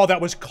no. Oh,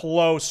 that was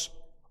close.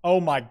 Oh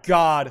my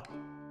god.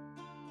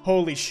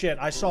 Holy shit,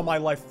 I saw my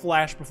life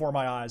flash before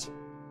my eyes.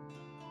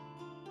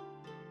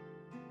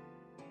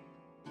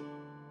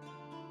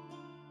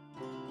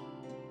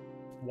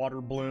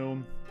 Water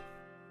bloom.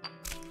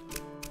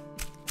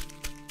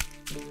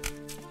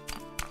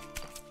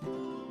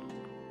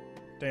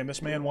 Damn,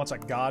 this man wants a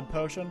god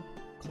potion?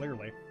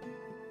 Clearly.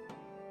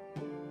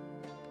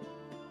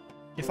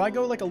 If I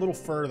go like a little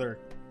further...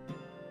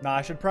 Nah,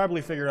 I should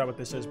probably figure out what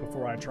this is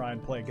before I try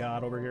and play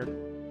god over here.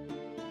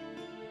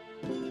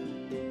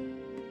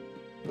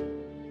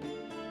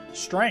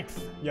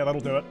 Strength. Yeah,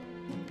 that'll do it.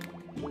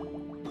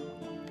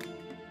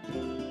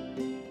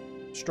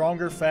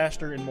 Stronger,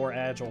 faster, and more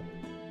agile.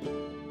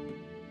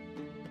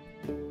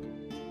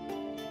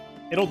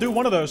 It'll do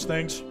one of those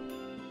things.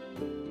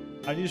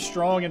 I need a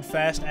strong and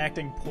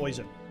fast-acting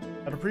poison.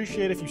 I'd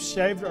appreciate if you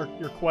saved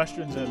your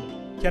questions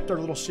and kept our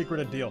little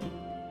secret a deal.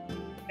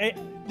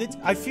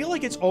 I feel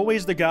like it's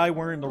always the guy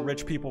wearing the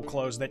rich people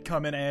clothes that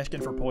come in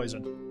asking for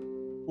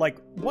poison. Like,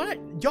 what?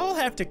 Y'all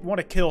have to want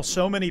to kill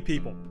so many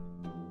people.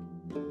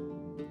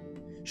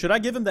 Should I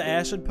give him the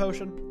acid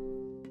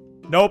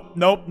potion? Nope,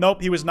 nope,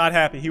 nope. He was not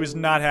happy. He was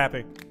not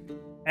happy.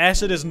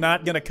 Acid is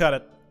not gonna cut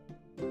it.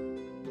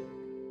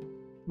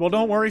 Well,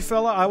 don't worry,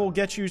 fella. I will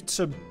get you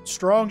some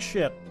strong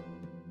shit.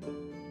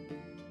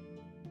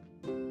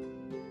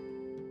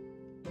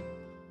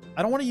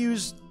 I don't want to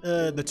use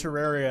the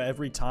Terraria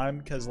every time,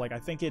 because, like, I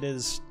think it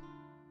is...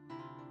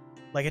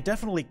 Like, it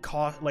definitely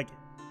cost... Like,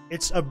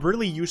 it's a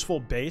really useful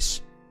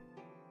base,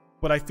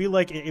 but I feel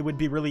like it would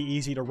be really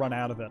easy to run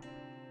out of it.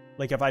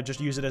 Like, if I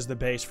just use it as the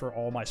base for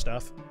all my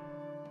stuff.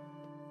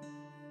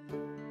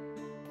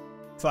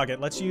 Fuck it,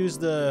 let's use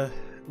the...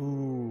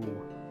 Ooh...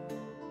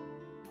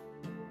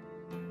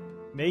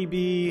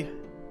 Maybe...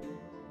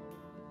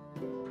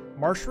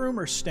 Mushroom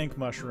or stink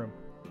mushroom?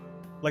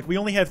 Like, we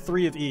only have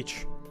 3 of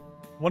each.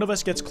 One of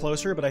us gets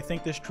closer, but I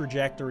think this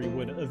trajectory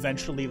would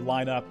eventually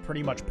line up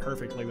pretty much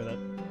perfectly with it.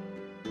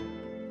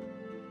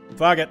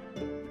 Fuck it.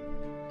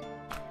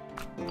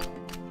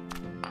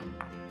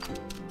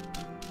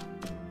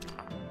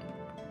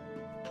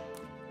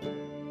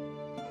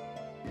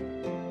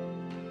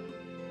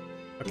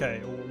 Okay,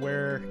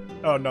 where...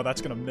 Oh no, that's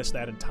gonna miss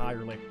that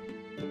entirely.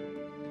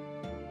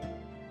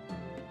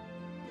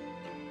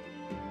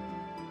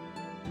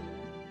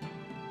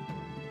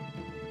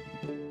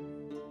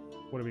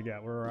 What do we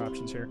got? What are our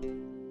options here?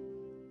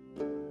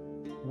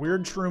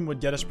 Weird Shroom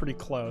would get us pretty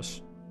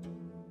close.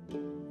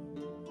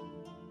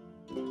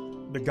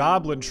 The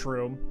Goblin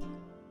Shroom.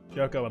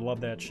 Yoko would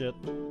love that shit.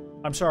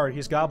 I'm sorry,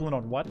 he's Goblin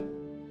on what?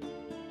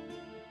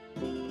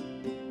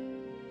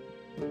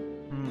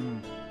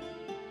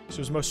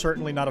 So it's most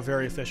certainly not a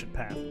very efficient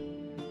path.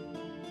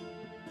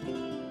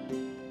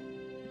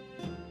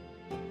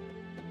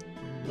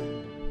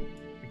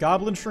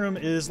 Goblin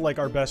Shroom is like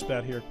our best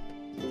bet here.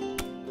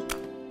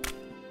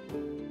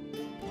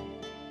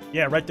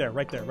 Yeah, right there,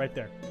 right there, right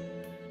there.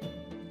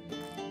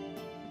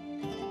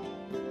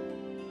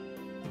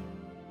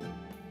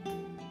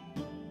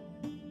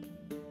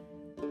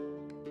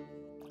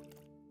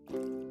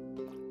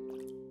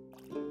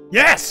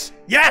 Yes!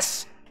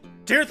 Yes!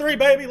 Tier 3,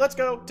 baby! Let's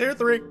go! Tier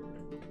 3!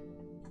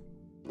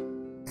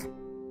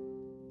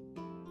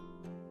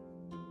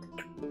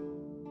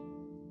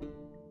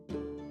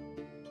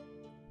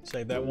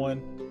 Save that one.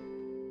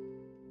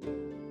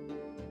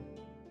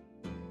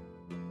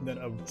 And then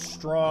a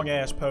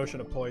strong-ass potion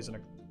of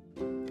poisoning.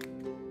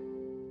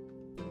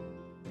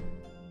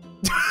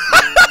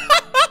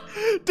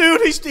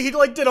 Dude, he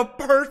like did a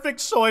perfect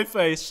soy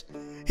face.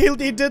 He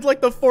did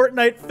like the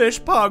Fortnite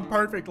fish pong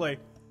perfectly.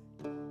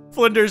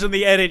 Flinders in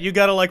the edit, you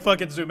gotta like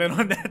fucking zoom in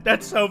on that.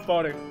 That's so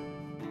funny.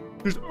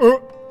 Just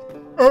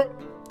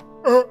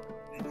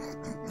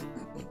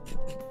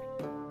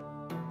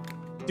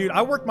Dude,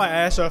 I worked my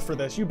ass off for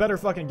this. You better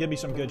fucking give me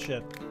some good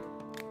shit.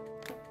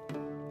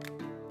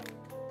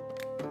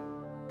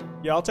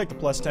 Yeah, I'll take the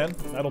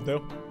 +10. That'll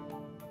do.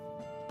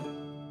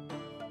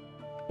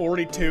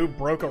 42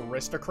 broke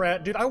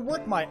aristocrat. Dude, I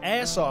worked my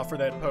ass off for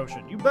that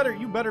potion. You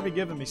better be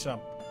giving me some.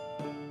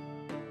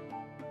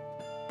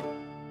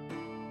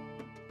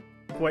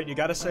 Wait, you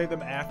gotta save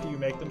them after you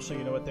make them so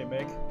you know what they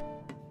make?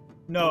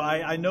 No,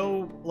 I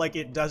know, like,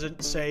 it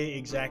doesn't say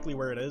exactly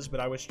where it is, but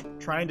I was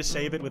trying to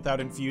save it without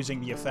infusing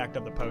the effect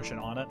of the potion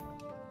on it.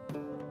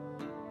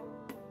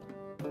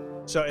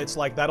 So it's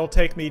like, that'll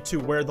take me to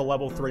where the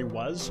level 3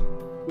 was,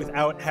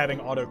 without having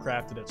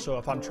auto-crafted it. So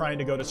if I'm trying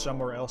to go to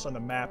somewhere else on the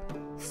map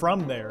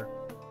from there,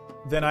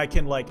 then I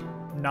can, like,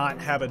 not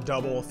have a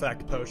double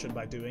effect potion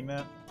by doing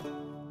that.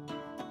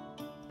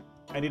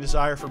 Any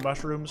desire for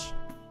mushrooms?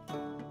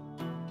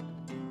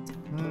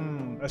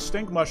 A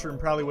stink mushroom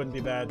probably wouldn't be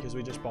bad because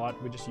we just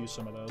used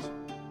some of those.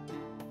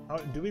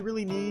 Do we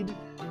really need...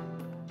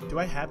 Do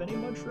I have any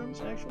mushrooms,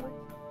 actually?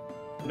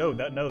 No,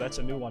 that's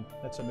a new one.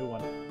 That's a new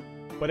one.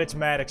 But it's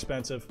mad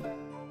expensive.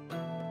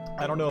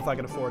 I don't know if I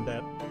can afford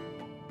that.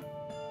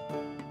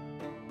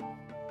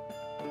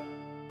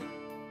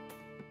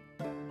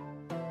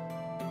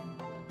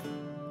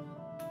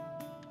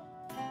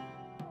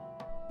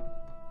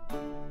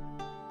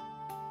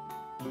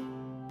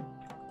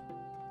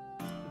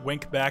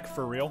 Wink back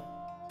for real?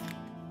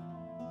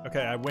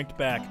 Okay, I winked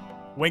back.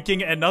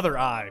 Winking another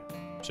eye.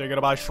 So you're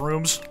gonna buy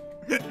shrooms?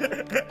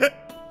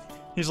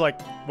 He's like,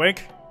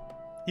 wink.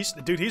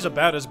 Dude, he's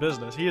about his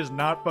business. He is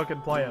not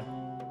fucking playing.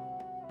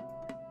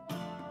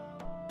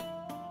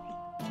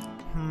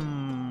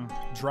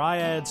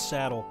 Dryad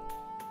saddle.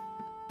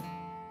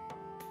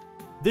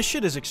 This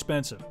shit is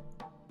expensive.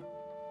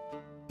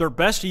 They're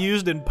best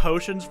used in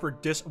potions for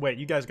wait,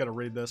 you guys gotta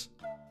read this.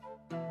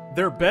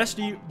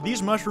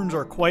 These mushrooms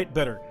are quite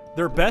bitter.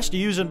 They're best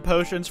used in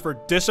potions for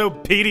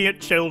disobedient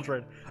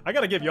children. I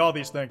gotta give you all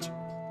these things.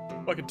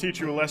 Fucking teach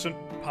you a lesson,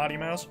 potty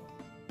mouse.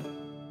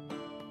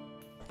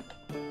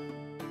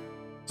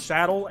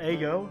 Saddle,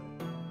 Ago.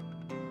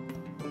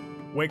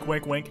 Wink,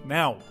 wink, wink.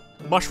 Now,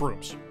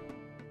 mushrooms.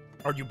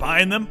 Are you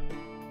buying them?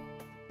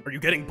 Are you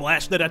getting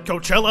blasted at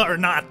Coachella or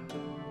not?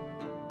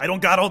 I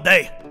don't got all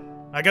day.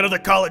 I got other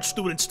college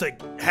students to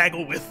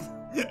haggle with.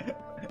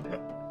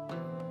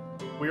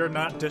 We are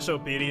not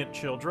disobedient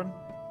children.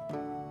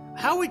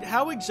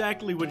 How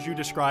exactly would you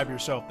describe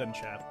yourself then,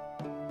 chat?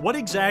 What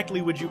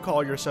exactly would you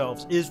call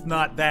yourselves if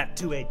not that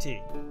to a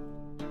T?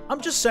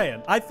 I'm just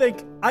saying. I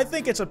think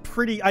there's a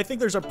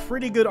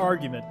pretty good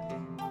argument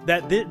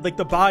that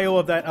the bio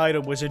of that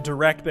item was a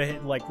direct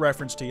like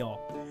reference to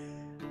y'all.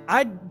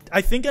 I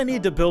think I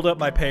need to build up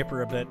my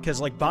paper a bit because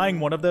like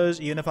buying one of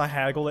those, even if I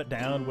haggle it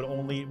down,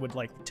 would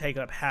like take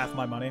up half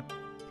my money.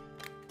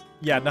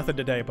 Yeah, nothing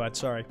today, bud.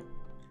 Sorry.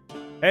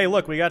 Hey,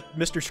 look, we got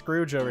Mr.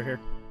 Scrooge over here.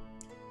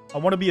 I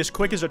want to be as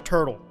quick as a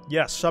turtle.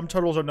 Yes, some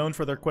turtles are known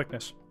for their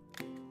quickness.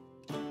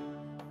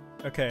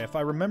 Okay, if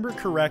I remember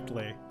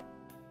correctly,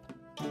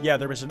 yeah,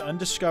 there was an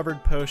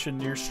undiscovered potion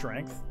near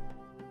strength,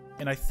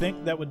 and I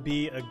think that would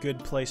be a good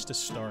place to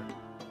start.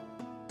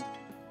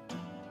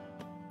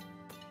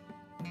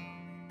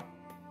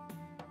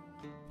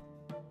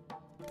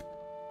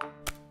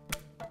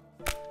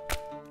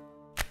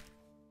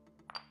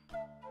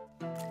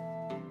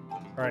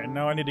 Alright,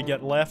 now I need to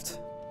get left.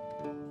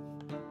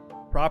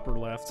 Proper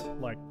left,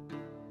 like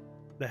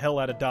the hell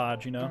out of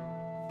Dodge, you know?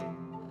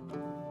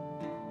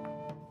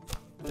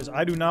 Because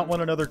I do not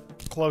want another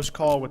close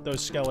call with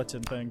those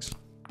skeleton things.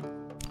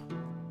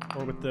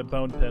 Or with the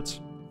bone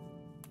pits.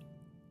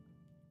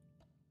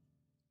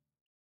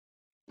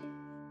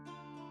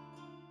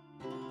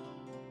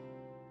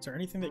 Is there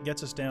anything that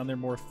gets us down there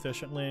more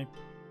efficiently?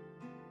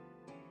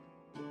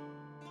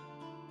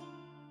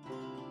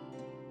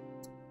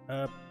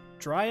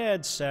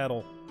 Dryad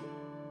saddle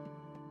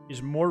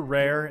is more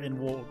rare and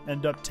will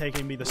end up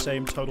taking me the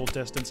same total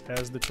distance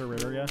as the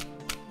Terraria.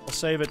 I'll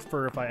save it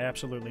for if I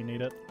absolutely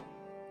need it.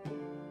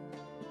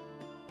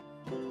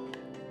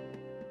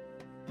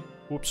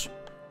 Whoops.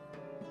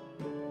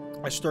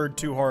 I stirred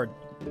too hard.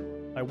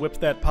 I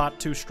whipped that pot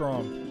too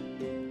strong.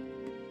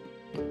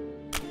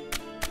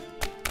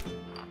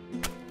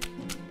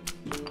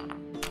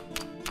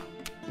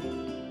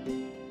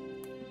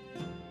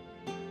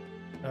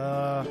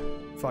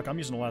 Fuck, I'm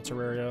using a lot of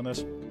Terraria on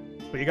this.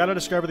 But you gotta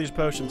discover these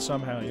potions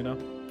somehow, you know?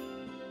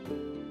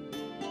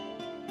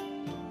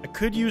 I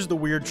could use the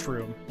weird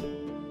shroom.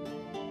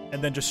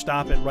 And then just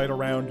stop it right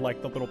around,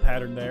 like, the little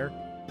pattern there.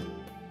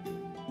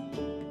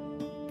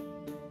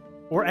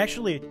 Or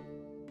actually...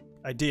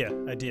 Idea.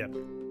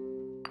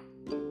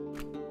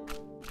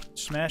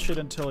 Smash it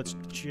until it's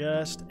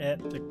just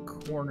at the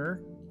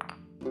corner.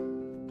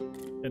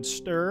 And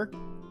stir.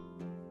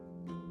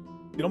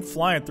 Dude, I'm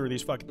flying through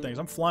these fucking things.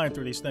 I'm flying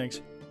through these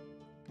things.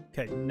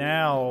 Okay,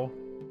 now...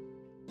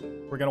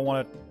 We're gonna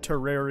want to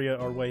Terraria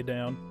our way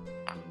down.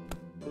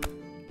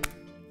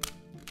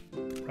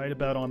 Right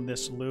about on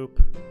this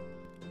loop.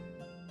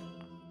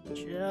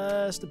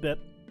 Just a bit.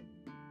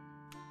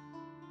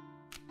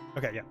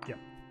 Okay, yeah.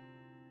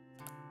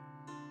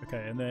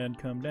 Okay, and then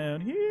come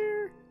down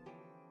here.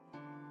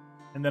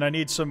 And then I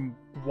need some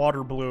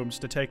water blooms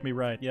to take me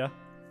right, yeah?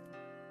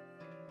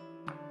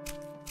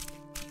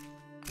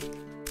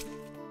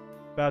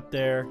 About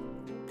there.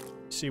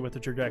 See what the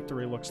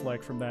trajectory looks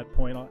like from that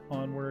point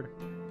onward.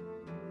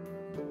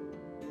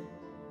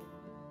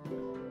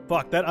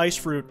 Fuck, that ice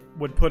fruit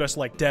would put us,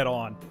 like, dead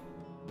on.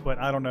 But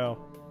I don't know.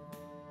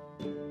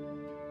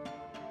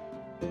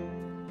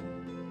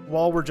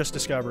 While we're just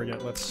discovering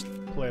it, let's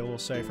play a little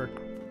safer.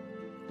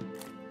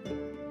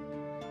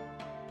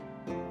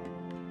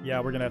 Yeah,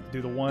 we're gonna have to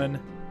do the one.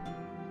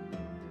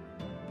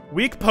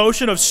 Weak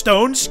potion of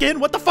stone skin?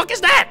 What the fuck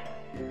is that?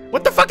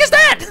 What the fuck is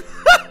that?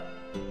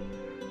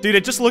 Dude,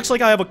 it just looks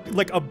like I have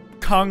a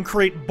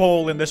concrete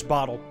bowl in this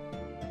bottle.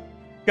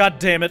 God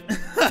damn it.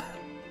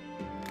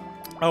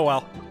 Oh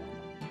well.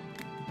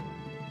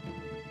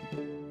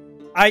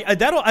 I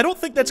don't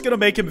think that's gonna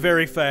make him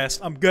very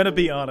fast. I'm gonna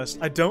be honest.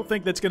 I don't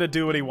think that's gonna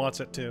do what he wants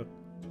it to.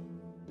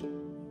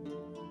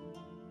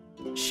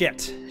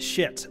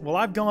 Shit. Well,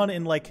 I've gone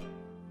in, like,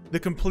 the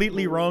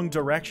completely wrong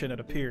direction,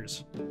 it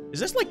appears.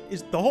 Is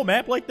the whole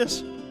map like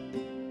this?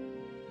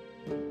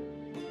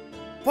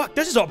 Fuck,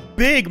 this is a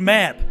big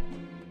map!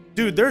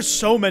 Dude, there's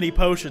so many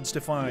potions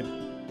to find.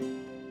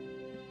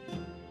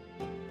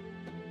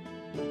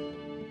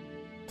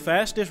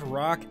 Fastest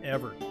rock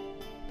ever.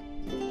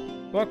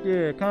 Fuck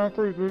yeah,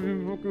 concrete,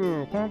 baby, fuck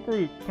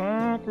yeah,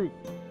 concrete.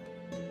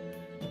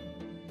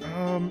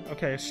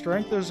 Okay,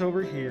 strength is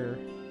over here.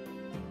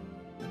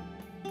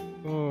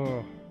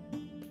 Oh.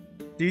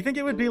 Do you think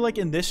it would be, like,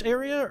 in this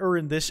area or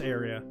in this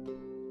area?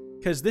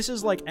 Because this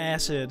is, like,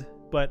 acid,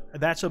 but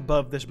that's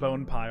above this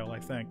bone pile, I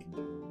think.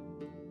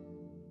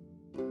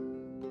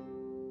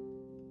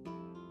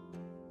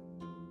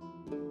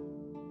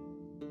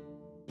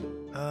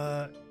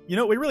 You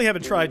know, we really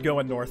haven't tried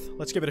going north.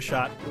 Let's give it a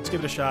shot.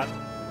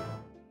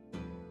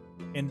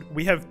 And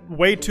we have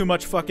way too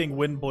much fucking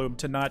wind bloom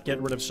to not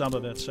get rid of some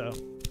of it, so...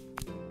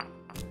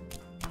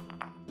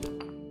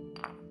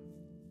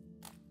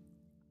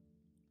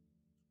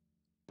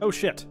 Oh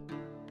shit.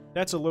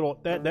 That's a little...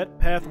 That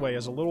pathway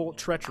is a little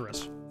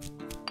treacherous.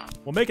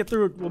 We'll make it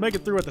through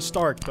at the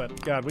start,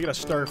 but god, we gotta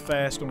start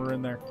fast when we're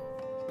in there.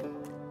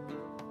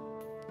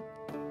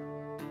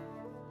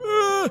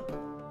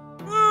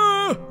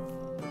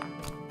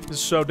 This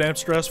is so damn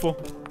stressful.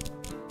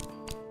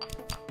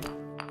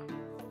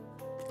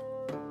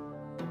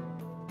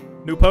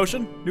 New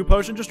potion? New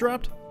potion just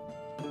dropped?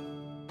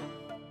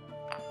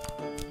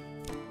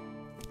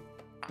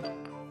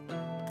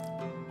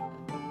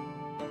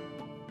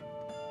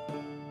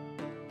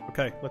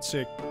 Okay, let's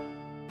see.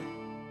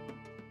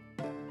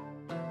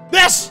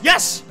 Yes!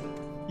 Yes!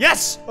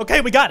 Yes! Okay,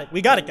 we got it.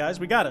 We got it, guys.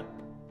 We got it.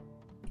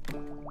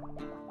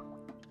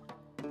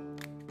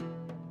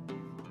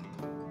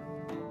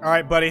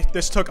 Alright, buddy.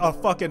 This took a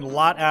fucking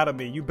lot out of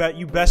me. You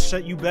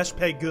best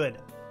pay good.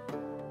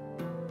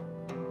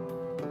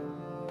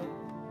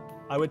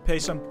 I would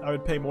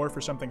pay more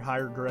for something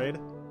higher grade.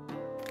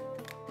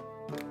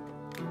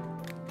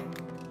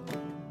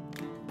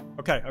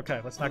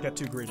 Okay, let's not get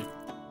too greedy.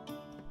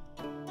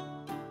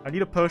 I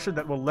need a potion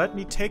that will let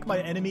me take my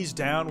enemies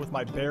down with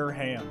my bare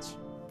hands.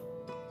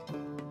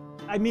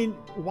 I mean,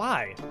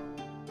 why?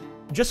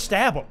 Just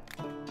stab them.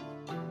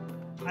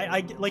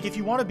 Like, if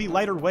you want to be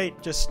lighter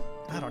weight, just...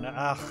 I don't know.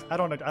 I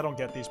don't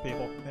get these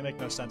people. They make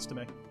no sense to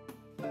me.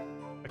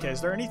 Okay,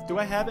 do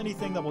I have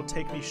anything that will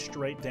take me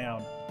straight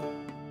down?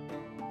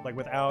 Like,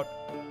 without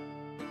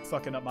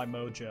fucking up my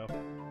mojo.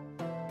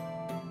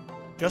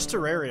 Just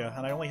Terraria,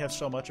 and I only have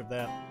so much of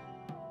that.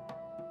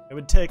 It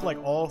would take, like,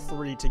 all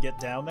three to get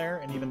down there,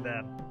 and even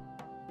then.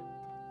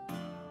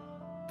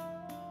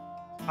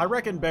 I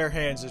reckon bare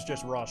hands is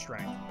just raw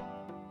strength.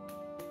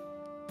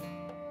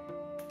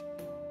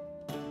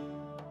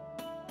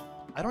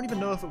 I don't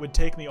even know if it would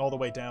take me all the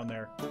way down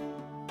there.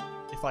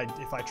 If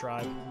I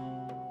tried.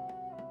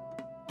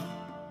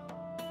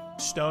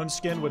 Stone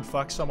skin would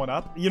fuck someone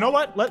up. You know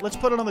what? Let's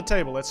put it on the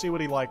table. Let's see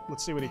what he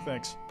Let's see what he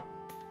thinks.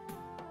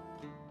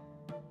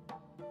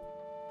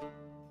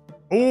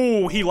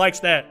 Ooh, he likes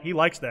that. He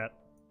likes that.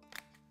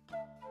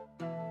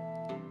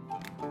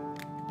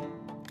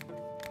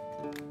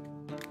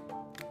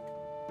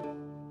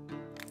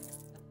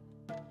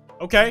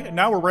 Okay, and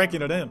now we're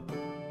ranking it in.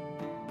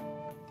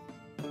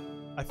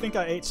 I think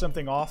I ate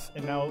something off,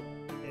 and now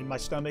in my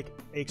stomach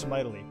aches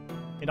mightily.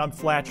 And I'm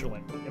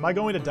flatulent. Am I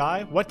going to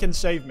die? What can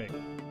save me?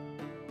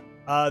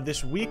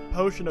 This weak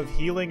potion of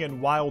healing and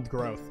wild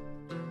growth.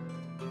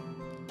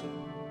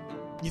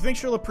 You think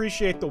she'll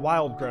appreciate the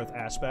wild growth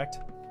aspect?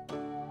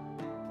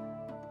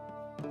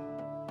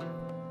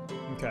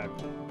 Okay.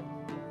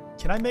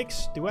 Can I make...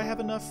 Do I have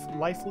enough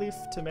life leaf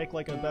to make,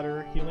 like, a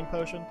better healing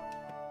potion?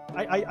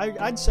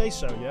 I'd say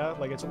so, yeah?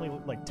 Like, it's only,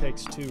 like,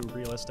 takes 2,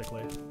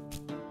 realistically.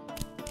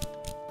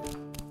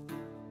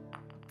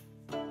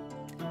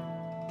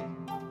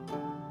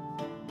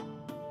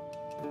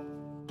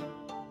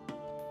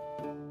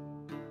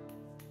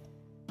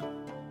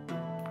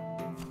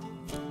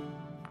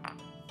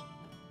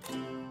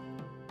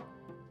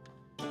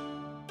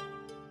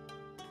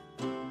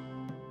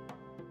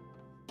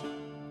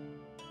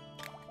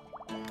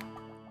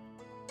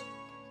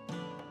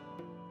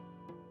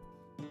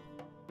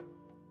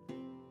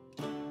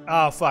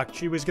 Oh, fuck.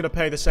 She was gonna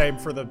pay the same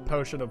for the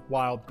potion of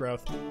wild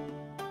growth.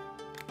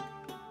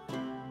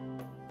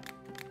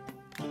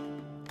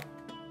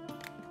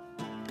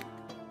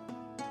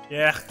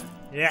 Yeah.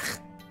 Yeah.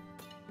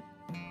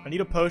 I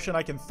need a potion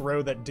I can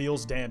throw that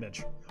deals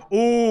damage.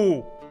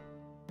 Ooh!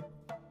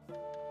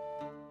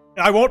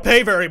 I won't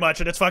pay very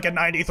much and it's fucking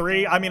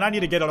 93. I mean, I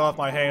need to get it off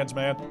my hands,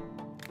 man.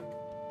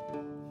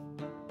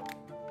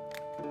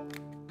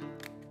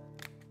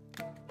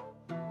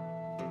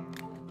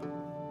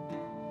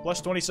 Plus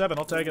 27,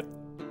 I'll take it.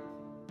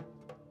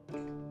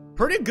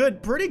 Pretty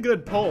good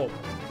pull.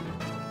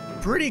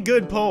 Pretty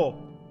good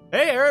pull.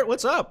 Hey, Eric,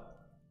 what's up?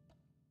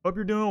 Hope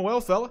you're doing well,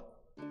 fella.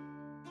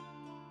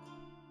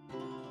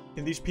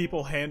 Can these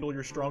people handle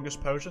your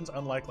strongest potions?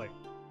 Unlikely.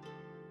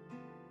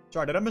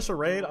 Sorry, did I miss a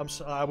raid?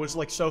 I was,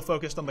 like, so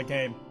focused on the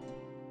game.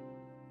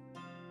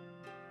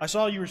 I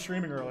saw you were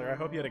streaming earlier. I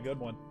hope you had a good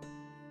one.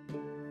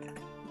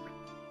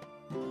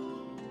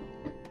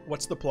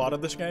 What's the plot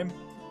of this game?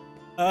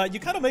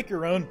 You kind of make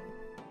your own.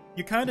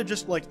 You kind of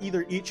just, like,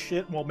 either eat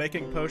shit while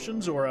making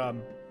potions, or,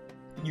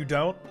 you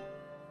don't.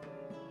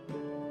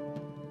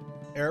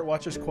 Eric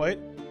watches Kwite.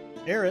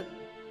 Eric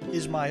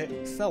is my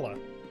fella,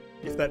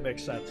 if that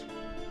makes sense.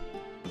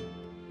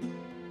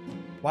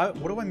 What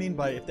do I mean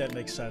by if that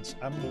makes sense?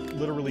 I'm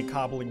literally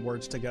cobbling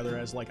words together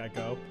as, like, I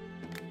go.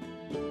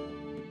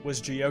 Was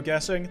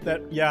geoguessing?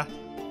 That, yeah.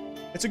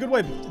 It's a good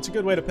way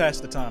to pass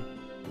the time.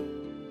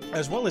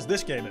 As well as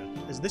this game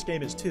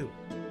is too.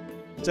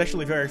 It's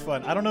actually very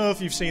fun. I don't know if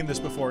you've seen this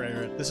before,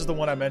 Eric. This is the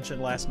one I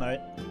mentioned last night.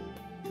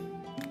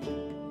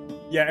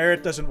 Yeah,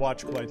 Eric doesn't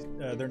watch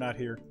Kwite. They're not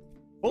here.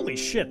 Holy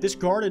shit, this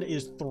garden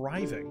is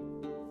thriving.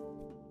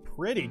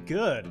 Pretty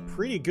good.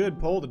 Pretty good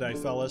pull today,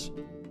 fellas.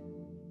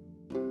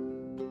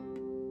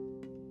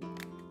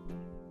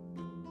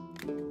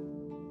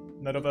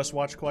 None of us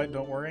watch Kwite,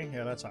 don't worry.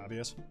 Yeah, that's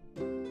obvious.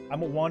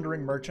 I'm a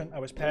wandering merchant. I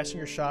was passing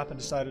your shop and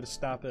decided to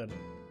stop in.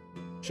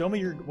 Show me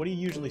your... What do you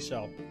usually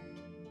sell?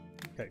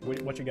 Okay,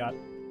 what you got?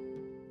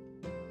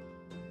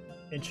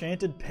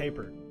 Enchanted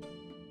paper.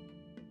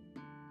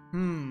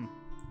 Do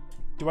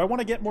I want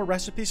to get more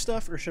recipe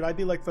stuff, or should I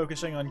be, like,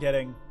 focusing on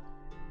getting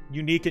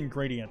unique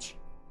ingredients?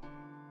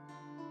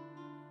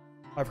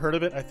 I've heard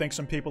of it. I think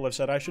some people have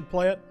said I should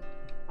play it.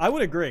 I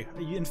would agree.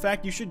 In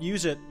fact, you should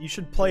use it. You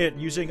should play it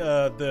using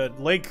the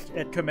link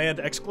at command !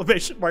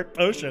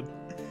 potion.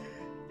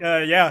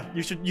 Yeah,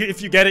 you should.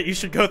 If you get it, you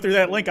should go through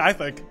that link. I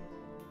think.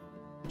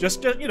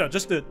 Just you know,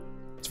 just to.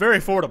 It's very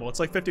affordable. It's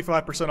like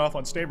 55% off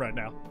on Steam right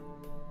now.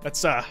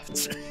 That's I'm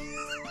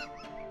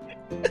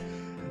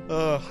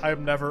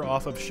never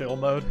off of shill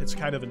mode. It's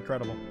kind of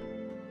incredible.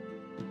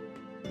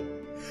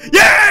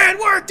 Yeah, it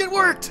worked! It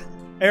worked!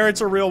 Aaron's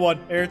a real one.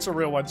 Aaron's a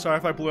real one. Sorry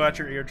if I blew out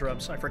your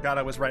eardrums. I forgot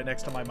I was right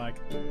next to my mic.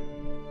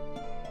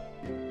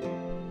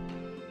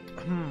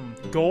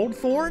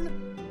 Goldthorn?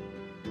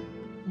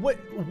 What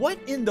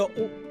in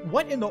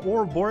the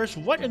Ouroboros?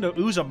 What in the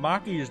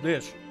Uzumaki is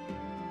this?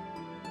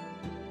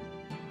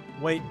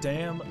 Wait,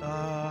 damn,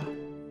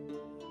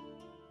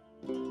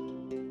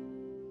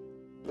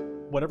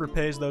 whatever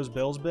pays those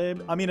bills,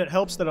 babe. I mean, it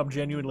helps that I'm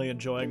genuinely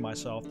enjoying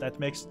myself. That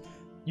makes...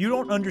 You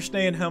don't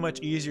understand how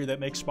much easier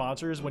that makes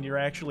sponsors when you're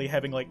actually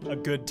having, like, a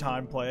good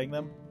time playing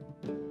them.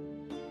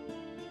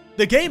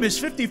 The game is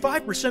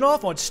 55%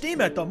 off on Steam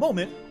at the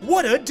moment.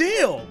 What a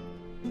deal!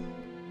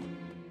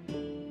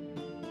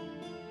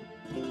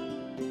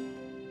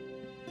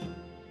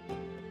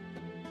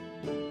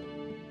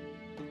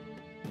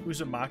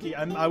 Uzumaki?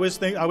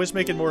 I was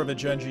making more of a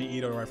Genji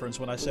Ito reference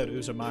when I said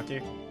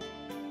Uzumaki.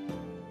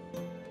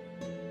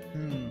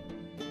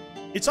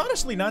 It's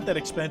honestly not that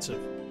expensive.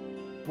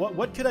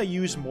 What could I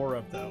use more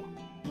of, though?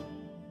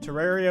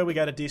 Terraria, we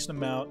got a decent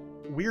amount.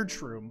 Weird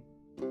Shroom,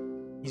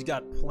 he's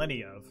got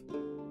plenty of.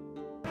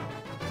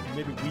 And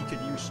maybe we could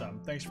use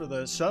some. Thanks for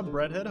the sub,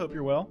 Breadhead. Hope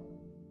you're well.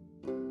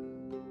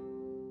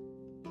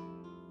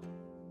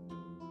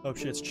 Oh,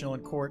 shit's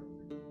chillin' court.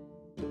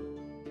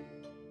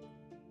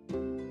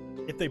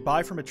 If they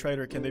buy from a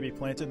trader, can they be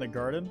planted in the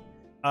garden?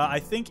 I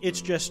think it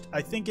just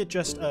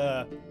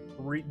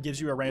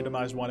gives you a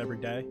randomized one every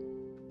day.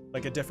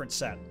 Like a different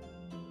set.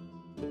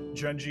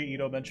 Junji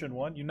Ito mentioned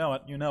one. You know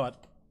it. You know it.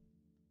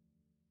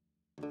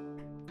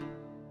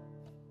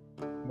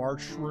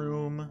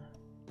 Marshroom.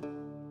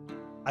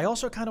 I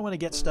also kind of want to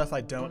get stuff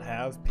I don't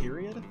have,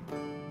 period.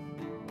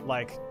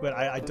 Like, but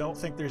I don't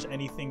think there's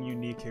anything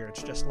unique here.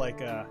 It's just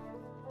like a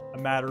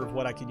matter of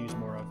what I could use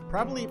more of.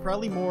 Probably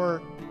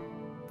more...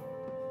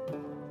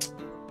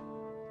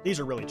 These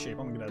are really cheap.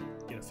 I'm gonna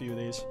get a few of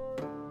these.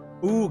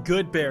 Ooh,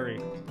 good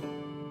berry.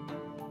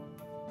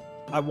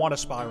 I want a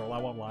spiral, I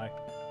won't lie.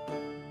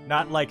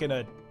 Not like in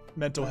a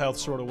mental health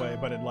sort of way,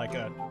 but in like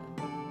a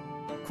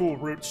cool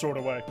root sort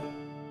of way.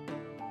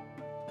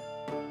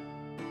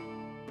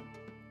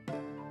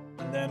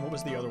 And then, what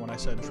was the other one I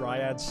said?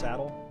 Dryad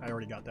Saddle? I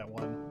already got that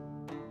one.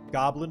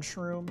 Goblin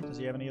Shroom? Does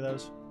he have any of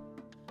those?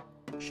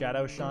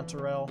 Shadow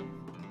Chanterelle?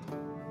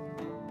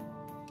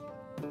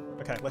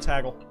 Okay, let's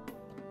haggle.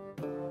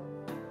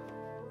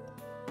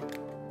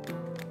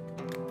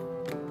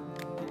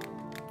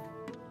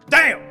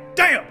 Damn!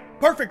 Damn!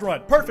 Perfect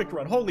run! Perfect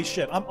run! Holy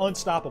shit, I'm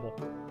unstoppable.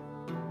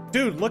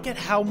 Dude, look at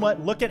how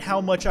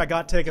much I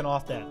got taken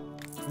off that.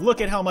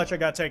 Look at how much I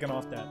got taken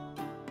off that.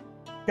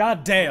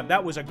 God damn,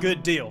 that was a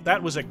good deal.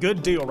 That was a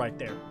good deal right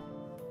there.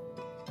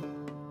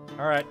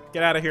 Alright,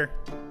 get out of here.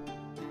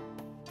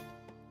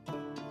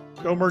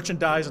 Go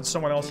merchandise in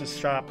someone else's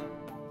shop.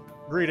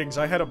 Greetings,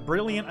 I had a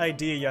brilliant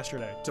idea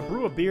yesterday. To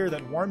brew a beer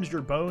that warms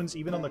your bones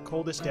even on the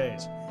coldest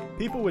days.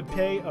 People would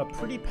pay a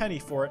pretty penny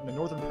for it in the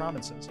northern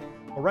provinces.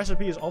 A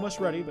recipe is almost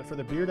ready, but for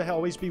the beer to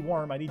always be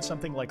warm, I need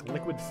something like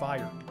liquid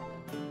fire.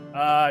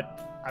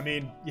 I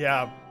mean,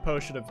 yeah,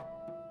 potion of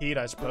heat,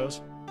 I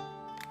suppose.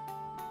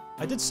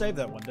 I did save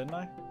that one, didn't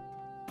I?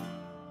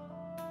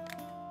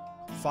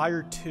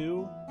 Fire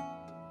 2?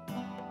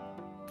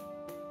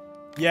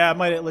 Yeah,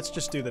 let's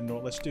just do the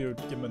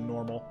give him a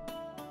normal.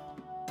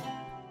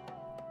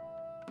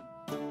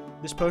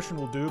 This potion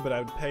will do, but I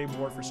would pay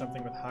more for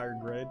something with higher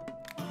grade.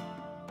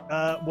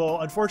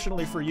 Well,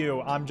 unfortunately for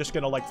you, I'm just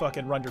gonna, like,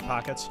 fucking run your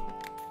pockets.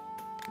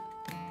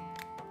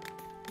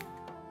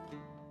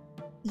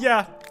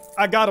 Yeah,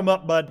 I got him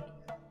up, bud.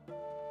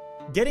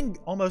 Getting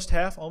almost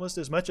half, almost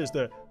as much as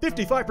the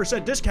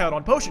 55% discount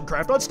on Potion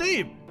Craft on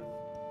Steam!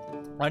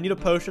 I need a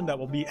potion that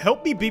will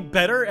help me be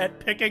better at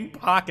picking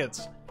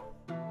pockets.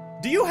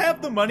 Do you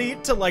have the money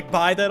to, like,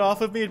 buy that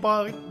off of me,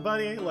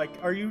 buddy? Like,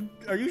 are you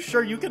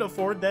sure you can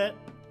afford that?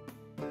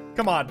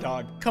 Come on,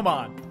 dog. Come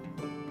on.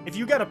 If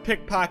you gotta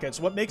pick pockets,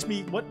 what makes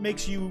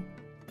you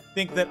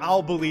think that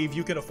I'll believe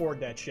you can afford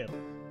that shit?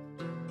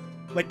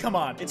 Like, come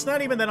on. It's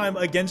not even that I'm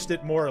against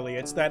it morally.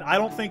 It's that I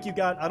don't think you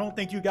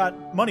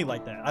got money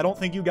like that. I don't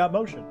think you got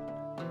motion.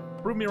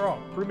 Prove me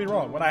wrong. Prove me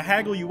wrong. When I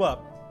haggle you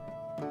up,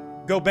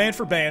 go band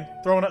for band,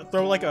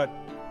 throw like a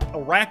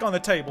rack on the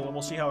table, and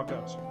we'll see how it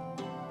goes.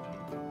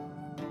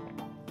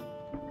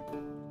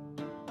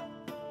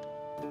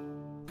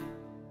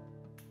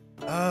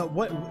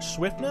 What?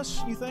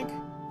 Swiftness, you think?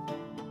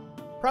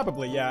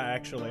 Probably, yeah,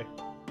 actually.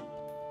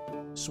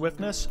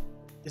 Swiftness?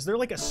 Is there,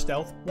 like, a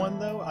stealth one,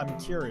 though? I'm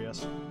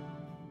curious.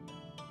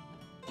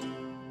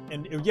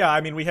 And, yeah,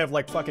 I mean, we have,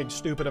 like, fucking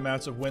stupid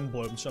amounts of wind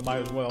bloom, so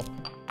might as well.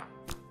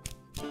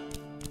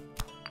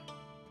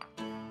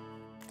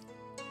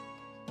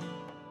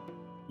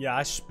 Yeah,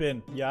 I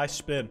spin. Yeah, I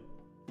spin.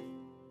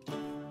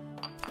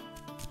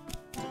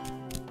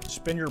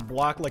 Spin your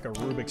block like a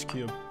Rubik's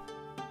Cube.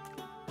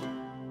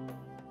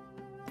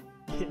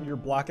 Hitting your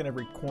block in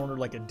every corner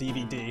like a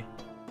DVD.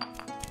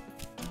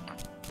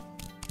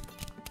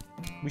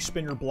 We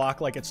spin your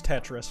block like it's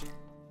Tetris.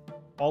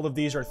 All of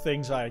these are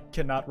things I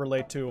cannot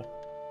relate to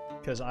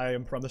because I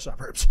am from the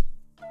suburbs.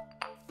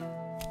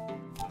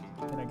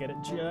 Can I get it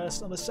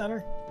just on the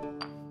center?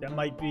 That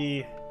might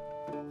be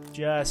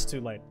just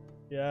too late.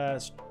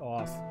 Just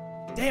off.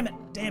 Damn it!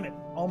 Damn it!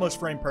 Almost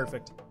frame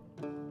perfect.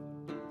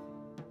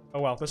 Oh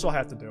well, this will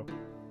have to do.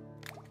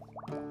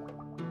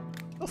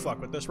 He'll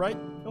fuck with this, right?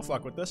 He'll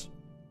fuck with this.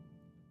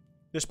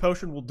 This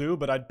potion will do,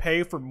 but I'd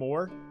pay for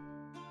more.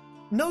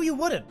 No, you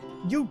wouldn't.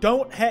 You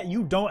don't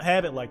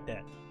have it like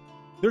that.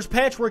 There's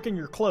patchwork in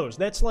your clothes.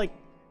 That's like,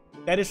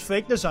 that is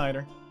fake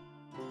designer.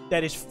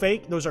 That is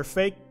fake. Those are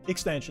fake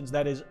extensions.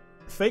 That is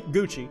fake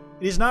Gucci.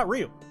 It is not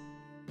real.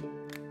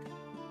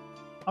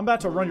 I'm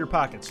about to run your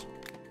pockets.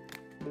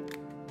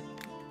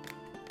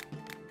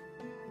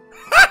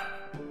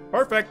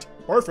 Perfect.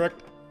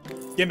 Perfect.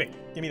 Gimme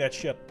that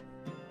shit.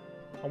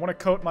 I want to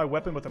coat my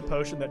weapon with a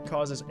potion that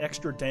causes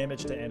extra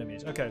damage to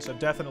enemies. Okay, so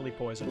definitely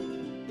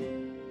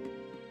poison.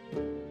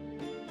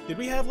 Did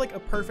we have, like, a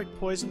perfect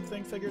poison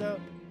thing figured out?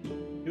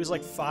 It was,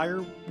 like,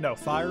 fire... No,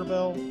 fire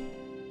bell.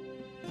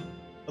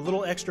 A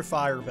little extra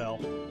fire bell.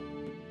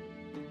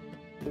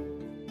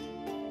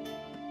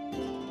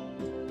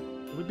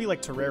 It would be,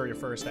 like, Terraria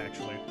first,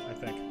 actually, I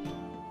think.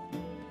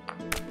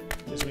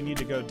 Because we need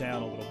to go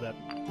down a little bit.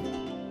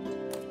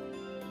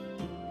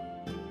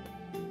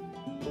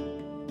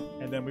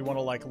 And then we want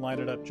to, like, line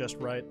it up just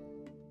right.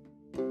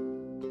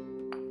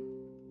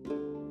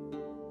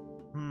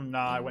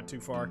 Nah, I went too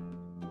far.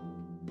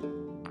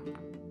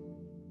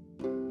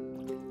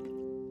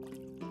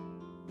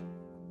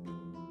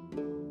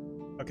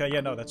 Okay,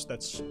 yeah, no, that's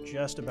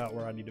just about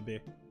where I need to be.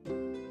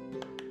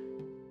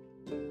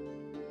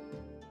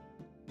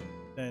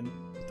 Then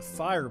the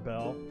fire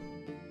bell.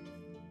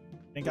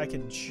 I think I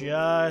can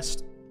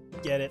just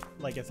get it,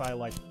 like, if I,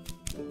 like,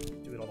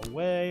 do it all the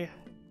way.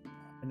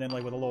 And then,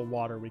 like, with a little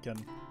water, we can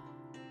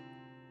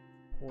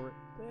pour it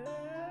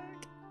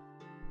back.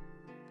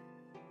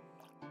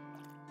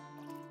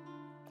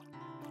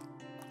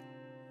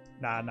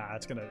 Nah,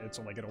 it's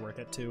only gonna work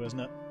at 2, isn't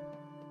it?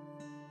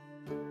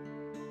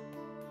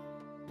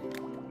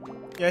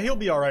 Yeah, he'll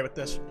be alright with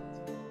this.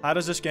 How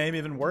does this game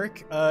even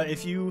work?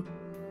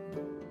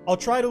 I'll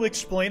try to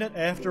explain it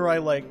after I,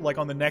 like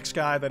on the next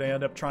guy that I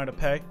end up trying to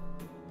pay.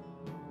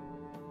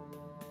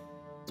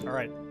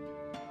 Alright.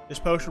 This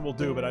potion will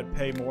do, but I'd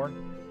pay more.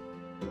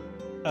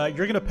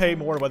 You're gonna pay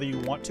more whether you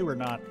want to or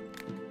not.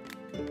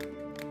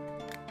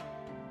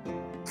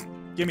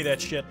 Give me that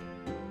shit.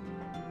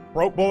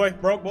 Broke boy.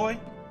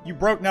 You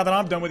broke now that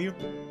I'm done with you.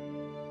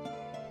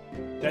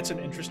 That's an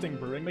interesting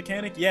brewing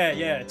mechanic. Yeah,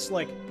 it's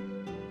like...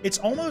 It's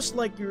almost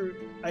like you're...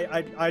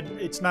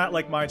 it's not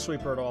like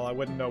Minesweeper at all. I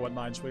wouldn't know what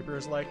Minesweeper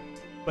is like.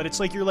 But it's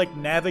like you're, like,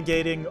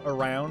 navigating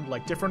around.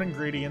 Like, different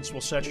ingredients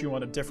will set you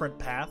on a different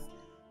path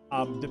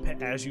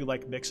as you,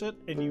 like, mix it.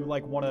 And you,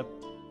 like, want to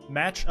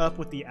match up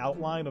with the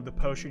outline of the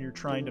potion you're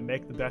trying to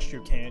make the best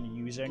you can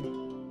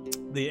using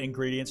the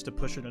ingredients to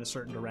push it in a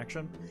certain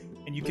direction.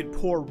 And you can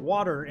pour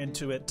water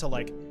into it to,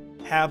 like,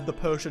 have the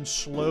potion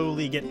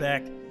slowly get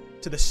back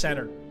to the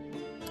center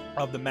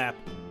of the map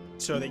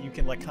so that you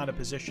can, like, kind of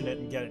position it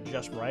and get it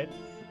just right.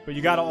 But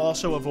you gotta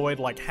also avoid,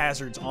 like,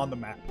 hazards on the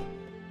map.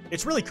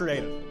 It's really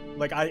creative.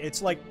 Like,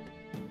 it's like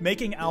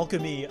making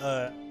alchemy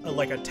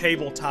like a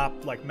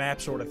tabletop, like,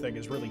 map sort of thing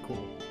is really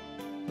cool.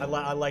 I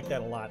like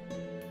that a lot.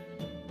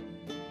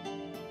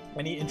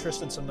 Any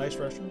interest in some nice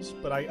restrooms?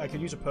 But I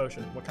could use a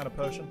potion. What kind of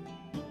potion?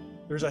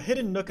 There's a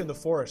hidden nook in the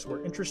forest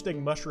where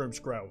interesting mushrooms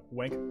grow.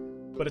 Wink.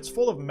 But it's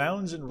full of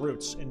mounds and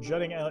roots, and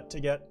jutting out to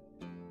get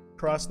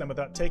across them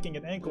without taking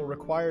an ankle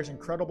requires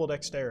incredible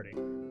dexterity.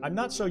 I'm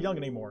not so young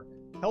anymore.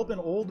 Help an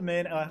old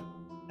man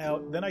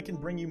out, then I can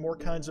bring you more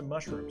kinds of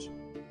mushrooms.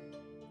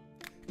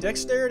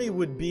 Dexterity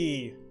would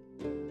be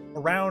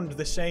around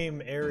the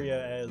same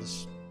area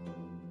as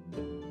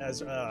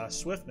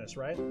swiftness,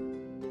 right?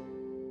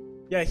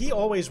 Yeah, he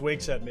always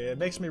winks at me. It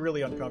makes me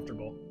really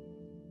uncomfortable.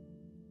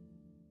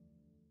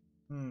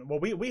 Well,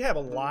 we have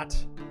a lot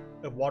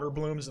of water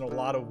blooms and a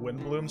lot of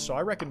wind blooms, so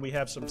I reckon we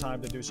have some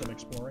time to do some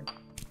exploring.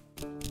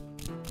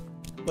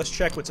 Let's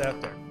check what's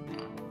out there.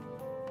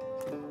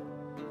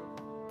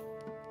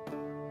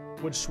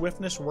 Would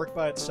swiftness work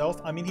by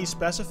itself? I mean, he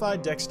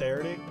specified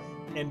dexterity,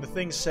 and the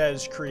thing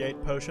says create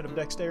potion of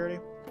dexterity.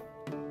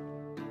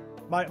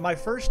 My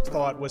first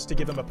thought was to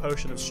give him a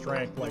potion of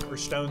strength, like, or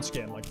stone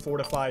skin, like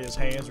fortify his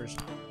hands or,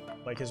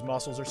 like, his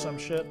muscles or some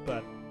shit,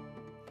 but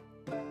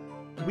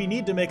we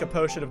need to make a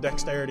potion of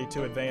dexterity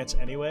to advance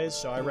anyways,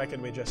 so I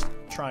reckon we just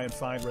try and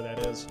find where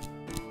that is.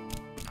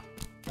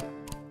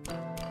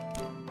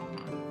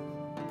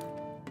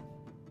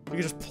 You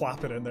can just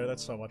plop it in there,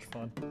 that's so much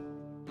fun.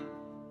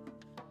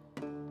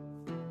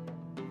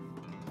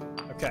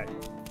 Okay.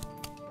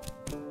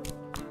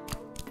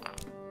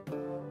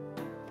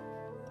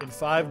 In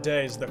 5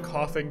 days, the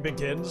coughing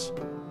begins?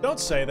 Don't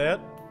say that.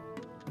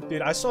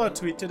 Dude, I saw a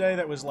tweet today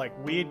that was like,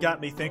 weed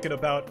got me thinking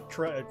about,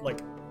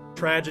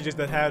 tragedies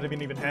that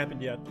haven't even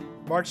happened yet.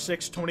 March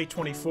 6,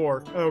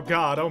 2024. Oh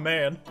god, oh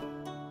man.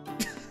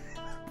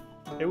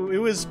 It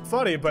was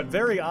funny, but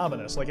very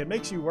ominous. Like, it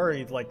makes you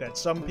worried, like, that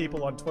some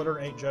people on Twitter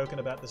ain't joking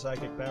about the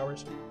psychic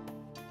powers.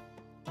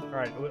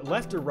 Alright,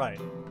 left or right?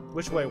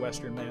 Which way,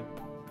 Western man?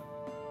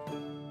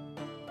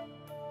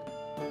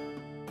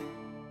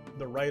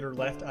 The right or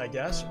left, I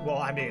guess? Well,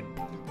 I mean,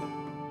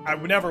 I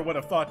never would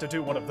have thought to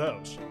do one of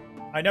those.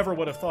 I never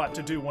would have thought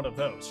to do one of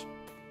those.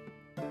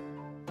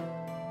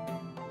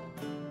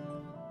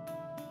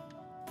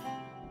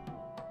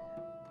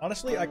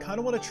 Honestly, I kind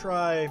of want to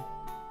try...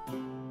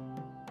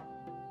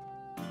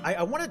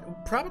 I want to...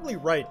 Probably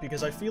right,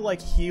 because I feel like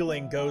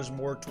healing goes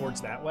more towards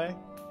that way.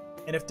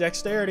 And if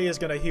dexterity is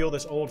going to heal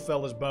this old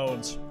fella's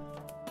bones,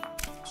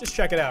 let's just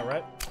check it out,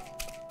 right?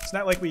 It's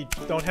not like we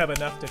don't have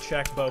enough to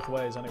check both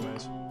ways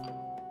anyways.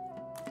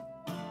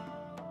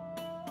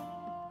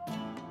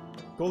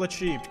 Goal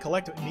achieved.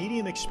 Collect a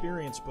medium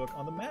experience book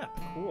on the map.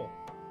 Cool.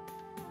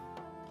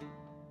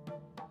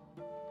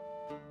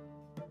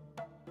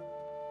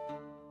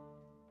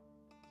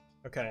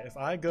 Okay, if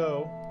I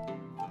go...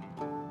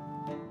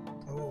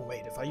 Oh,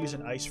 wait, if I use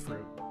an ice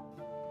fruit.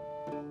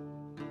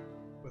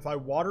 If I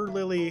water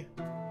lily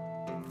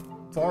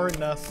far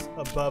enough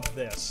above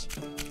this,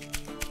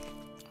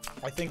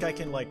 I think I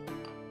can, like,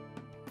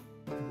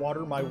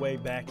 water my way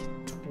back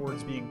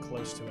towards being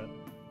close to it.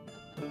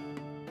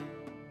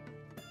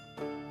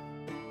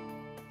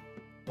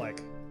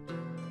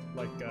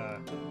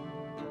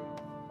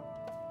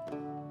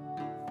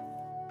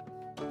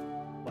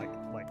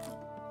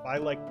 If I,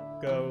 like,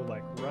 go,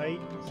 like, right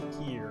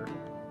here,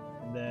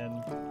 and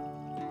then...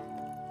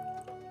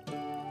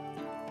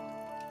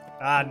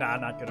 Ah, nah,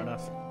 not good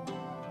enough.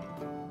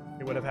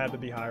 It would have had to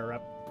be higher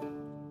up.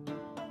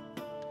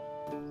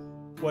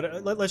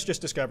 Let's just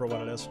discover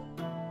what it is.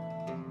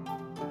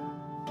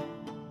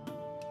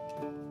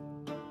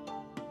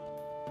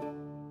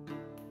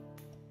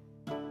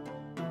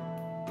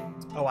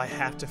 Oh, I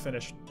have to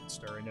finish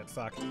stirring it.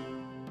 Fuck.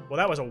 Well,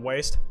 that was a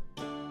waste.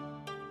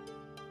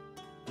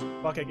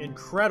 Fucking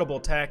incredible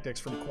tactics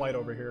from Kwite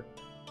over here.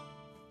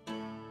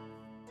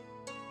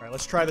 Alright,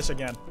 let's try this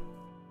again.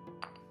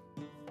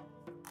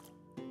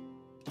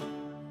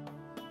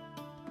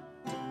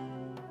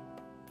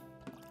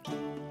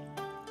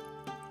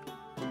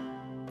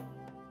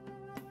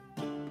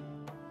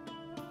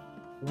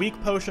 Weak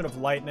potion of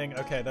lightning.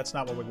 Okay, that's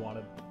not what we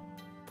wanted.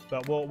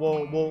 But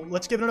we'll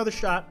let's give it another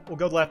shot. We'll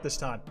go left this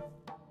time.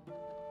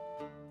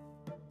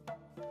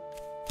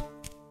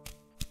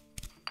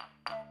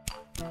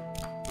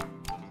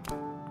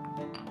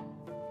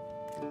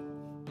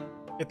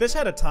 If this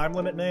had a time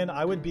limit, man,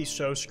 I would be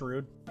so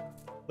screwed.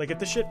 Like, if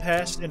this shit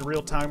passed in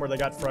real time where they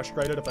got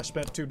frustrated if I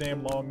spent too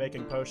damn long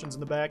making potions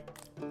in the back,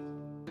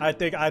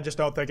 I just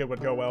don't think it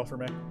would go well for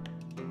me.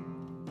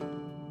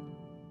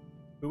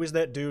 Who is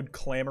that dude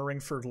clamoring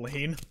for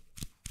lean?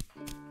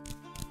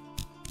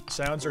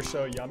 Sounds are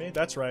so yummy.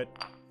 That's right.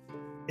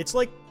 It's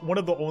like one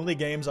of the only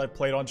games I've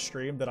played on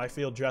stream that I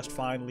feel just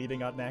fine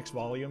leaving at max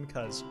volume,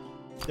 because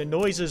the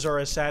noises are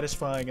as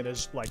satisfying and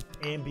as, like,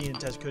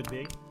 ambient as could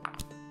be.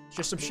 It's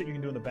just some shit you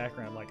can do in the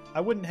background. Like, I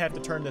wouldn't have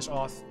to turn this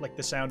off, like,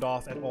 the sound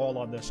off at all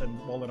on this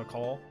and roll in a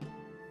call.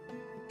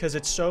 Because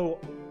it's so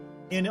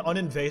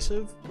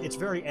uninvasive, it's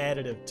very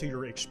additive to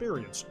your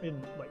experience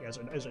in, like,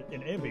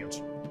 in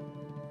ambience.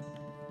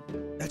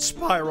 That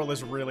spiral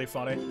is really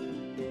funny.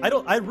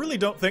 I really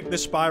don't think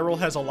this spiral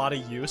has a lot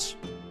of use,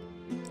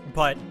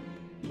 but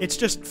it's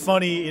just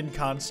funny in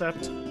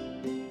concept.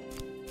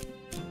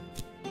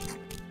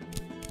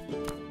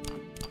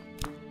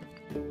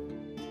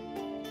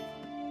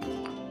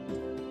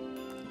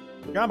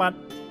 Come on,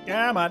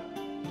 come on,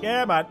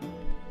 come on.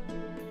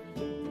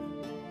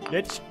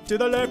 Let's to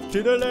the left,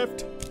 to the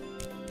left.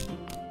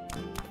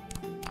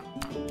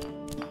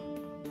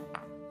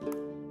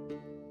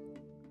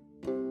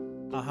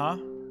 Uh-huh,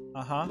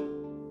 uh-huh.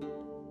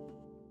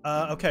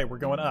 Okay, we're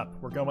going up,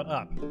 we're going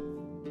up.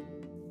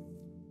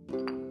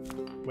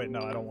 Wait,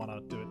 no, I don't want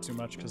to do it too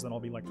much, because then I'll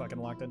be, like, fucking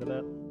locked into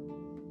that.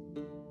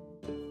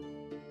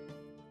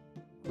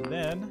 And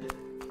then,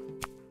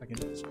 I can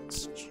do this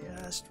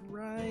just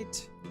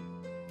right.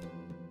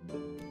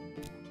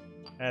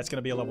 It's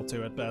gonna be a level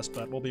 2 at best,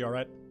 but we'll be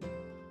alright.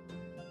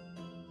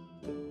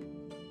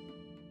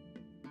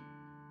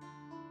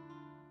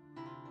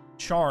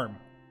 Charm.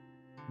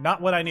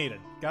 Not what I needed.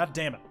 God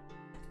damn it.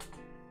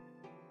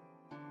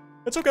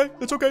 It's okay.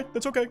 It's okay.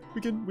 It's okay.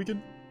 We can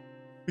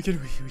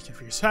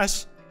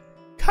reassess.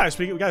 Guys,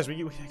 we can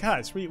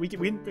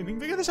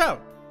figure this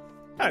out.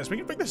 Guys, we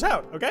can figure this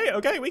out. Okay,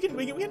 okay, we can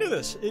do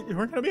this.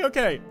 We're gonna be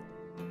okay.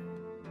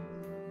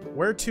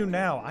 Where to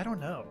now? I don't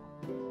know.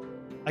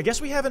 I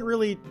guess we haven't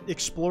really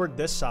explored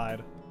this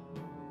side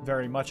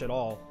very much at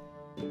all.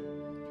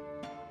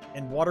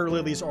 And water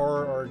lilies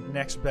are our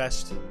next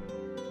best,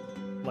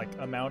 like,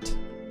 amount.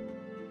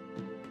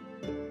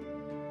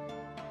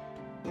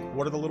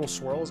 What are the little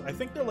swirls? I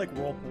think they're like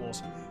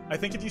whirlpools. I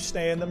think if you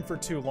stay in them for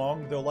too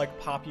long, they'll, like,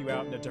 pop you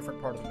out in a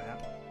different part of the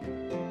map.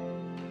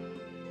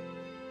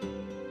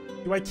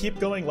 Do I keep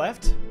going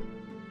left?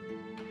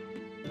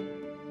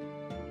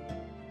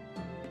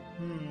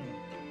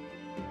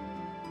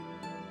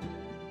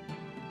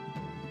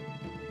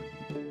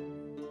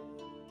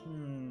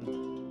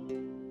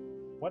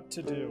 What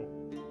to do?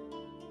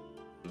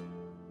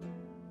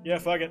 Yeah,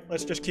 fuck it.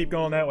 Let's just keep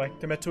going that way.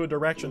 Commit to a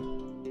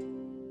direction.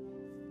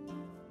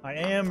 I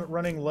am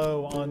running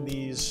low on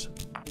these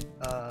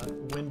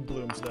wind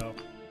blooms, though.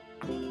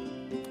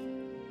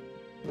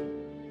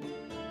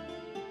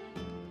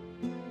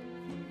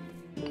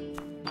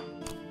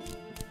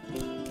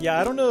 Yeah,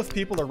 I don't know if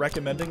people are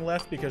recommending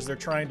left because they're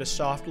trying to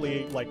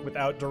softly, like,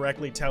 without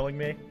directly telling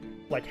me,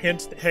 like,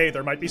 hint, hey,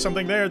 there might be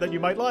something there that you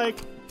might like,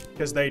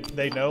 because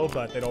they know,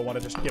 but they don't want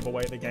to just give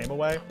away the game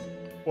away.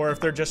 Or if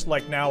they're just,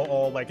 like, now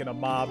all, like, in a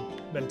mob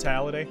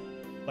mentality,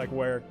 like,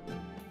 where,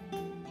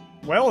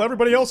 well,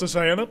 everybody else is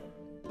saying it.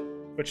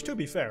 Which, to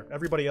be fair,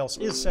 everybody else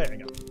is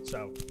saying it,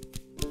 so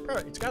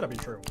it's gotta be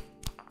true.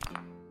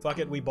 Fuck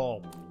it, we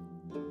ball.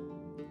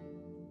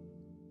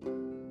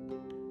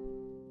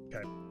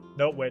 Okay.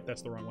 Nope, wait,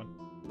 that's the wrong one.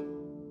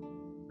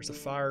 There's the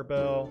fire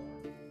bell.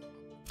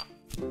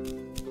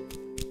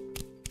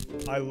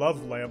 I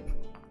love lamp.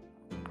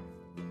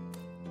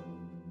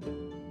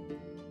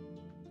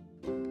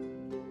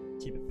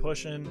 Keep it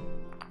pushing.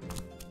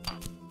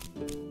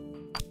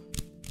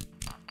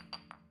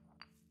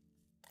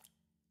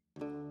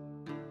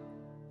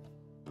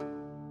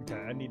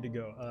 Okay, I need to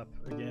go up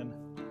again.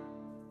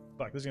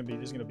 Fuck, this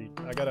is gonna be,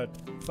 I gotta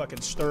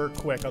fucking stir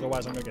quick,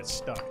 otherwise I'm gonna get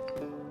stuck.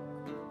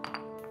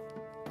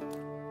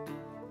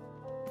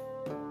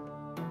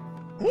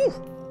 Woo!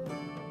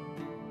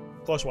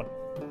 Close one.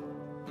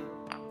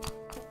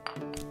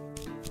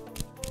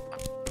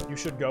 you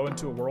should go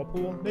into a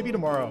whirlpool. Maybe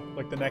tomorrow,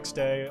 like the next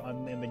day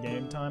in the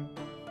game time.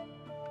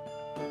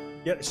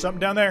 Yeah, something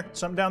down there.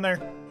 Something down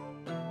there.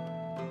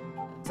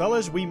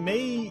 Fellas, we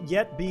may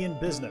yet be in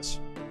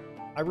business.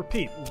 I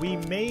repeat, we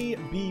may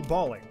be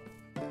balling.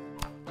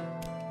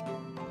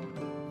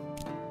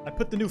 I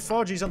put the new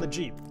Foggies on the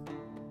Jeep.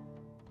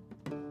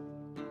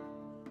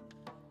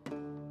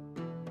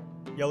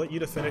 Yell at you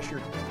to finish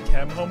your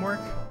chem homework?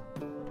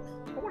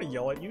 I want to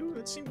yell at you.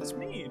 It seems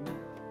mean.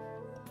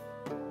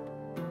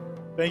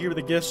 Thank you for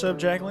the gift sub,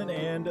 Jacqueline,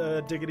 and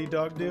Diggity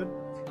Dog Dude.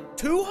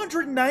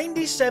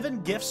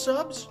 297 gift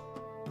subs?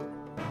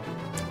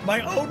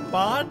 My own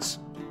mods?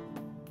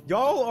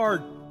 Y'all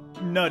are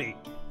nutty.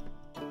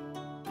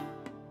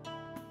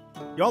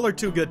 Y'all are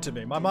too good to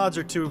me. My mods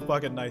are too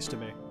fucking nice to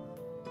me.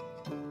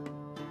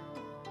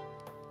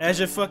 As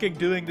if fucking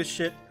doing this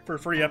shit for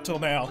free up till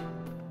now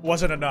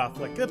wasn't enough.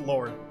 Like, good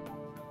lord.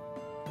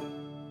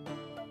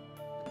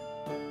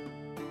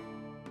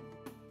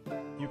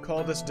 You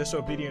called us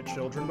disobedient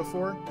children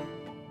before?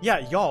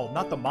 Yeah, y'all,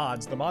 not the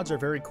mods. The mods are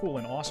very cool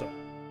and awesome.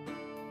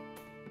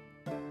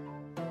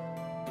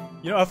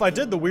 You know, if I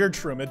did the weird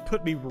shroom, it'd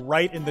put me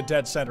right in the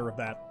dead center of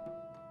that.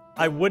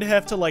 I would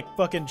have to, like,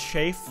 fucking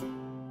chafe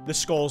the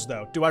skulls,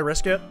 though. Do I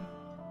risk it?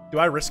 Do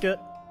I risk it?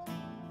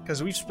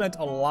 Because we've spent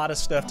a lot of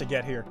stuff to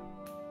get here.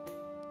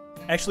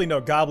 Actually, no,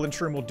 Goblin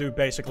Shroom will do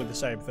basically the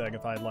same thing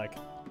if I'd like.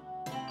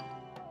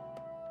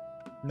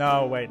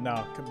 No, wait,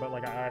 no. But,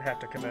 like, I'd have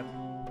to commit.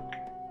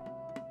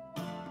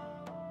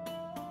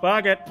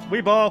 Fuck it.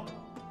 We ball.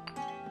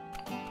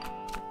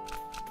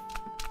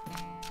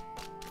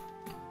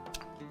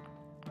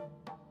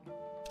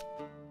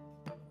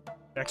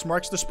 X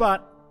marks the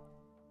spot.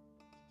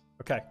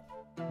 Okay.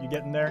 You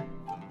get in there?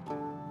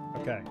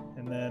 Okay.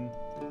 And then...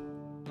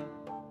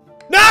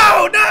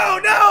 No! No!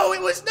 No!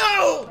 It was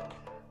no!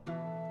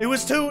 It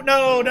was two...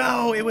 No!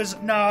 No! It was...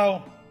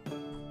 No!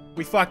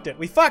 We fucked it.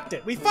 We fucked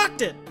it. We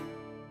fucked it!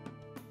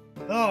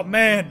 Oh,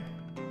 man.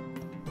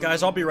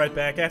 Guys, I'll be right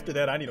back. After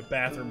that, I need a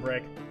bathroom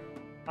break.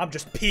 I'm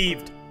just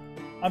peeved.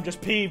 I'm just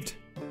peeved.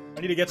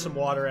 I need to get some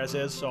water as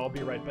is, so I'll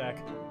be right back.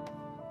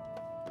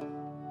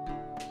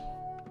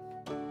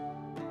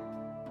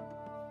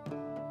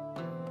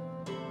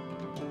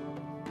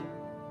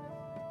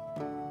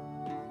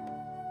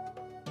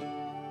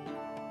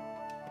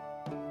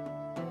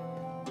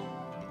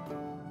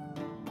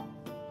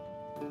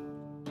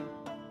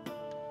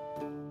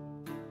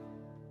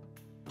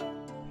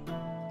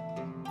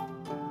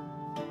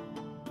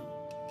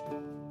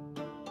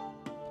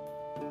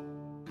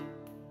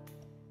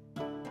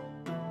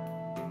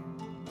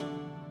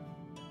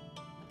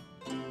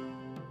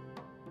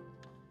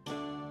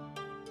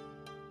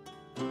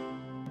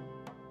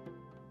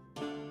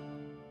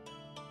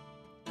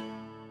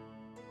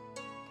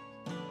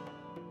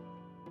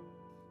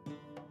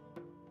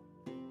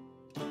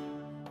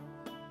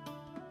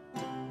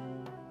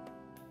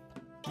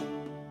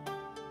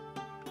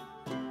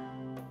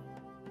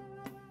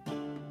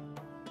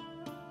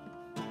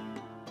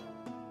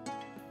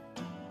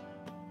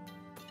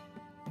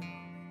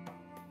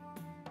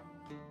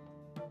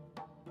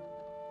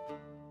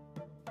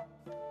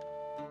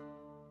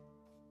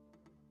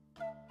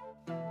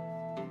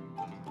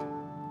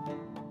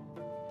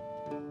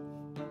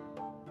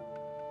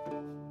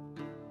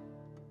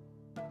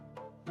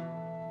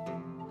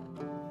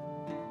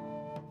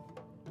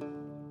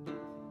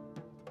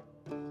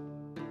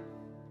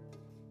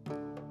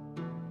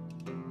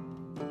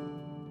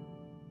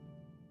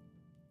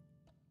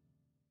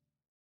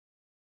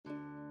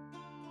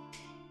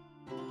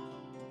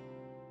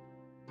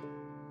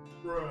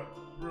 Bruh,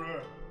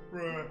 bruh,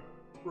 bruh,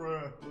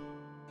 bruh,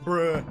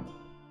 bruh.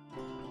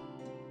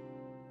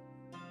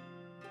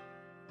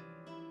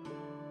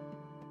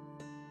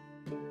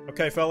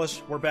 Okay,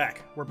 fellas, we're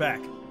back. We're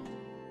back.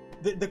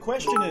 The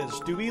question is,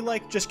 do we,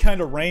 like, just kind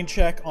of rain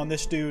check on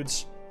this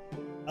dude's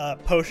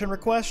potion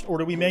request, or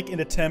do we make an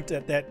attempt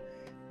at that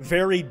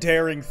very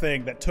daring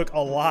thing that took a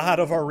lot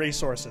of our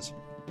resources?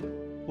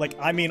 Like,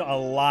 I mean a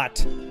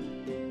lot.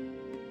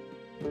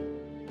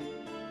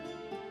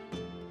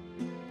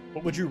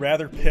 What would you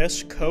rather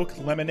piss? Coke,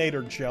 lemonade,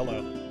 or Jello?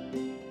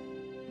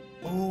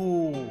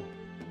 Ooh.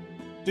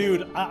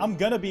 Dude, I'm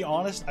gonna be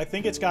honest, I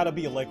think it's gotta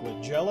be a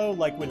liquid. Jello,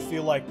 like, would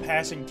feel like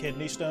passing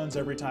kidney stones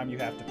every time you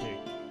have to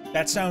pee.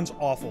 That sounds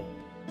awful.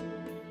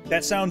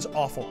 That sounds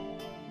awful.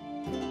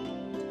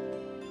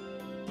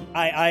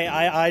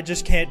 I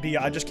just can't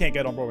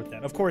get on board with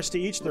that. Of course, to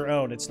each their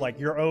own. It's like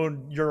your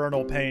own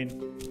urinal pain,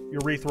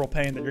 urethral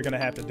pain that you're gonna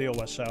have to deal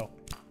with, so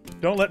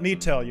don't let me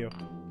tell you.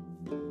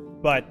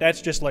 But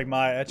that's just like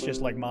my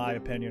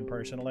opinion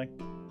personally.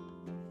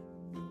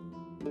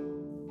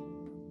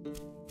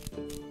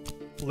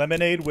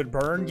 Lemonade would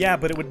burn? Yeah,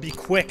 but it would be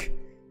quick.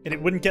 And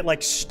it wouldn't get,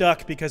 like,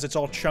 stuck because it's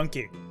all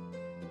chunky.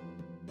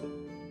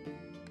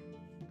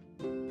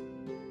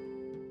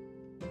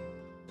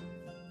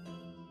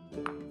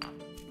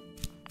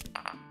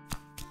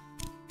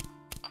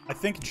 I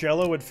think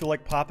Jello would feel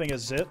like popping a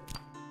zit.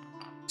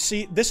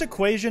 See, this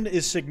equation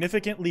is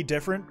significantly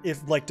different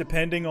if, like,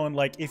 depending on,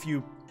 like, if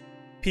you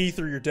pee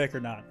through your dick or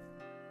not.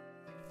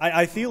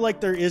 I feel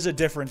like there is a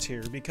difference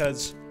here,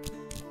 because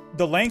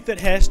the length it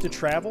has to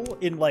travel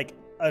in, like,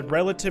 a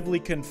relatively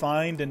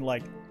confined and,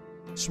 like,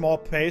 small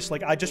pace,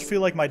 like, I just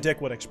feel like my dick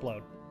would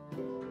explode.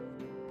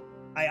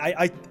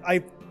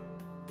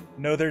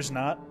 No, there's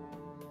not.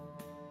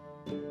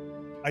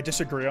 I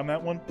disagree on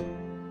that one.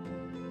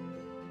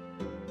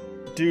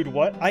 Dude,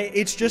 what?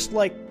 It's just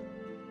like,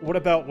 what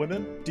about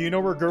women? Do you know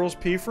where girls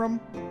pee from?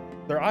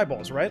 Their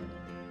eyeballs, right?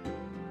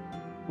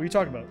 What are you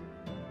talking about?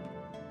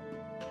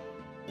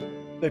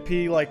 They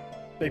pee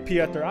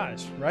at their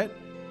eyes, right?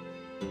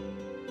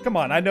 Come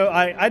on, I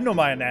know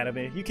my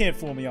anatomy. You can't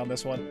fool me on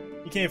this one.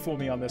 You can't fool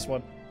me on this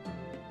one.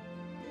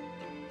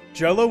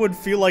 Jello would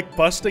feel like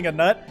busting a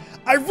nut?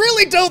 I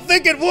really don't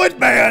think it would,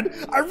 man!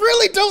 I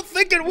really don't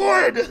think it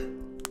would!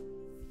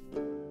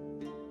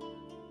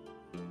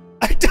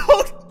 I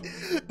don't...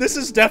 This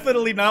is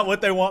definitely not what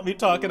they want me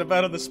talking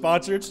about on the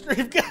sponsored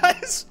stream,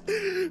 guys.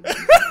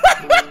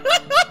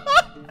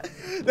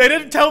 They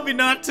didn't tell me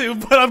not to,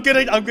 but I'm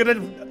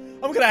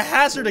gonna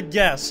hazard a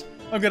guess.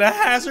 I'm gonna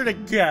hazard a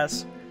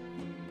guess.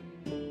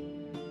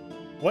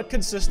 What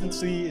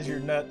consistency is your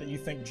nut that you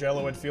think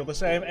Jello would feel the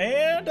same?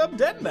 And I'm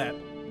dead in that.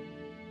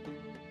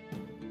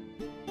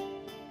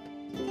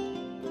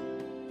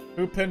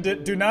 Who pinned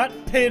it? Do not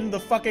pin the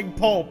fucking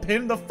poll.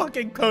 Pin the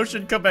fucking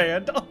potion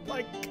command. Oh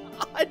my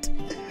god.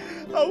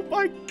 Oh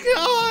my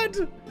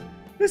god.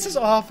 This is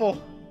awful.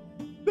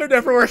 They're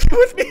never working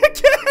with me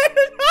again.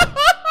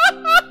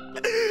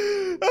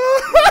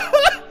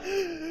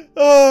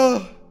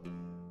 Oh.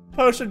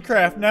 Potion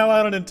Craft, now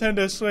out on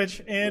Nintendo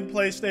Switch and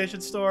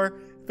PlayStation Store.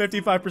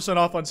 55%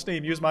 off on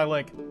Steam. Use my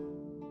link.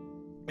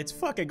 It's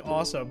fucking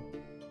awesome.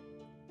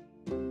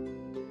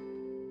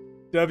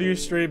 W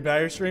stream,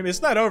 value stream.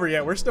 It's not over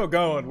yet. We're still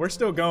going. We're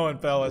still going,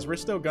 fellas. We're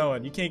still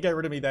going. You can't get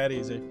rid of me that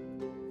easy.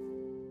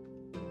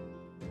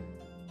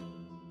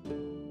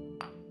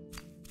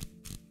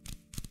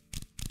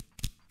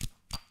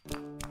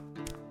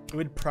 It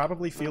would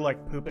probably feel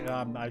like pooping.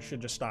 I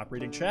should just stop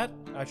reading chat.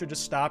 I should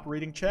just stop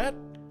reading chat.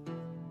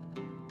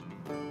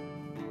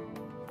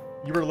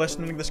 You were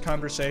listening to this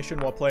conversation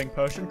while playing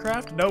Potion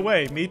Craft? No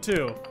way. Me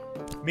too.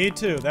 Me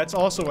too. That's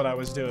also what I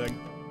was doing.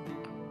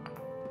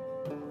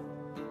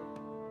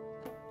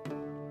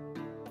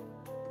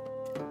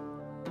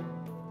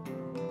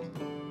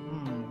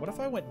 What if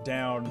I went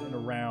down and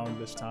around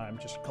this time?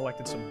 Just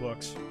collected some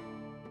books.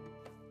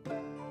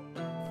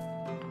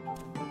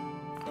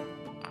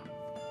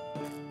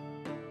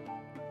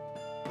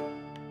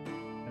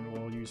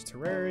 Use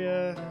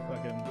Terraria,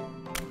 fucking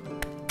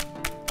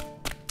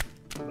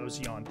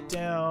mosey on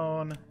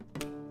down.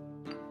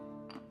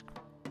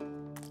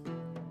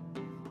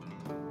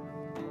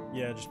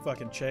 Yeah, just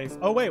fucking chafe.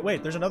 Oh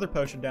wait, there's another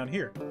potion down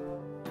here.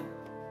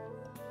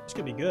 This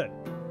could be good.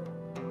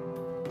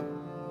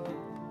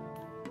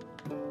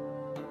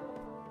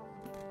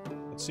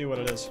 Let's see what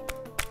it is.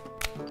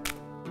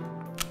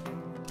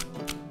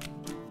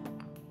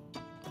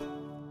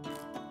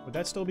 Would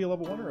that still be a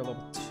level 1 or a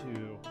level 2?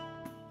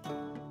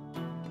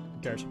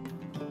 Who cares?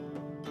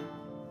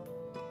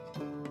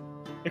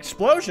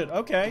 Explosion!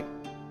 Okay.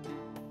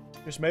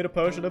 Just made a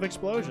potion of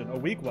explosion. A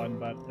weak one,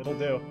 but it'll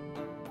do.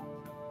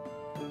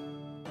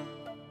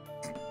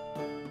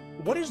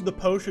 What is the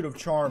potion of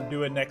charm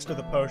doing next to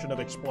the potion of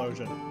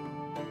explosion?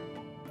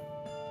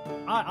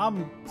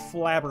 I'm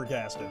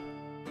flabbergasted.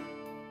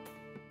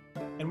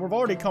 And we've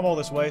already come all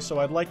this way, so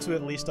I'd like to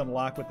at least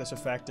unlock what this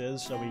effect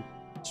is, so we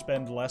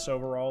spend less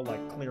overall,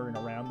 like, clearing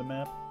around the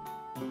map.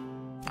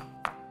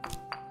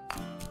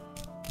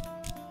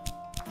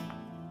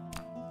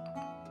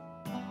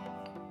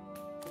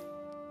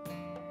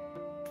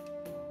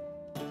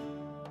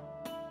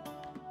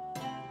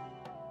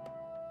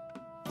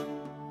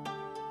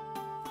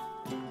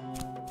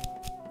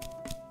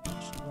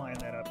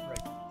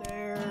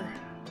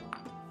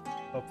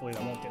 Hopefully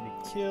that won't get me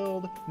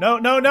killed. No,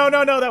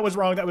 that was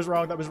wrong, that was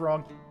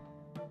wrong.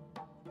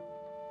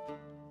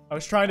 I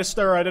was trying to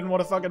stir, I didn't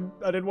want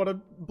to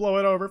blow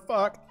it over,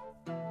 fuck.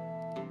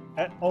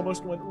 That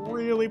almost went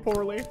really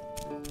poorly.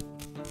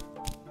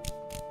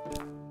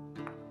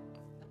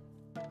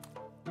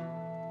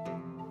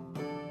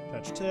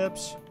 Touch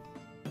tips.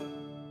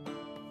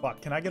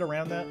 Fuck, can I get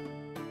around that?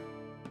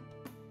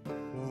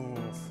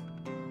 Oof.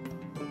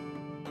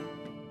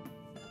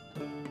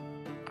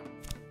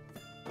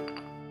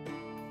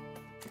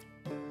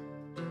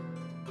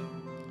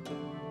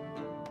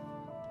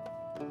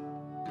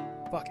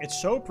 Fuck,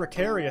 it's so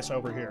precarious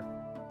over here.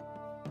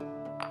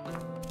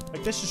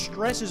 Like, this just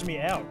stresses me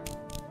out.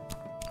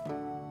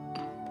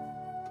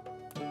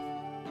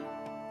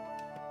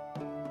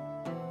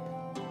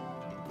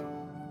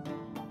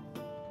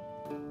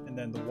 And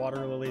then the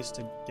water lilies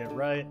to get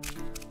right.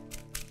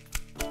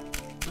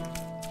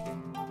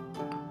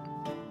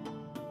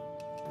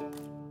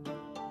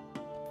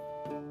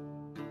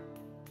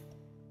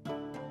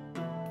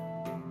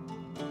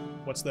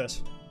 What's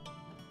this?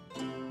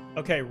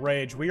 Okay,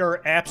 Rage, we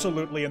are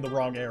absolutely in the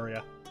wrong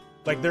area.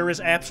 Like, there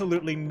is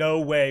absolutely no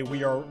way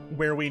we are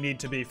where we need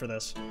to be for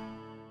this.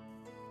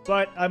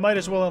 But I might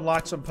as well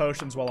unlock some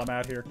potions while I'm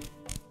out here.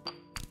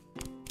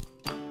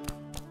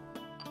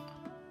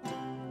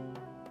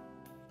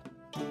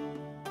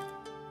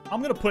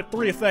 I'm gonna put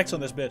 3 effects on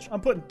this bitch.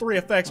 I'm putting 3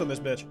 effects on this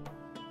bitch.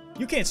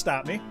 You can't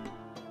stop me.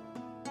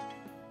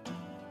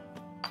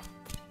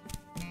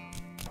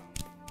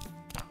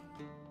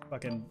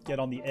 Fucking get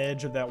on the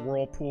edge of that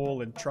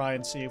whirlpool and try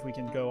and see if we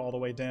can go all the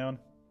way down.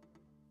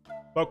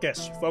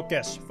 Focus,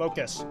 focus,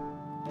 focus.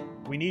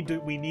 We need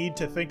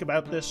to think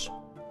about this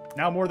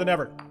now more than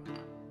ever.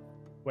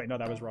 Wait, no,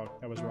 that was wrong.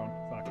 That was wrong.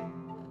 Fuck.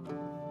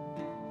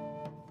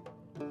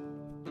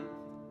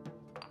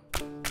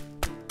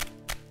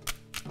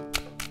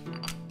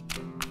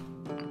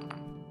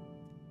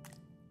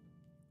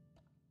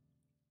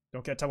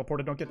 Don't get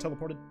teleported, don't get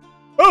teleported.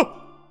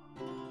 Oh!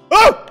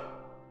 Oh!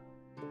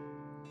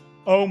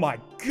 Oh my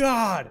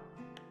god!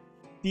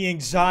 The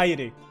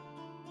anxiety.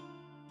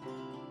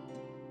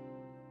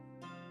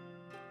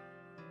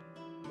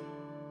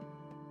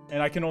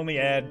 And I can only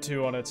add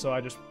 2 on it, so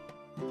I just...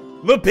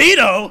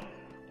 Libido?!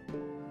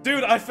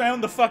 Dude, I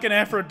found the fucking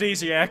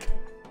aphrodisiac.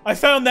 I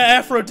found the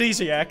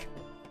aphrodisiac.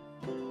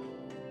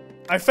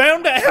 I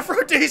found the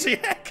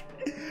aphrodisiac!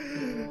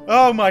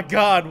 Oh my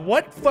god,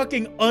 what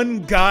fucking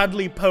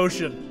ungodly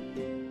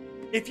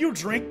potion. If you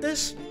drink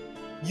this,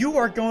 you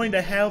are going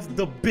to have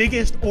the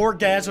biggest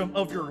orgasm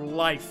of your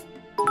life.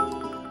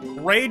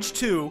 Rage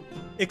 2,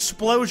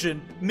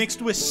 explosion,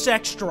 mixed with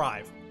sex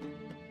drive.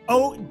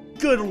 Oh,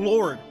 good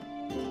lord.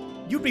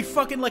 You'd be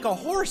fucking like a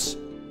horse.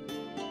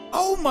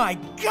 Oh my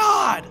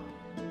god!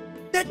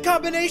 That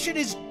combination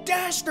is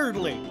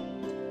dastardly.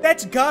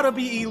 That's gotta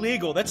be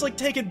illegal. That's like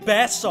taking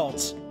bath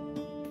salts.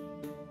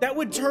 That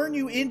would turn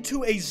you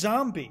into a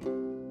zombie.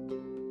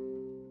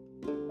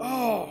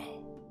 Oh.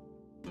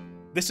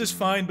 This is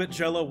fine, but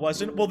Jello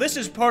wasn't. Well, this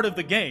is part of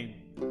the game.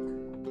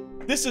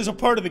 This is a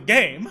part of the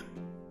game.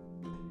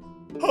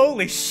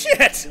 Holy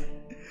shit!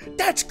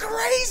 That's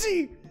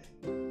crazy!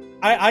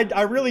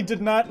 I really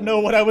did not know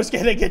what I was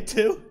getting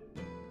into.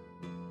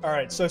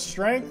 Alright, so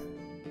strength.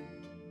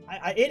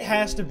 It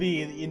has to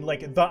be in,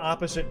 like, the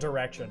opposite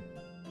direction.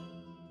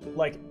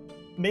 Like,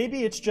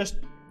 maybe it's just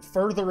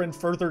further and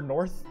further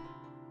north.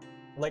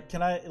 Like,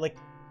 can I, like...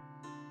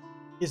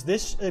 Is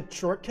this a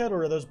shortcut,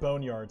 or are those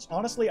boneyards?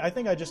 Honestly, I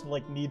think I just,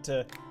 like, need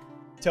to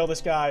tell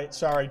this guy,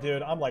 sorry,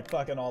 dude, I'm, like,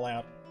 fucking all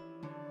out.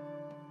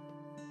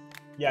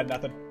 Yeah,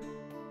 nothing.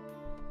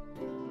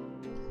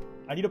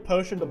 I need a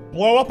potion to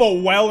blow up a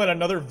well in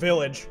another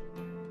village.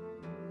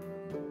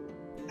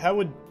 How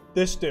would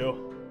this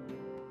do?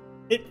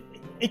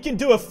 It can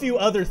do a few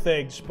other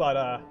things,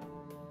 but,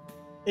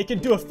 it can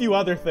do a few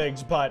other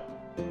things, but,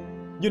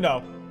 you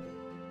know,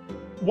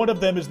 one of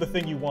them is the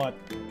thing you want.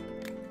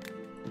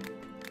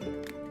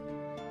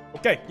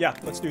 Okay, yeah,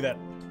 let's do that.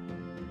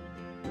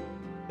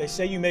 They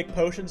say you make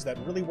potions that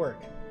really work.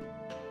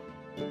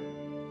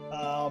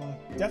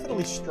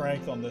 Definitely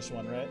strength on this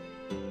one, right?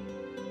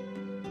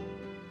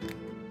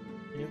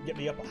 You get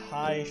me up a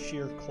high,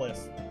 sheer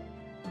cliff.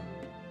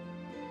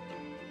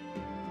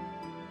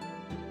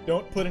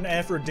 Don't put an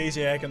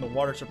aphrodisiac in the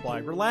water supply.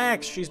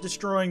 Relax, she's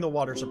destroying the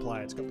water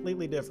supply. It's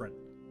completely different.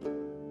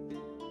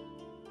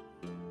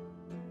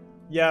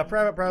 Yeah,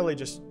 probably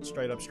just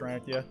straight up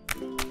strength, yeah.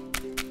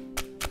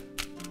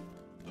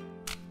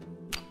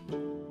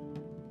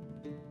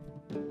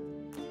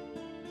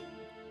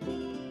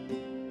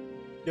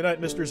 Good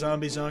night, Mr.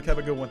 Zombie Zonk. Have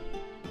a good one.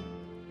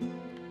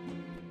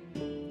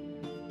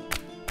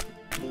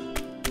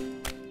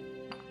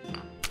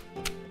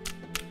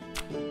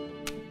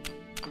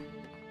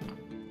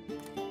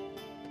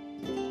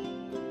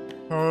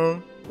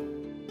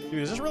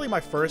 Dude, is this really my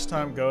first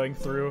time going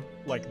through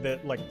like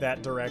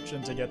that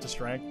direction to get to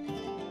strength?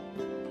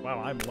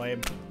 Wow, I'm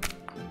lame.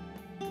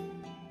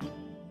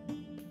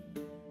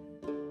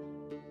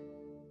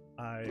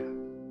 I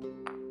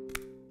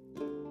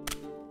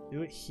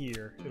do it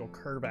here. It'll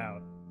curve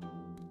out.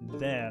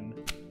 Then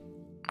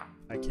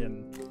I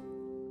can.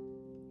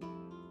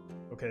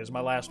 Okay, this is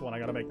my last one. I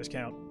gotta make this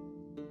count.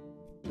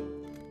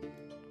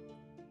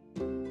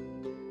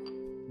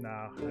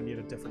 Nah, I need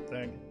a different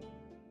thing.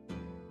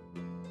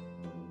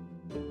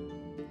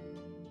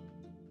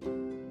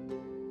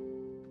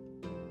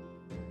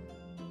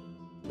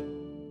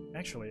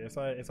 Actually, if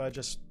I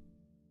just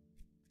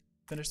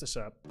finish this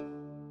up,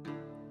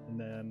 and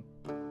then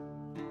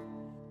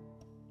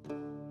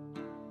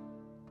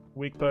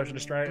weak potion to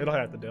strength, it'll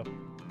have to do.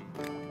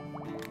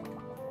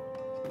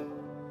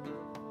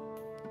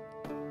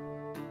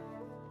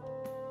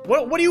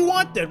 What do you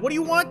want then? What do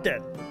you want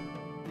then?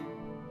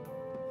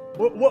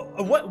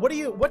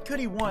 What could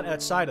he want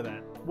outside of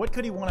that? What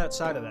could he want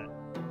outside of that?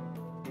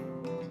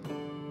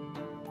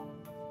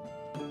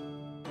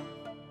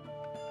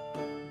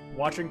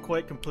 Watching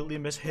Kwite completely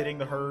miss hitting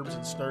the herbs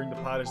and stirring the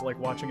pot is like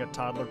watching a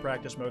toddler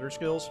practice motor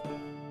skills.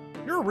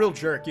 You're a real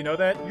jerk, you know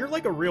that? You're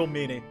like a real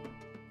meanie.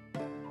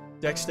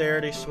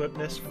 Dexterity,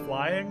 swiftness,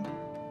 flying?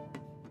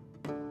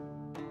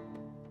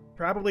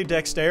 Probably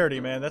dexterity,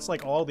 man. That's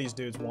like all these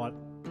dudes want.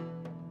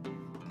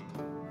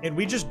 And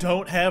we just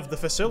don't have the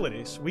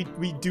facilities. We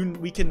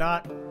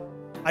cannot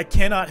I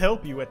cannot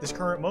help you at this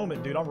current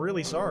moment, dude. I'm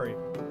really sorry.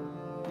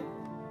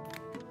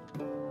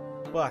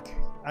 Fuck.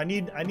 I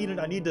need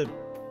to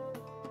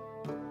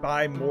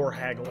buy more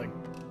haggling.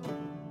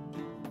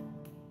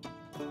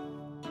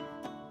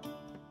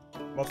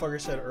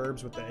 Motherfucker said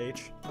herbs with the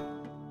H.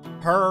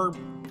 Herb.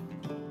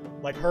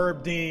 Like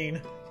Herb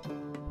Dean.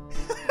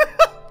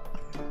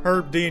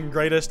 Herb Dean,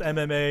 greatest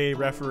MMA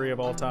referee of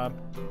all time.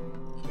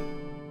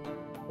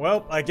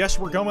 Well, I guess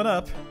we're going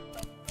up.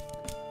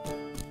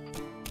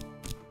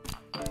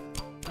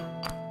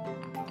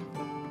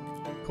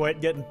 Quite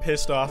getting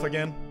pissed off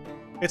again.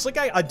 It's like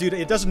dude,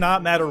 it does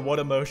not matter what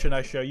emotion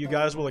I show. You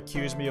guys will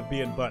accuse me of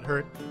being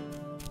butthurt.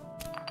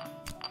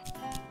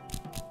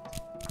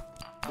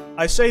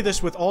 I say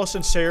this with all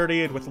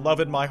sincerity and with love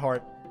in my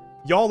heart.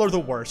 Y'all are the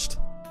worst.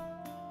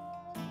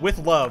 With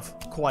love,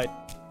 Quite.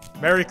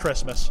 Merry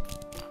Christmas.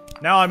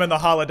 Now I'm in the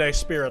holiday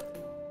spirit.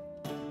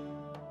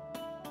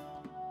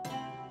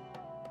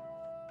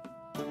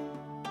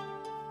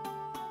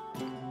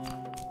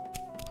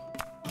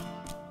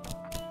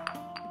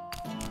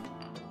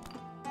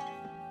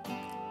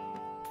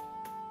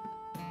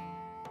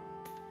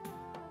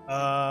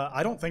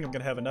 I don't think I'm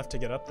gonna have enough to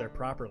get up there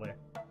properly.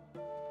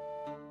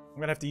 I'm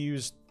gonna have to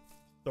use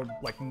the,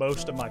 like,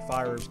 most of my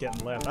fires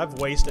getting left. I've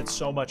wasted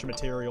so much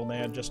material,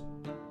 man, just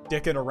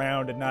dicking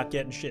around and not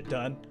getting shit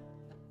done.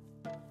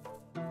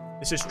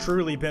 This has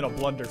truly been a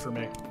blunder for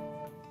me.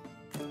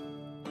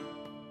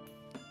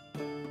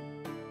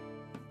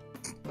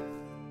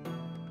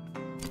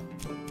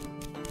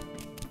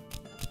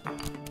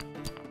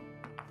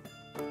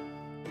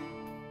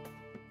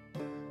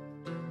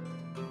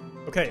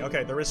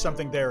 Okay, there is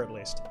something there at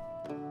least.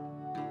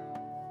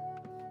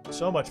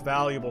 So much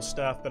valuable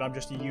stuff that I'm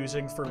just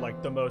using for,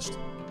 like, the most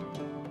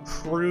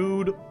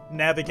crude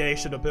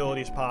navigation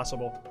abilities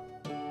possible.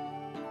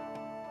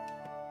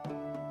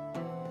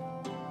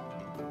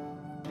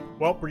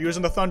 Well, we're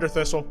using the Thunder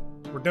Thistle.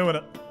 We're doing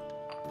it.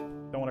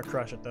 Don't want to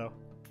crush it, though.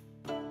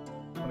 I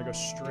want to go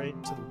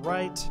straight to the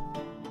right.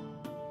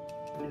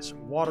 Get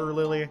some Water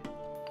Lily.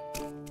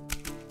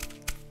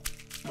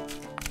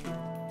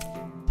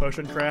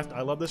 Potion Craft.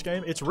 I love this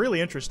game. It's really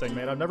interesting,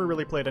 man. I've never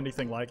really played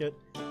anything like it.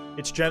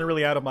 It's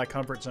generally out of my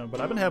comfort zone, but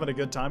I've been having a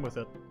good time with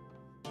it.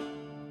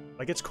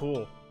 Like, it's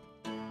cool.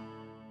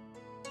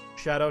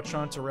 Shout out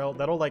Chanterelle.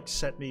 That'll, like,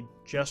 set me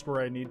just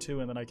where I need to,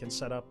 and then I can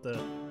set up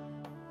the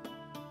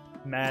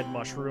Mad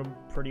Mushroom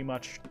pretty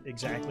much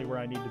exactly where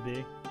I need to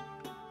be.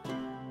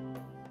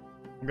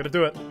 I'm gonna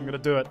do it. I'm gonna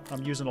do it.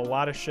 I'm using a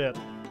lot of shit.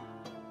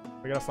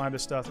 We gotta find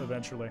this stuff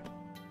eventually.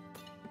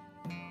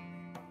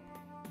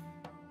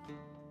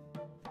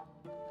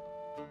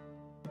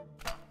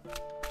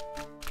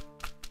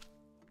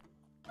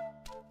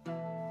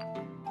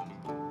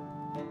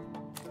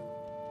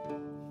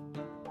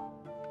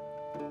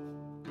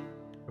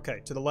 Okay,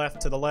 to the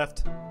left, to the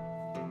left.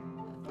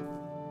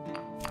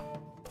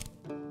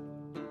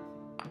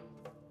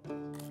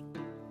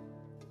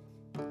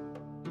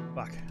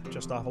 Fuck,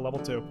 just off of level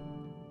 2.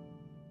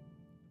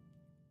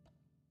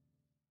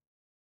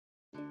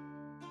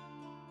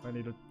 I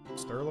need to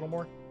stir a little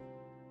more.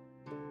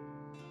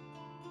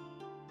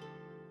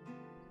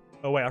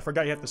 Oh wait, I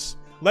forgot you have this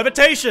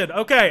levitation.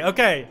 Okay,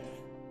 okay.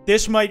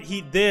 This might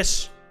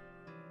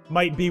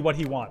be what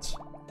he wants.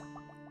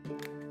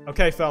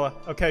 Okay, fella.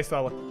 Okay,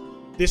 fella.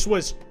 This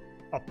was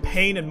a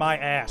pain in my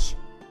ass.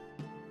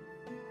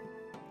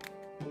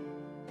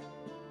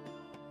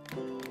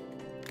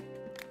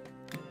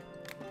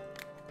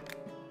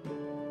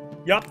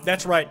 Yup,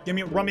 that's right.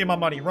 Run me my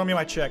money. Run me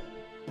my check.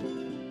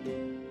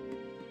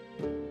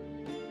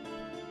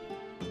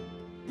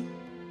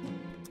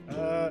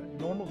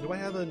 Normal. Do I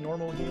have a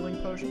normal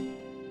healing potion?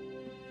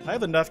 I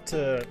have enough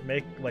to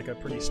make, like, a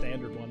pretty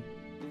standard one.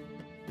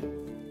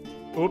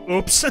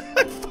 Oops.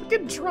 I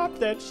fucking dropped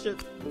that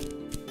shit.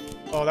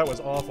 Oh, that was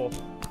awful.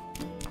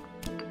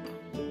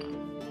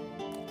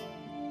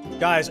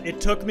 Guys, it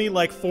took me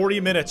like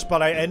 40 minutes,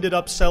 but I ended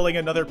up selling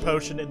another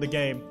potion in the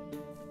game.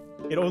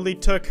 It only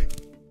took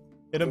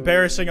an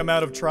embarrassing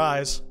amount of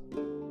tries.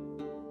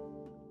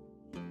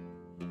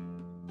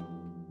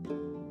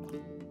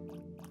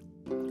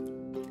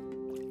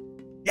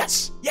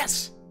 Yes!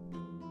 Yes!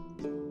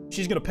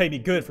 She's gonna pay me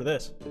good for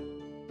this.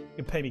 You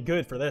can pay me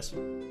good for this.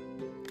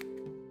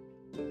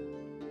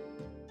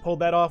 Pulled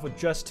that off with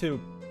just 2.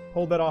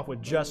 Pulled that off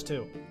with just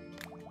 2.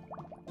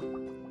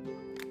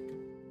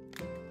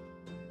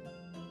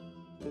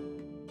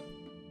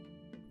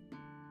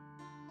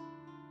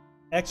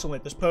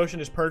 Excellent. This potion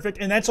is perfect.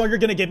 And that's all you're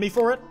gonna give me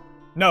for it?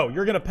 No,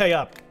 you're gonna pay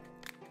up.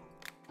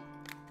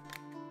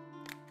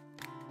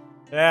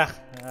 I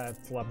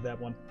flubbed that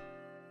one.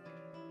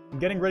 I'm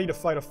getting ready to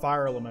fight a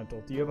fire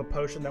elemental. Do you have a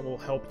potion that will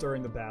help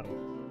during the battle?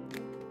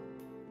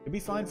 Did we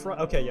find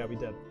okay, yeah, we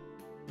did.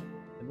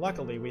 And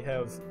luckily, we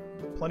have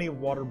plenty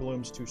of water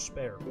blooms to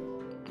spare.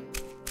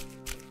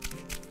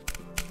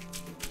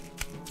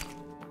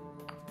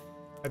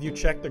 Have you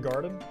checked the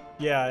garden?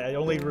 Yeah, it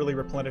only really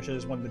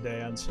replenishes when the day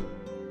ends.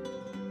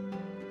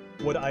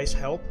 Would ice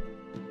help?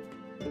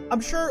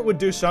 I'm sure it would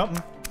do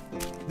something.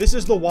 This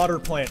is the water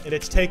plant, and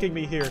it's taking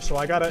me here, so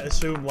I gotta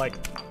assume, like,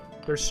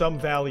 there's some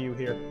value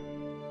here.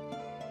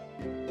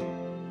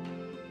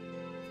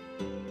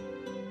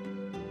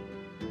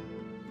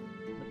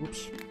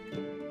 Oops.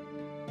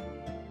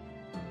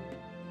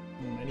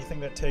 Anything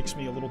that takes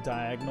me a little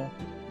diagonal.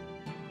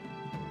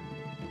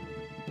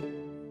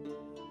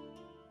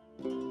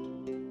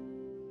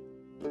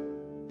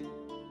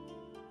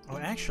 Oh,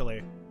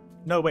 actually...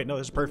 No, wait, no,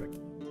 this is perfect.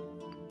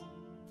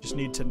 Just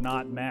need to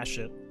not mash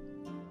it.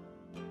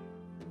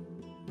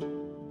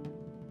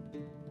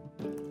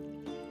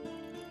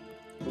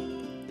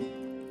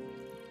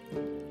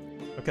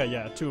 Okay,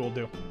 yeah, 2 will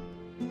do.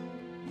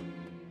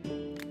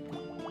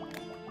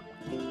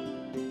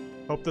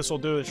 Hope this will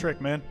do the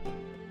trick, man.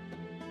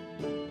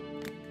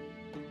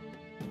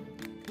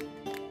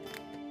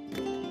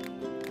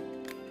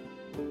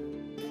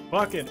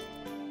 Fucking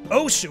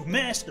Osu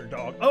master,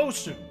 dog.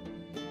 Osu.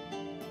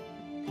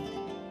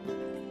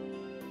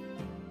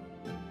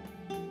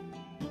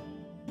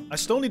 I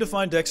still need to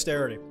find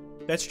dexterity.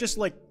 That's just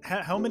like,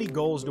 how many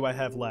goals do I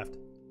have left?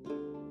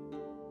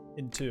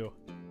 In 2.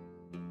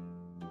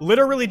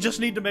 Literally just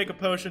need to make a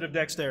potion of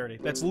dexterity.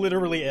 That's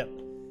literally it.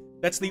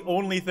 That's the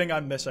only thing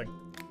I'm missing.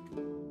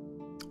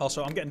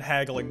 Also, I'm getting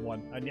haggling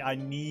one. I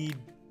need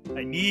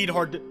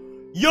hard to...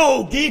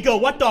 Yo, Giga,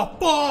 what the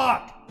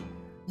fuck?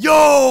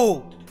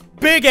 Yo!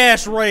 Big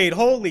ass raid,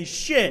 holy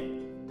shit.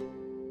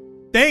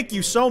 Thank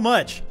you so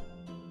much.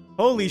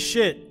 Holy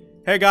shit.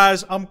 Hey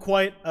guys, I'm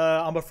Kwite.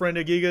 I'm a friend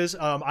of Giga's.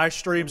 I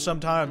stream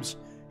sometimes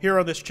here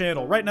on this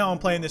channel. Right now I'm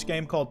playing this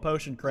game called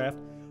Potion Craft.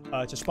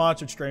 It's a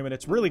sponsored stream, and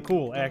it's really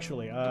cool,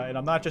 actually. And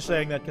I'm not just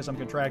saying that because I'm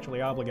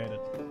contractually obligated.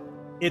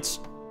 It's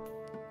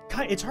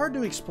hard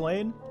to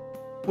explain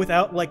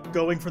without, like,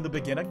 going from the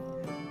beginning.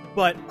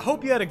 But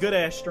hope you had a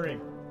good-ass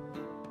stream.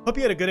 Hope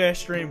you had a good-ass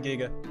stream,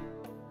 Giga.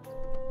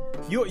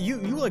 You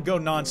like, go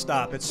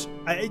non-stop.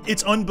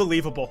 It's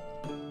unbelievable.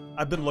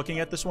 I've been looking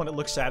at this one. It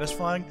looks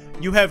satisfying.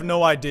 You have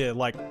no idea.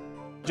 Like,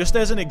 just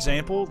as an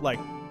example, like,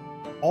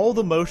 all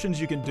the motions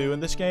you can do in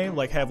this game,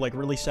 like, have, like,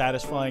 really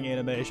satisfying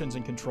animations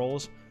and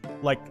controls.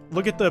 Like,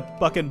 look at the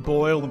fucking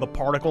boil and the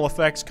particle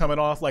effects coming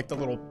off, like, the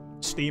little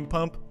steam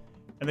pump.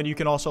 And then you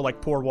can also,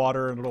 like, pour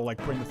water and it'll,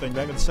 like, bring the thing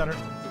back to the center.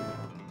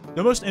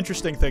 The most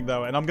interesting thing,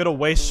 though, and I'm gonna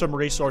waste some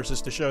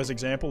resources to show as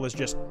example, is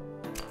just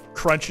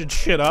crunching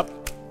shit up.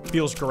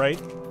 Feels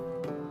great.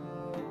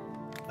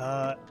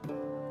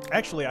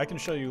 Actually, I can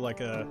show you,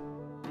 like, I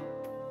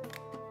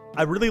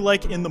really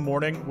like in the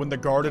morning when the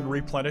garden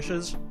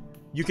replenishes.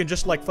 You can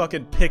just, like,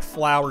 fucking pick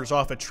flowers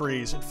off of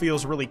trees. It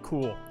feels really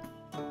cool.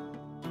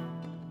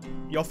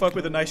 Y'all fuck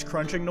with a nice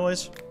crunching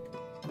noise?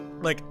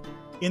 Like,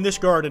 in this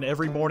garden,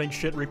 every morning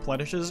shit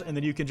replenishes, and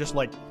then you can just,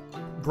 like,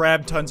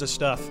 grab tons of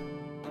stuff.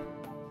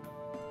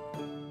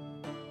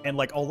 And,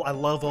 like, I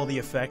love all the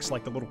effects,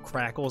 like the little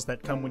crackles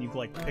that come when you,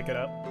 like, pick it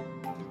up.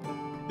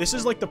 This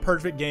is, like, the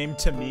perfect game,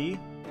 to me,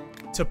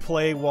 to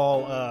play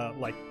while,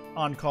 like,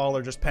 on call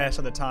or just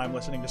passing the time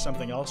listening to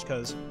something else,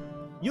 because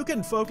you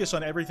can focus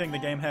on everything the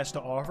game has to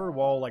offer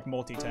while, like,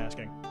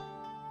 multitasking.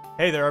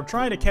 Hey there, I'm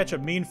trying to catch a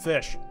mean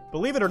fish.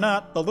 Believe it or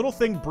not, the little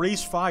thing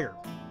breathes fire.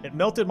 It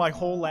melted my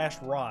whole last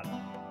rod.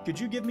 Could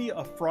you give me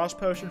a frost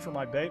potion for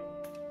my bait?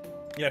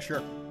 Yeah,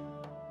 sure.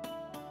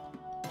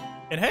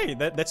 And hey,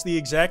 that's the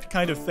exact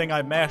kind of thing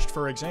I mashed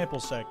for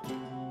example's sake.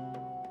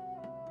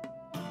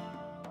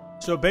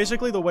 So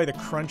basically the way the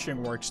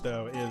crunching works,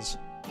 though, is...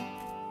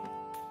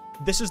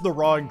 This is the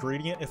raw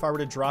ingredient. If I were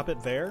to drop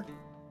it there,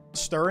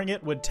 stirring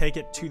it would take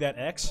it to that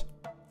X.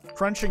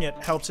 Crunching it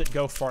helps it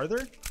go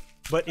farther.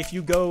 But if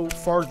you go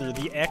farther,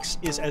 the X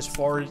is as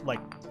far as, like,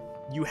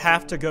 you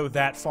have to go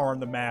that far on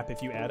the map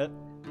if you add it.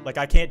 Like,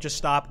 I can't just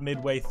stop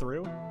midway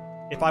through.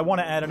 If I want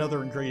to add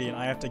another ingredient,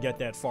 I have to get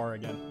that far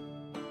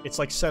again. It's,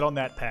 like, set on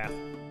that path.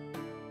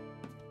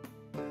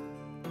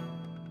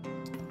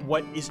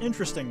 What is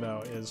interesting,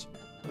 though, is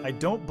I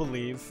don't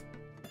believe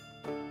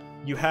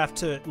you have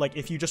to, like,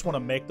 if you just want to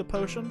make the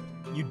potion,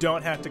 you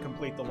don't have to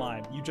complete the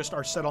line. You just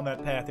are set on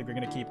that path if you're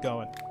going to keep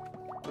going.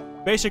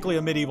 Basically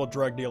a medieval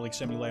drug dealing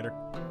simulator.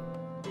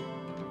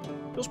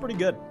 Feels pretty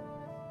good.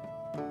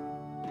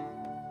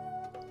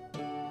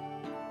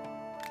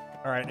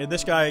 Alright, and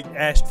this guy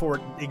asked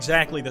for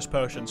exactly this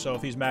potion, so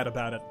if he's mad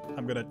about it,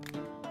 I'm gonna,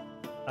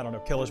 I don't know,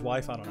 kill his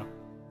wife? I don't know.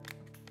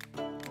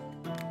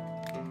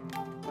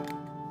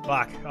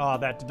 Fuck. Oh,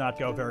 that did not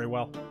go very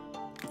well.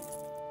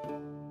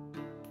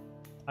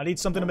 I need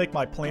something to make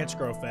my plants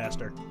grow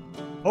faster.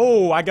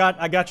 Oh, I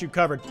got you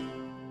covered.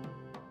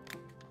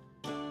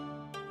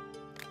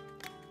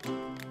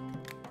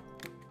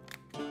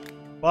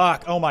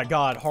 Fuck. Oh my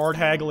god. Hard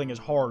haggling is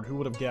hard. Who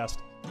would have guessed?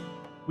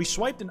 We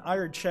swiped an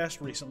iron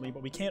chest recently,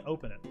 but we can't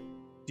open it.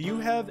 Do you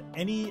have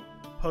any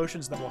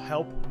potions that will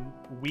help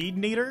Weed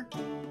Kneader?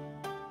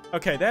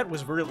 Okay, that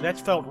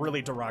felt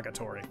really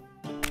derogatory.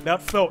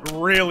 That felt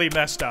really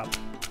messed up.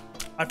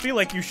 I feel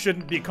like you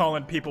shouldn't be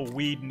calling people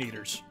Weed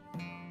Kneaders.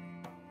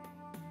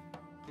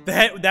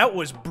 That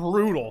was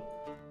brutal.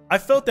 I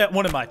felt that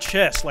one in my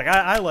chest. Like,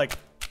 I like...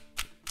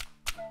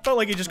 felt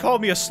like he just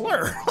called me a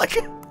slur. Like...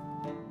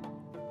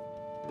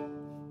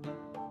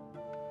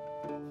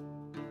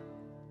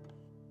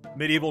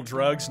 Medieval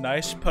drugs,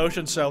 nice.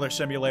 Potion seller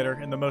simulator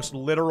in the most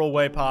literal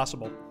way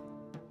possible.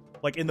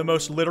 Like, in the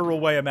most literal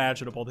way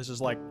imaginable. This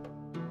is like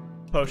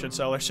potion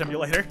seller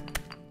simulator.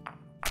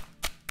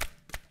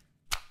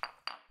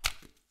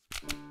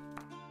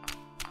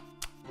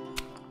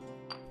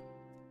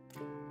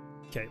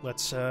 Okay,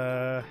 let's,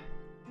 okay,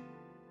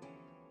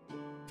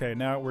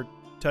 now we're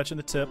touching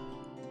the tip.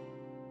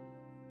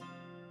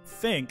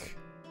 Think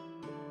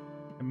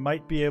I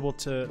might be able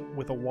to,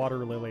 with a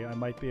water lily, I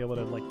might be able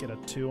to, like, get a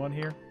 2 on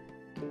here.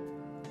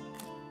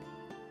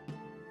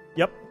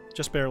 Yep,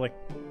 just barely.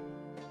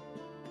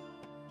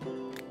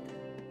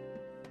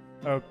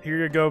 Oh, here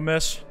you go,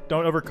 miss.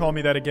 Don't ever call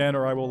me that again,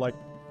 or I will, like...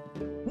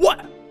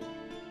 What?!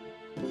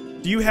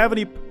 Do you have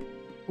any...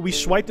 We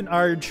swiped an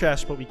iron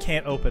chest, but we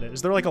can't open it.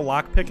 Is there, like, a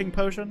lock-picking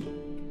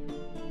potion?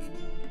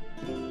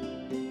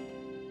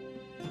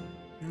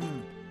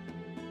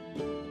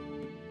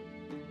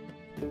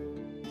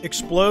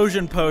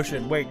 Explosion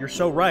potion. Wait, you're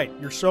so right.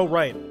 You're so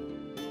right.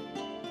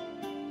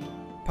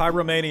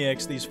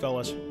 Pyromaniacs, these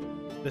fellas.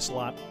 This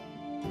lot.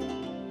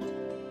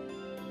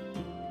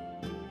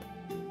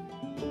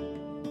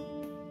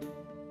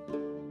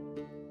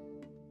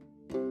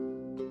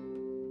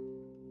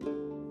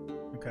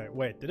 Okay,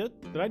 wait, did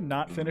I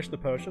not finish the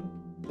potion?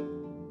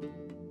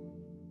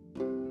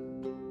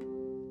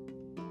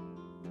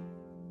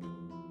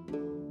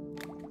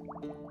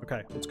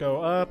 Okay, let's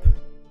go up.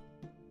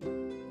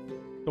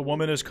 The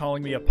woman is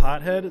calling me a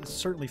pothead? It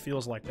certainly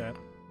feels like that.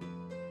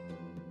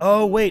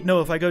 Oh, wait,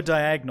 no, if I go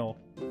diagonal,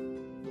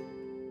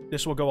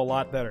 this will go a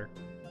lot better.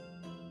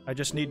 I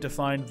just need to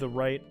find the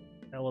right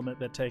element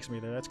that takes me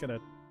there. That's gonna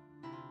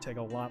take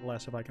a lot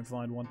less if I can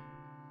find one.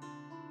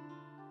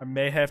 I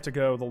may have to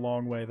go the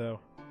long way, though.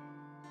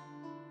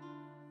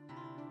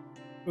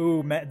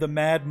 Ooh, the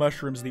mad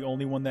mushroom's the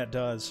only one that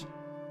does.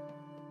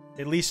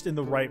 At least in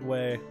the right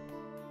way.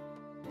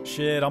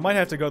 Shit, I might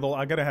have to go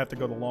I'm gonna have to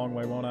go the long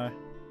way, won't I?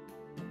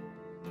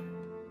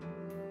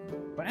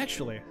 But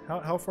actually,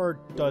 how far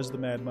does the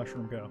mad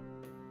mushroom go?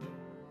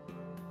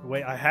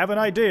 Wait, I have an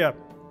idea!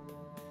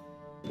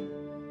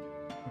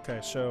 Okay,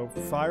 so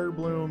Fire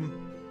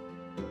Bloom...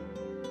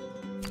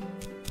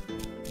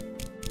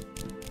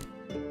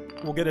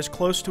 We'll get as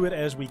close to it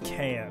as we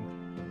can.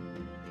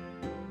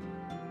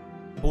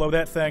 Blow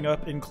that thing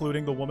up,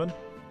 including the woman.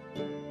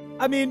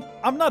 I mean,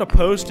 I'm not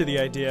opposed to the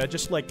idea,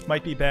 just, like,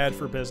 might be bad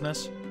for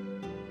business.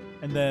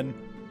 And then...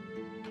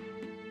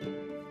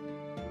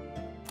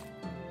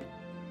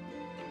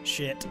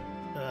 Shit.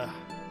 Ugh.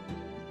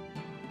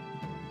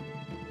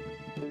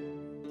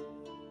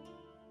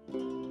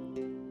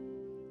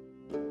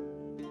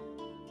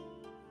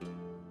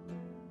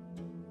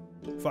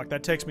 Fuck,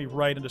 that takes me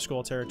right into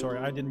skull territory.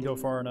 I didn't go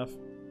far enough.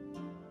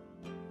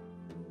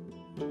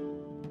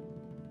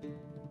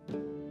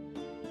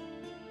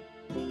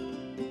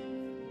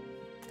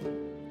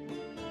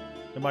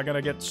 Am I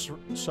gonna get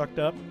sucked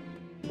up?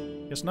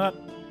 Guess not.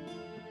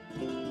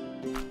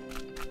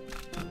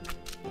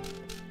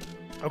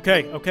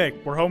 Okay, okay,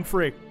 we're home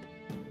free.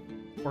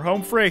 We're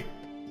home free.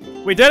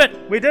 We did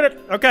it! We did it!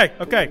 Okay,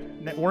 okay.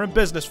 We're in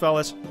business,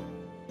 fellas.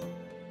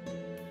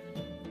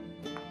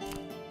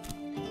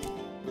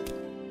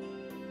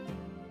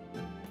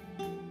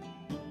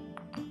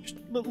 Just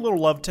a little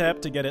love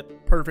tap to get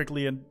it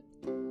perfectly in.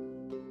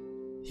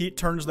 Heat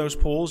turns those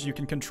pools, you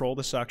can control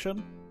the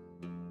suction.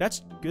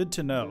 That's good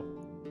to know.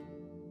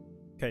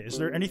 Okay, is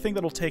there anything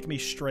that'll take me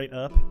straight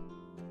up?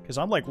 Because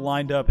I'm, like,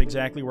 lined up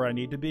exactly where I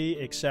need to be,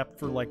 except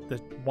for, like,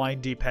 the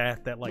windy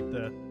path that, like,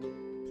 the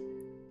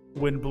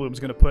wind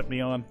bloom's gonna put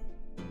me on.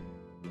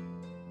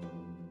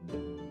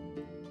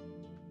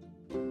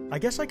 I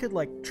guess I could,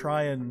 like,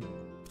 try and...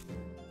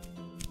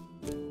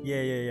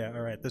 Yeah.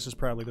 Alright, this is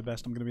probably the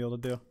best I'm gonna be able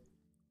to do.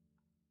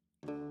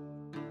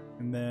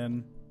 And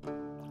then...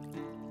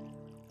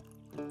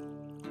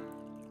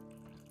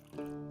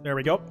 There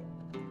we go.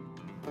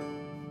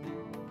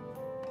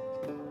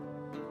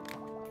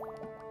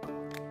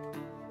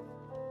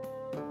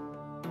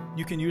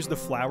 You can use the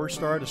flower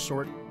star to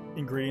sort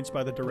ingredients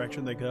by the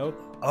direction they go.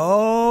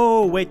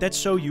 Oh, wait, that's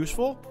so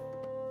useful?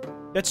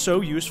 That's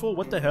so useful?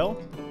 What the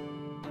hell?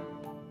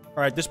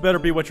 Alright, this better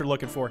be what you're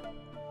looking for.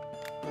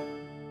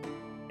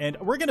 And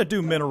we're gonna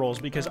do minerals,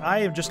 because I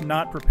am just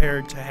not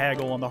prepared to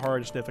haggle on the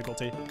hardest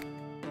difficulty.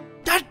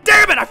 God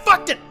damn it! I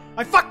fucked it!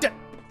 I fucked it!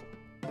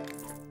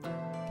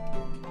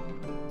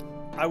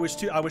 I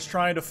was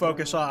trying to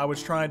focus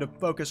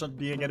on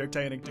being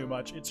entertaining too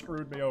much. It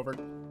screwed me over.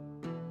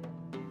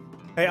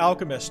 Hey,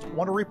 Alchemist,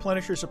 want to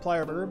replenish your supply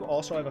of herb?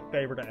 Also, I have a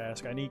favor to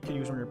ask. I need to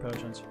use one of your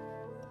potions.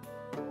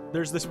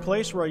 There's this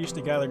place where I used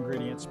to gather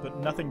ingredients, but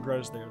nothing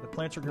grows there. The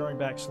plants are growing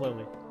back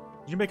slowly.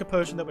 Did you make a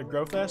potion that would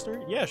grow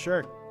faster? Yeah,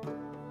 sure.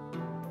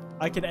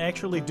 I can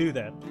actually do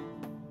that.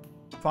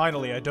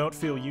 Finally, I don't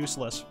feel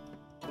useless.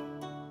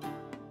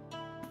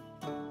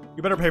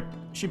 You better pay...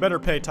 She better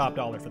pay top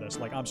dollar for this.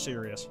 Like, I'm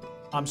serious.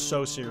 I'm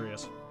so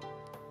serious.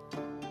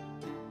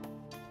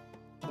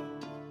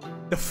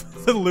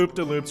 The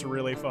loop-de-loop's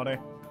really funny.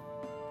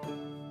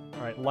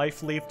 Alright,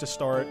 life leaf to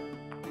start.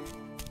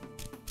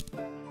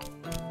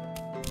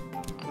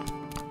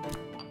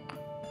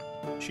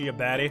 She a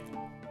baddie?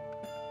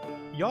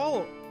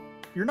 Y'all,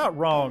 you're not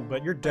wrong,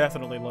 but you're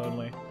definitely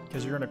lonely.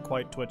 Because you're in a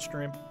Kwite Twitch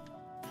stream.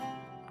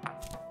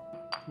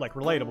 Like,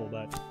 relatable,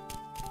 but...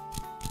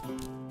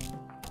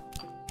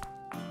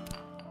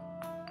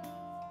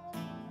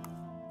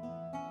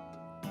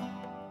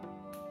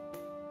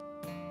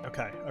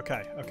 Okay,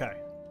 okay, okay.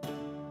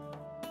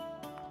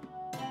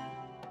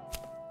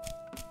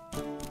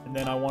 And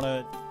then I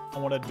wanna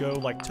go,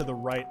 like, to the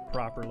right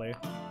properly.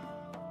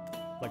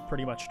 Like,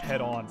 pretty much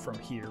head on from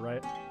here,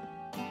 right?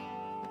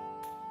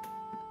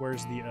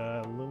 Where's the,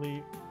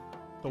 lily?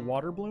 The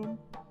water bloom?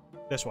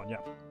 This one, yeah.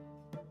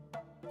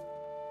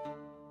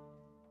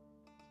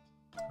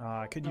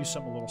 I could use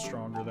something a little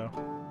stronger, though.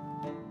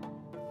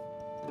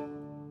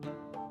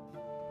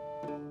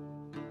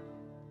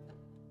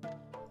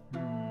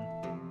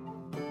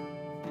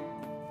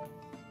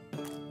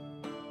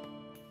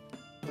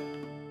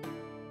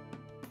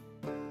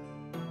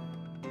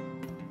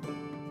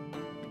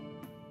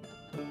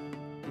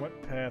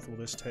 What path will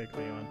this take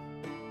me on?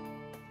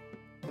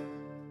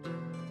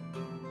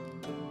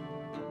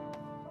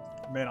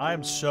 Man, I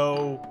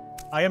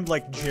am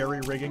like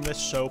jerry-rigging this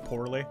so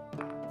poorly.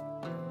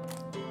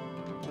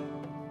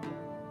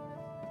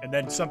 And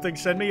then something,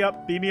 send me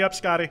up, beam me up,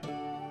 Scotty.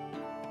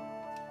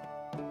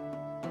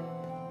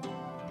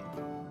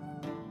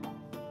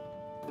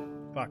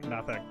 Fuck,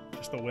 nothing.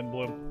 Just the wind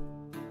blew.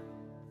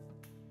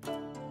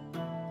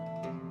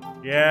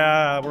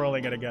 Yeah, we're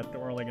only gonna get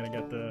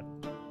the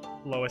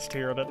lowest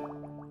tier of it.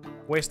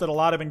 Wasted a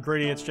lot of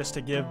ingredients just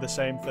to give the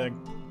same thing.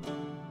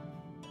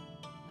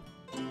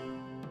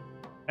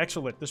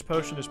 Excellent, this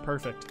potion is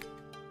perfect.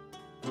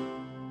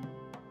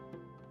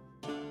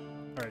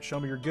 Alright, show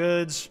me your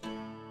goods.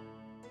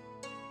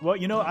 Well,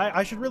 you know,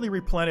 I should really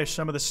replenish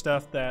some of the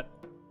stuff that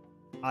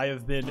I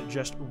have been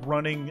just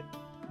running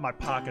my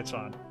pockets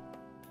on.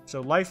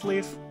 So, Life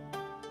Leaf.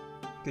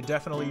 Could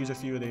definitely use a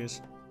few of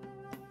these.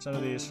 Some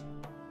of these.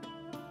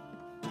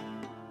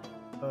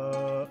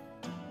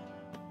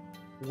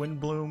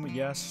 Windbloom,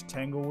 yes.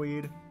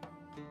 Tangleweed.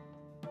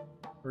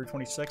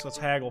 326, let's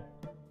haggle.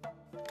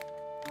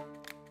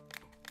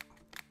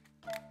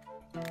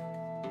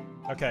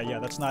 Okay, yeah,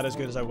 that's not as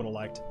good as I would have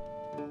liked.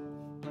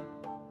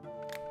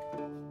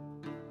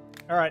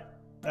 Alright,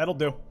 that'll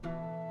do.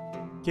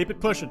 Keep it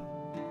pushing.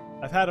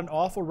 I've had an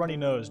awful runny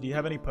nose. Do you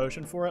have any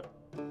potion for it?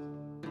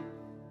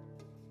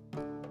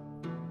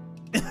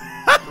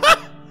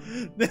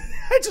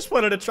 I just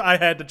wanted to try. I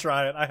had to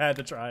try it. I had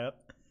to try it.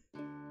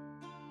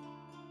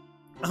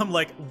 I'm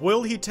like,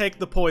 will he take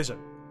the poison?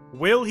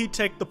 Will he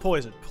take the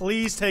poison?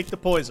 Please take the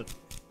poison.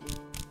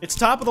 It's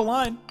top of the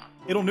line.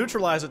 It'll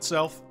neutralize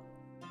itself.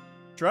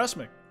 Trust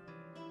me.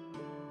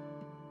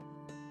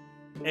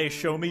 Hey,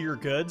 show me your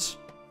goods.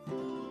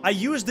 I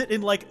used it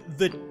in, like,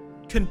 the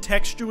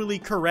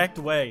contextually correct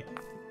way.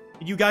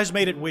 And you guys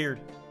made it weird.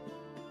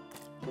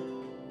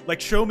 Like,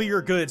 show me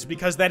your goods,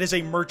 because that is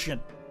a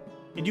merchant.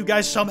 And you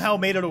guys somehow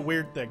made it a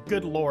weird thing.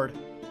 Good lord.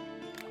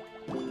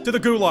 To the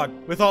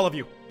gulag, with all of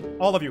you.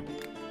 All of you.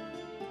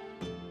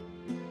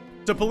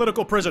 To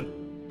political prison.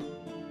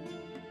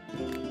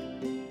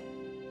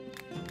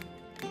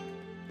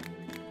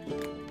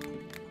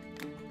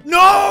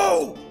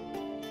 No!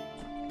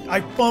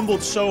 I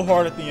fumbled so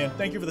hard at the end.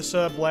 Thank you for the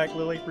sub, Black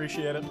Lily.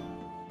 Appreciate it.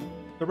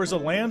 There was a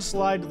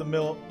landslide to the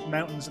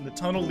mountains, and the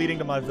tunnel leading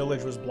to my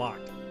village was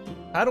blocked.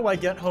 How do I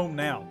get home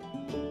now?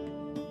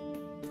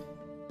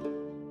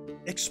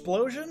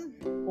 Explosion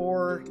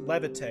or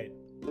levitate?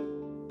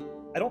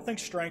 I don't think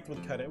strength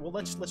would cut it. Well,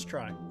 let's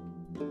try.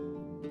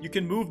 You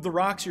can move the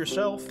rocks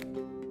yourself,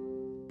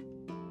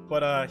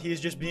 but he's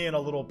just being a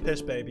little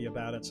piss baby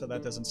about it, so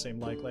that doesn't seem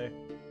likely.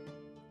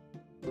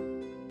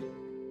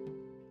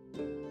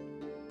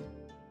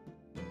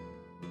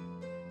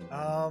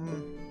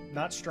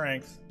 Not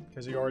strength,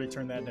 because he already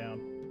turned that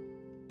down.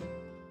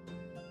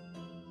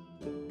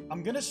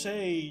 I'm gonna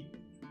say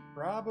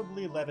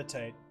probably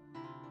levitate.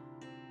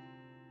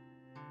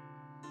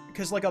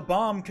 Because, like, a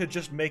bomb could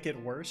just make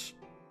it worse.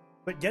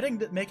 But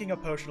making a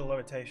potion of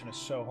levitation is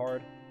so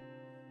hard.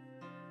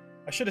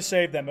 I should have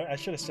saved them. I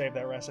should have saved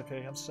that recipe.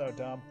 I'm so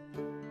dumb.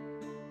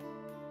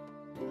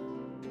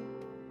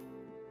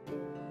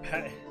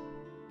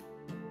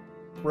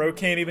 Bro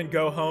can't even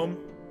go home.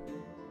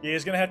 Yeah,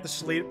 he's gonna have to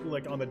sleep,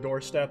 like, on the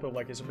doorstep of,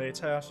 like, his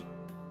mate's house.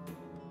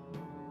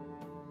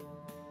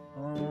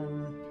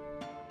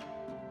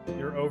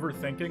 You're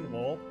overthinking?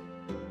 Lol.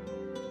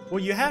 Well,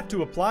 you have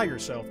to apply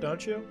yourself,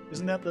 don't you?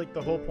 Isn't that, like,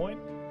 the whole point?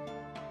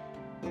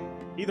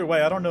 Either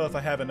way, I don't know if I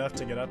have enough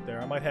to get up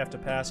there. I might have to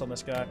pass on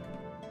this guy.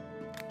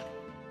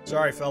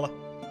 Sorry, fella.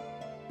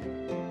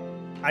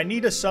 I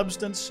need a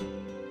substance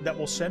that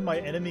will send my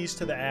enemies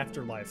to the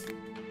afterlife.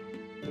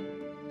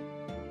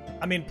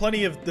 I mean,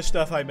 plenty of the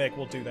stuff I make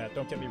will do that,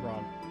 don't get me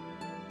wrong.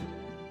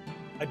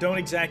 I don't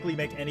exactly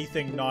make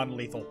anything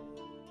non-lethal.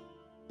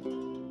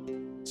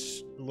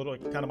 It's a little,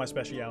 kind of my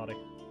speciality.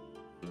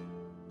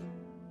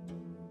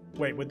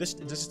 Wait, does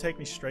this take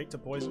me straight to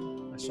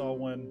poison? I saw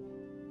one.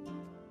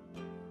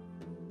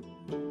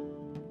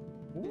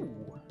 Ooh.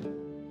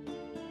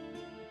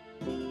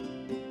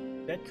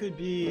 that could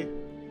be...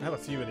 I have a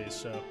few of these,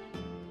 so...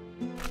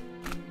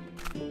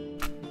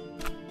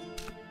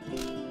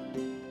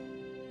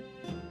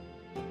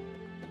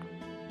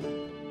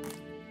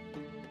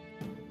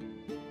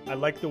 I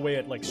like the way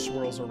it, like,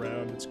 swirls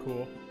around. It's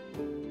cool.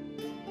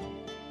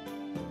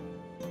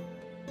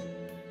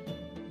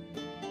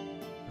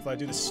 If I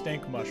do the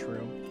stink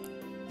mushroom,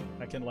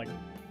 I can, like,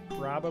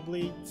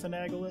 probably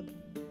finagle it.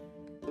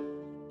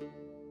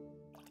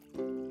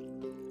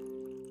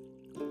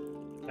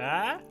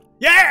 Ah?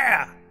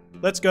 Yeah!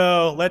 Let's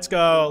go, let's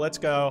go, let's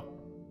go.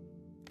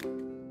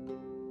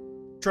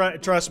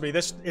 Trust me,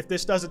 if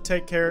this doesn't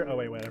take care... Oh,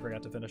 wait, I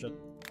forgot to finish it.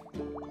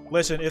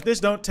 Listen, if this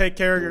don't take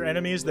care of your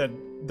enemies,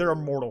 then they're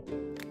immortal.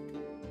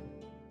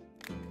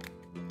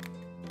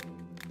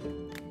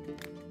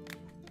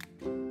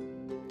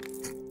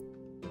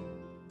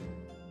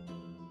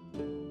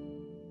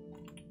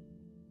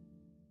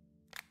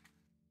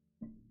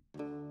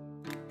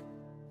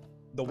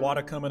 The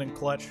water coming in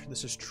clutch.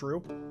 This is true.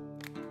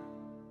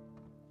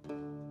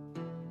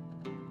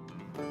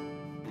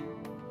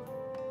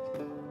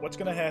 What's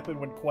gonna happen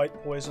when Kwite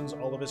poisons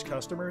all of his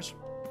customers?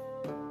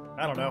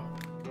 I don't know.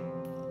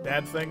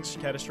 Bad things,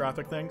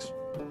 catastrophic things.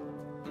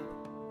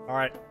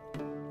 Alright.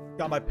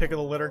 Got my pick of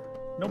the litter.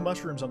 No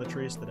mushrooms on the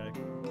trees today.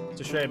 It's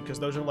a shame, because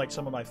those are like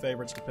some of my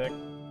favorites to pick.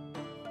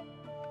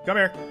 Come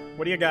here.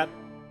 What do you got?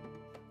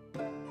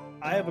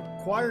 I have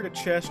acquired a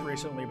chest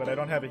recently, but I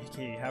don't have a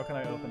key. How can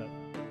I open it?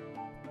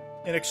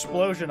 An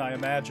explosion, I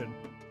imagine,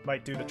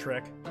 might do the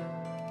trick.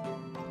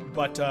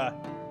 But,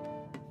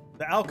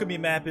 the alchemy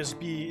map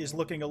is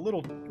looking a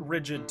little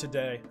rigid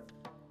today.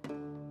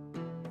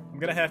 I'm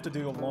gonna have to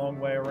do the long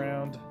way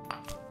around.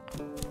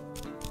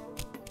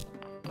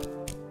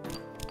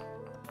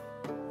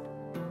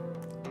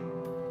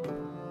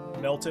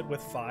 Melt it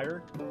with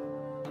fire?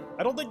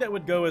 I don't think that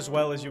would go as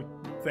well as you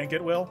think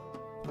it will.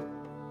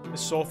 The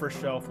sulfur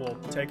shelf will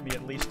take me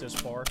at least as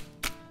far.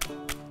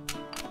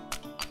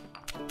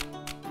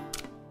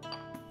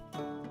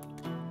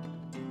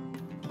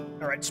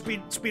 Alright,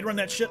 speed run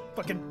that shit.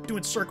 Fucking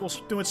doing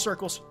circles, doing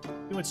circles,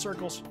 doing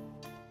circles.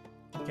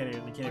 You can't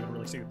even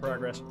really see the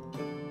progress.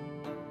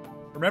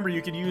 Remember,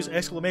 you can use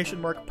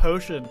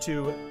 !potion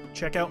to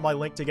check out my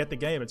link to get the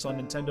game. It's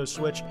on Nintendo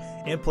Switch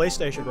and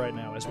PlayStation right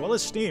now, as well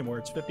as Steam, where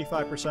it's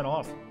 55%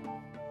 off.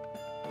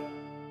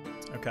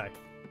 Okay.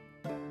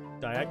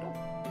 Diagonal.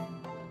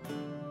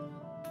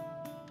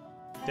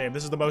 Damn,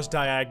 this is the most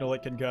diagonal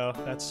it can go.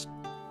 That's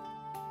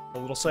a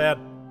little sad.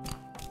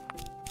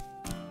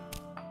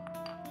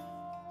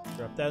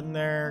 Drop that in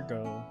there,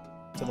 go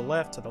to the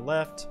left, to the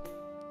left.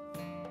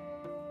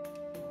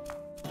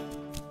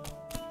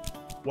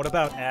 What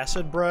about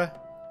acid, bruh?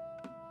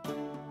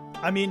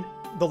 I mean,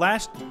 the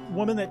last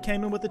woman that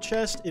came in with the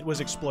chest, it was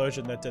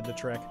explosion that did the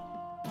trick.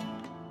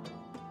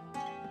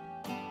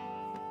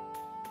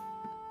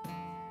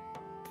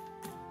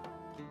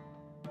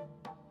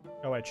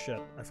 Oh wait,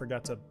 shit. I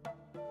forgot to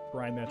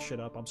grind that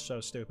shit up. I'm so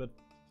stupid.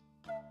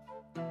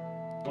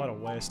 What a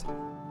waste.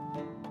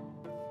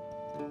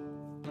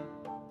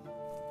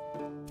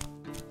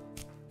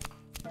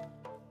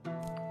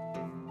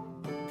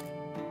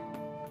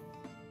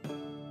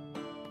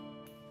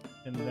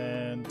 And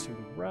then to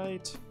the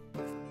right.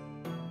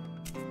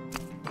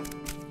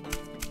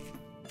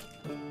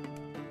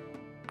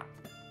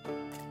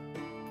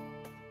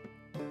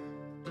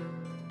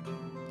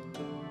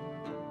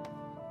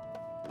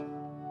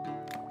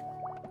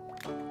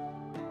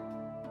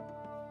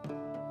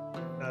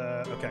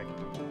 Okay.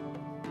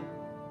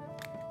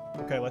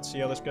 Okay, let's see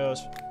how this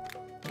goes.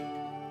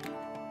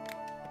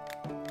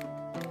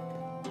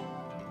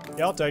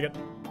 Yeah, I'll take it.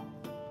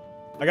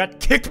 I got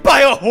kicked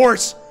by a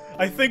horse!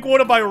 I think one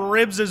of my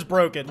ribs is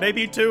broken.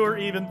 Maybe 2 or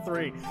even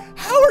 3.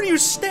 How are you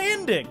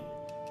standing?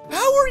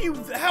 How are you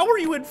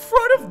in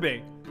front of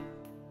me?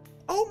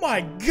 Oh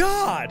my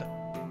god!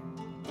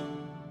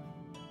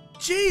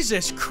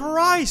 Jesus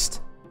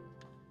Christ!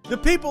 The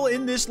people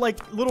in this,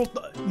 like, little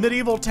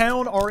medieval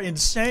town are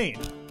insane.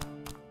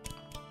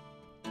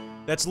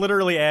 That's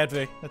literally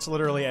Advi. That's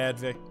literally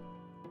Advi.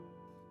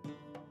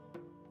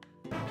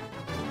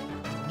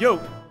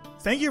 Yo!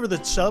 Thank you for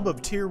the sub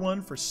of Tier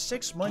 1 for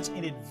 6 months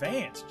in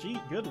advance.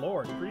 Gee, good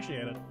lord.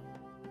 Appreciate it.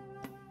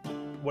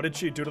 What did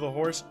she do to the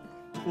horse?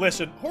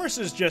 Listen,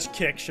 horses just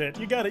kick shit.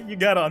 You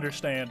gotta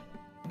understand.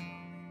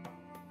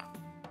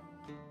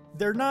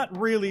 They're not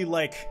really,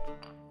 like,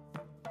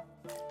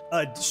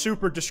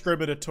 super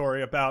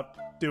discriminatory about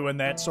doing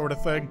that sort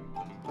of thing.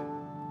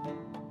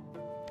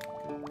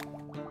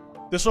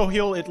 This'll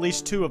heal at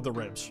least 2 of the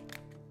ribs.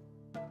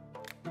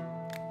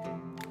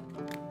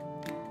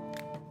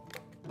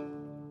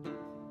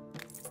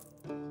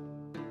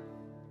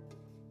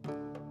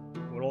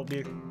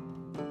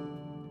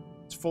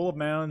 It's full of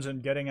mounds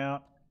and getting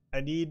out.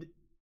 I'm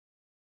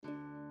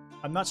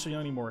not so young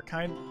anymore.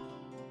 Can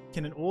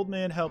an old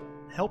man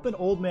help an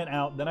old man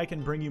out? Then I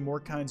can bring you more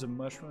kinds of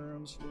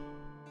mushrooms.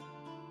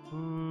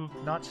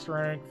 Not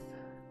strength.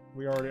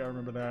 I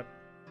remember that.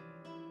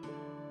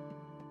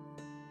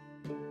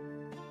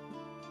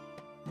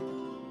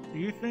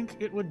 you think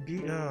it would be...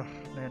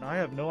 man, I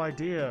have no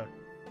idea.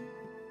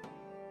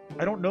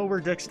 I don't know where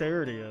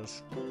dexterity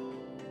is.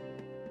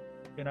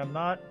 And I'm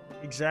not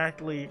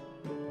exactly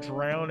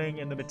drowning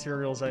in the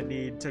materials I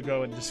need to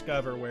go and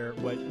discover where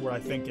I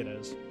think it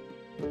is.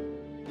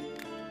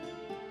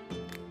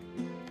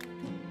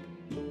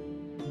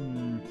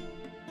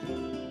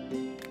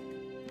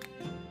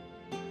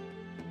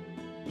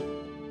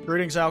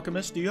 Greetings,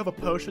 Alchemist. Do you have a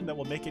potion that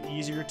will make it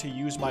easier to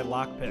use my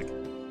lockpick?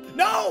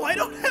 No, I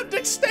don't have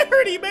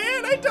dexterity,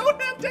 man! I don't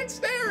have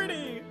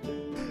dexterity!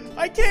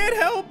 I can't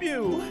help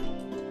you!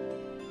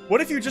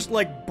 What if you just,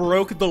 like,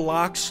 broke the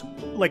locks,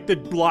 like, the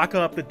lock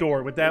up the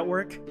door? Would that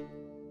work?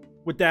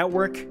 Would that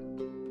work?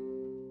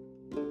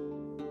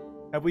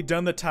 Have we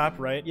done the top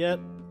right yet?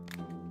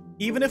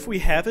 Even if we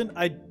haven't,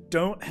 I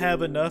don't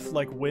have enough,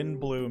 like, wind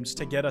blooms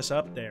to get us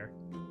up there.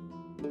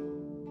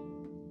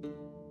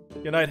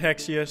 Good night,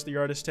 Hexius, the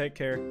artist. Take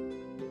care.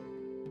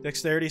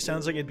 Dexterity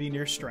sounds like it'd be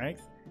near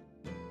strength.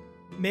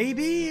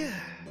 Maybe?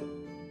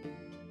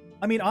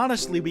 I mean,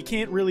 honestly, we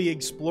can't really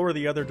explore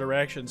the other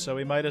direction, so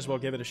we might as well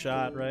give it a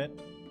shot, right?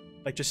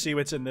 Like, just see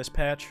what's in this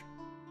patch.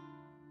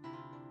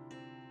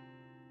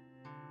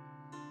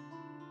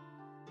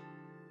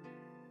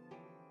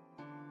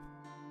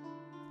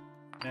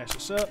 Mash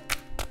this up.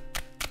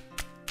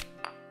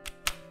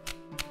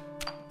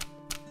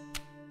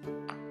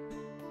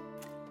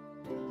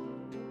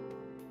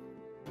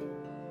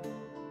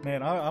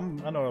 Man, I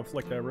know how to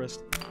flick that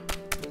wrist.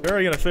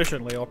 Very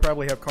inefficiently. I'll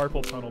probably have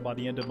carpal tunnel by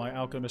the end of my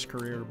alchemist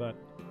career, but,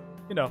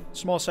 you know,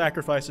 small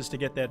sacrifices to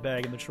get that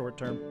bag in the short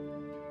term.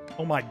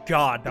 Oh my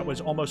god, that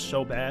was almost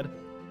so bad.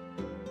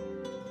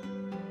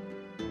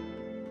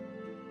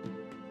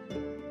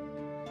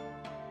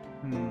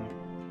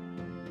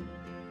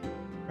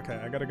 Okay,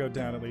 I gotta go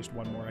down at least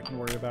one more. I can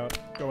worry about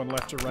going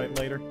left to right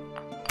later.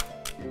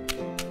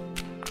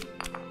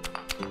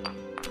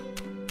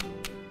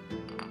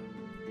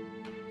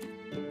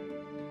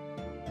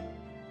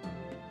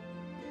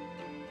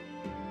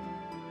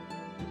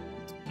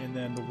 And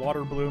then the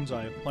water blooms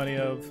I have plenty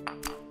of.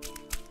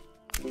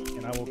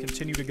 And I will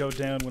continue to go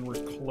down when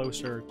we're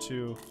closer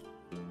to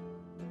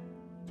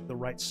the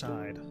right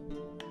side.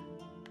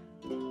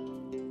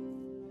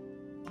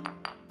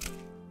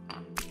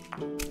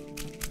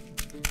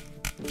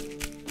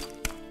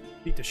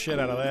 Beat the shit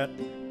out of that.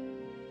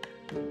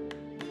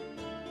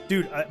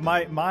 Dude,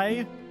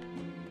 my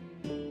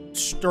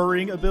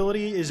stirring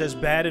ability is as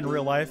bad in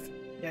real life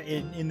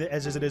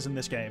as it is in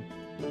this game.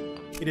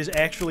 It is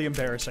actually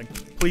embarrassing.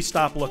 Please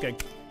stop looking.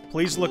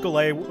 Please look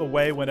away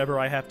whenever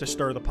I have to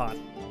stir the pot.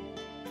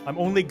 I'm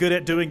only good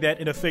at doing that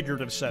in a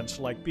figurative sense,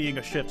 like being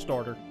a shit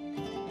starter.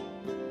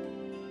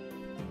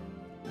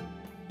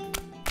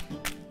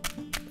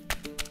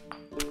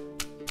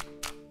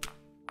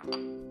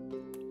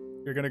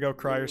 You're gonna go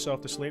cry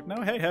yourself to sleep?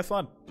 No? Hey, have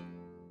fun.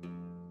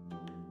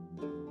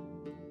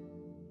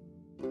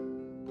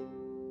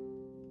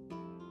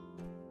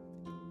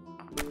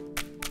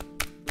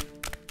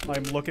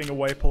 I'm looking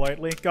away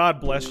politely. God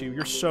bless you.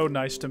 You're so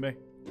nice to me.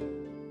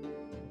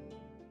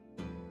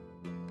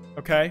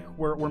 Okay,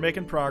 we're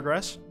making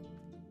progress.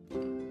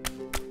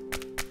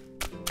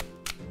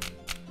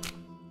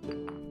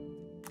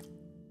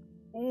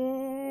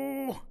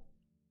 Ooh.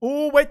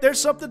 Ooh, wait, there's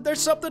something. There's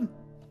something.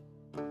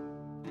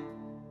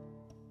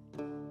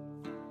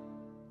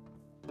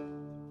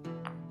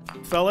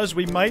 Fellas,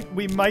 we might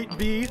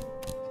be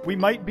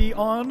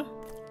on.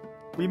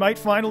 We might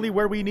finally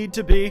where we need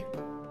to be.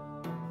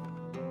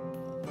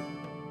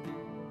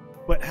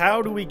 But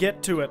how do we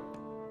get to it?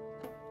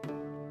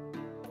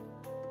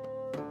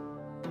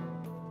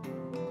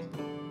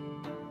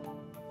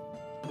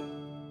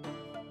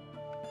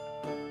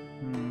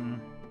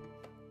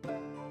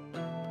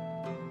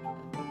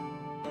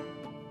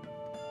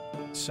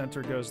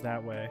 Center goes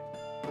that way.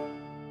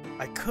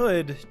 I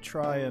could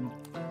try and...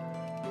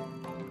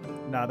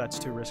 Nah, that's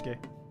too risky.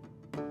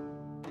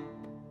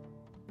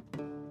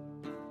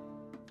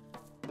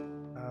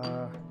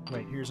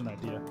 Wait, here's an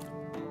idea.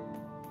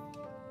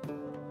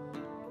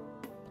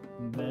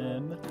 And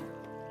then...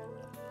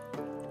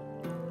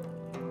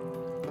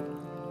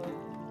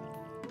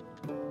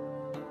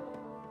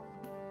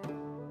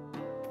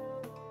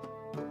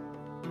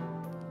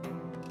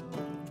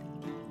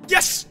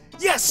 Yes!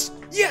 Yes!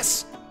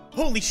 Yes!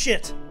 Holy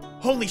shit!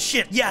 Holy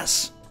shit,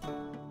 yes!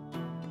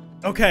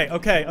 Okay,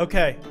 okay,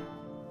 okay.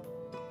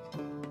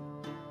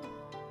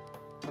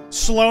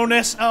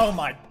 Slowness, oh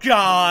my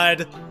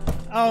god!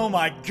 Oh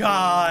my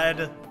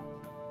god!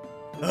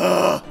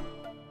 Ugh!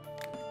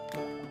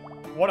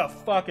 What a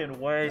fucking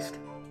waste.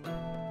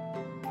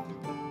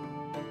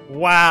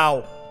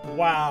 Wow.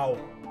 Wow.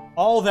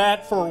 All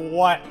that for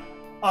what?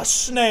 A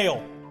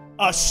snail!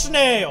 A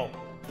snail!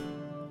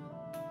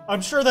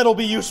 I'm sure that'll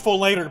be useful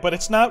later, but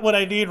it's not what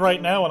I need right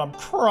now, and I'm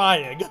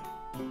crying.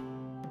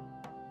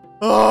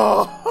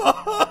 Oh,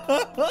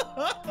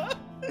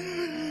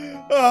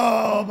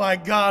 oh my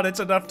god, it's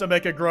enough to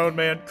make a grown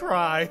man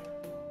cry.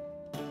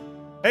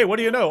 Hey, what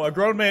do you know? A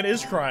grown man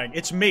is crying.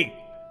 It's me.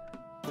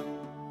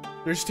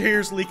 There's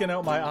tears leaking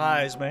out my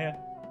eyes, man.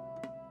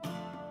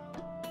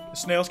 The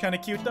snail's kind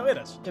of cute, though. It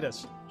is. It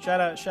is. Shout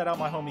out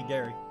my homie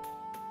Gary.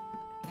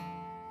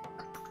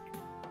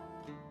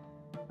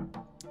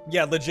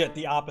 Yeah, legit,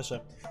 the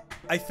opposite.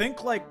 I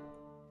think, like,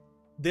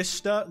 this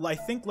stuff, I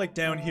think, like,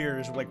 down here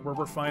is, like, where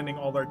we're finding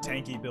all our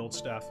tanky build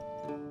stuff.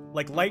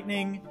 Like,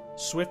 lightning,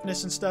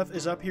 swiftness and stuff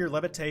is up here,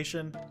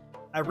 levitation.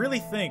 I really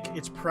think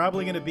it's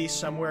probably going to be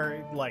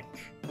somewhere, like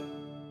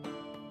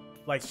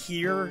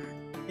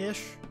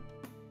here-ish.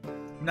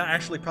 Not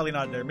actually, probably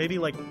not there. Maybe,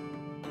 like,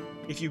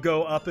 if you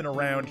go up and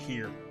around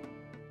here.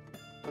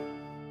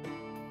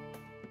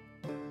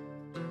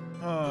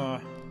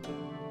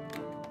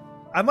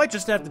 I might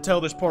just have to tell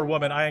this poor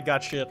woman I ain't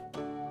got shit.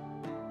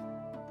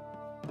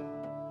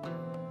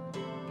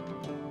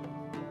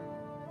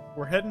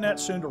 We're heading out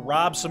soon to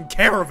rob some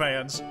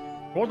caravans.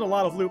 Holding a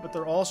lot of loot, but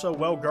they're also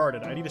well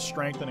guarded. I need a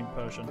strengthening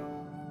potion.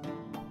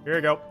 Here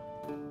you go.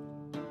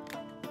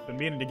 Been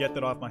meaning to get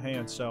that off my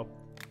hands, so.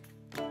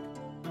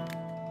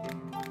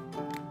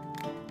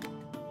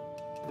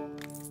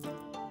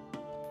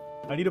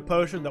 I need a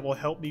potion that will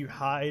help me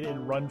hide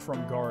and run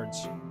from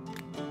guards.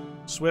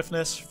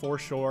 Swiftness, for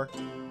sure.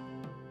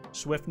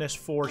 Swiftness,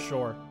 for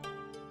sure.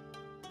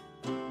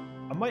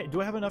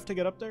 Do I have enough to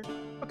get up there?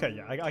 Okay,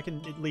 yeah, I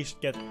can at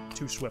least get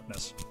to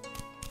swiftness.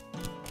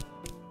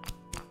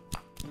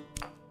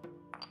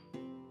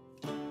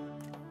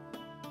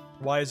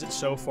 Why is it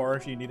so far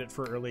if you need it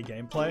for early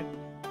gameplay?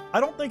 I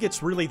don't think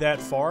it's really that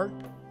far.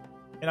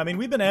 And I mean,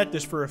 we've been at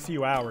this for a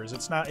few hours.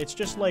 It's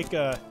just like,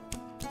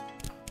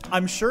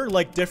 I'm sure,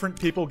 like, different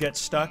people get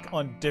stuck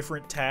on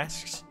different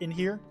tasks in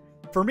here.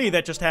 For me,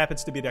 that just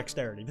happens to be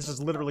dexterity. This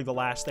is literally the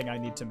last thing I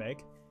need to make.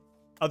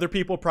 Other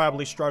people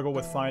probably struggle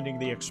with finding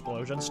the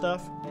explosion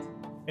stuff.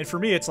 And for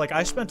me, it's like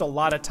I spent a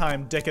lot of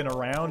time dicking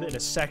around in a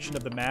section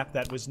of the map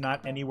that was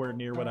not anywhere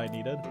near what I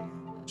needed.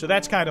 So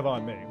that's kind of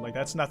on me. Like,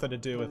 that's nothing to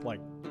do with,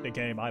 like, the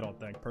game, I don't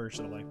think,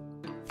 personally.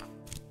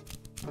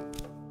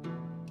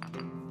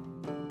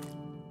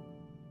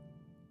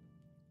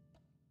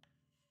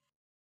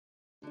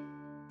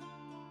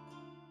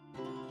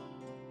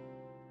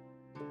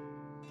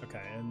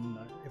 Okay, and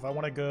if I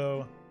want to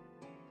go...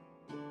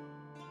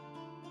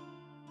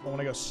 I want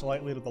to go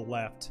slightly to the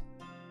left.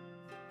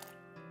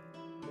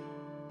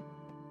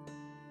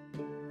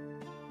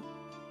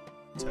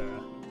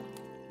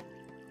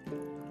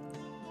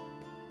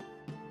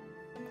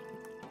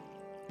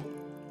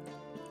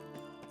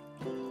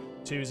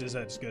 Twos is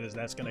as good as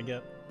that's gonna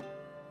get.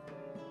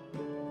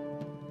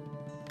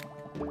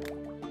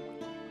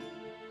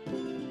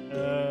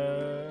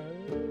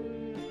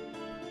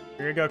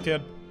 Here you go,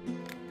 kid.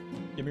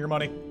 Give me your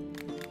money.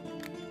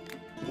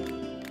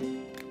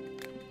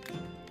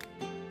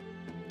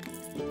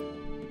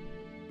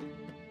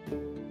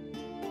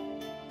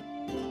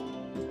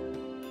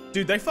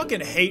 Dude, they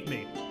fucking hate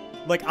me.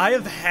 Like, I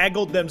have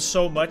haggled them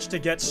so much to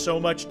get so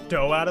much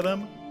dough out of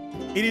them.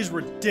 It is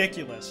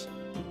ridiculous.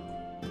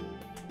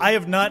 I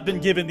have not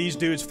been giving these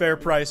dudes fair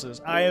prices.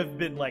 I have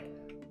been, like,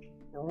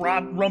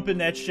 rumping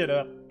that shit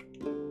up.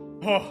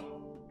 Oh.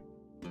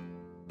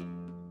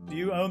 Do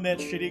you own that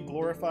shitty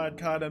glorified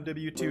COD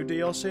MW2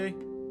 DLC?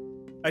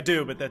 I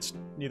do, but that's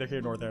neither here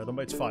nor there.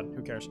 It's fun.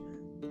 Who cares?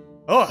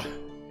 Oh.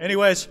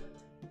 Anyways,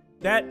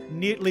 that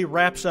neatly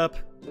wraps up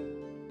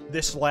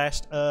this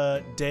last,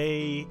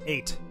 day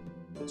 8.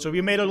 So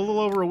we made it a little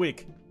over a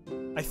week.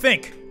 I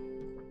think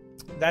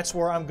that's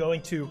where I'm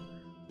going to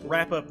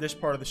wrap up this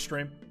part of the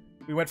stream.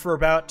 We went for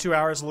about 2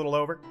 hours, a little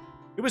over.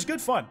 It was good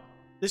fun.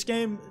 This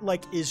game,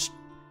 like, is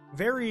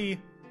very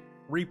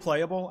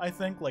replayable, I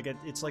think. Like,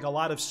 it's like a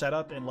lot of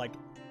setup, and, like,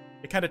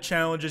 it kind of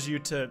challenges you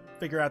to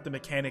figure out the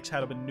mechanics, how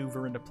to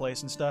maneuver into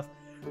place and stuff.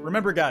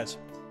 Remember, guys,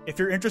 if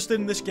you're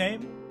interested in this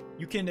game,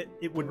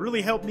 it would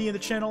really help me and the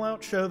channel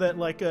out, show that,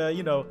 like,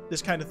 you know,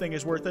 this kind of thing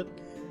is worth it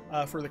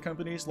for the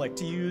companies, like,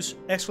 to use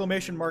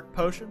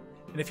 !potion.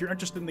 And if you're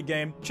interested in the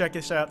game, check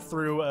this out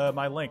through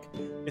my link.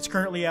 It's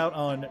currently out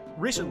on,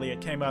 recently it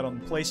came out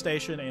on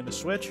PlayStation and the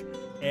Switch,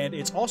 and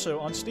it's also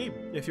on Steam,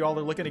 if you all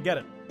are looking to get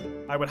it.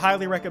 I would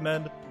highly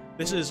recommend.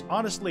 This is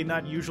honestly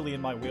not usually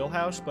in my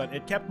wheelhouse, but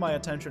it kept my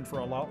attention for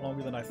a lot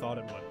longer than I thought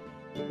it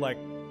would. Like,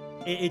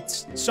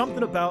 it's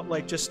something about,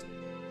 like, just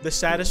the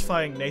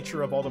satisfying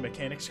nature of all the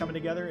mechanics coming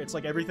together. It's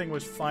like everything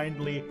was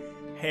finely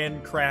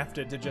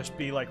handcrafted to just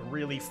be, like,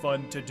 really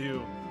fun to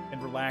do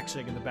and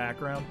relaxing in the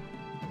background.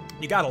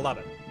 You gotta love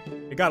it.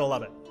 You gotta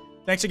love it.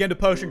 Thanks again to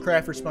Potion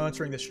Craft for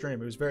sponsoring this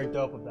stream. It was very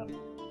dope of them.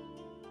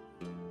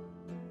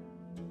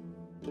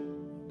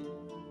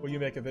 Will you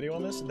make a video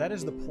on this? That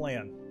is the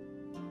plan.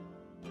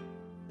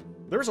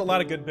 There's a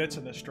lot of good bits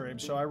in this stream,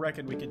 so I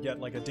reckon we could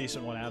get, like, a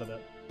decent one out of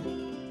it.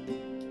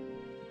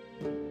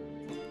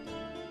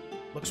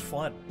 Looks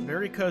fun.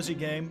 Very cozy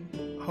game.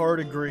 Hard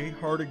agree.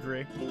 Hard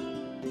agree.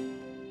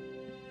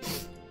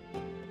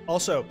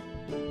 Also,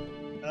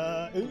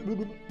 I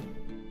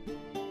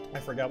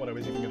forgot what I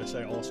was even going to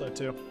say also,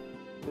 too.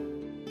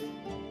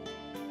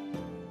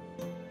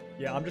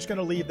 Yeah, I'm just going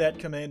to leave that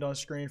command on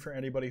screen for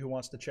anybody who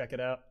wants to check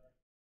it out.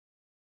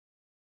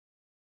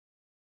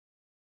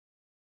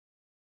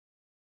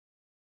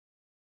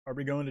 Are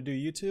we going to do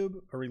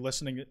YouTube? Are we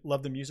listening?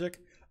 Love the music?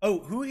 Oh,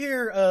 who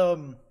here,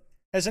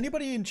 has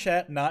anybody in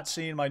chat not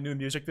seen my new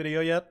music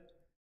video yet?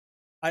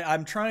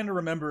 I'm trying to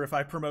remember if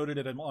I promoted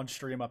it on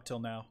stream up till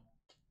now.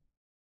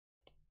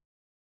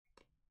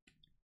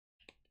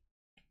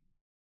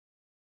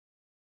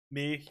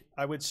 Me,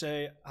 I would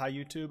say, hi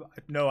YouTube.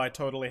 No, I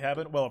totally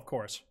haven't. Well, of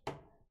course.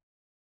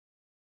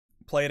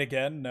 Play it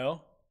again?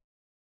 No.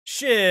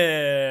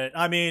 Shit!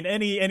 I mean,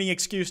 any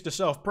excuse to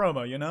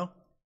self-promo, you know?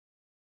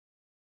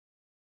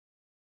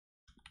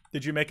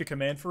 Did you make a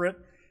command for it?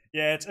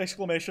 Yeah, it's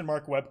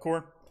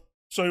 !webcore.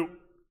 So,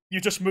 you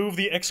just move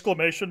the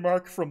exclamation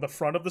mark from the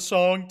front of the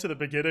song to the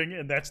beginning,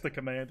 and that's the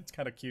command. It's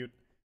kind of cute.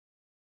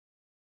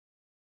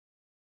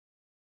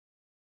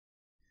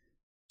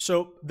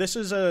 So, this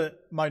is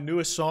my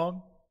newest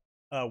song,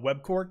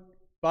 Webcore.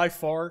 By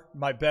far,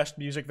 my best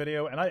music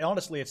video, and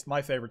honestly, it's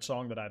my favorite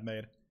song that I've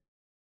made.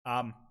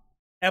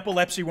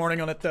 Epilepsy warning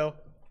on it, though.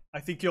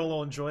 I think you'll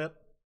all enjoy it.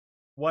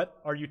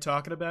 What are you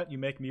talking about? You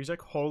make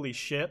music? Holy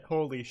shit,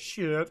 holy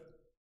shit.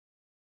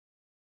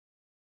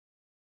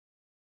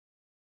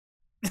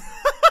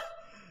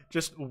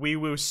 Just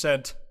wee-woo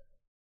sent.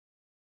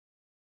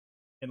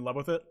 In love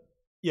with it?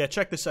 Yeah,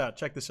 check this out,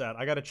 check this out.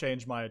 I gotta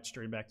change my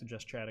stream back to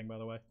just chatting, by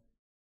the way.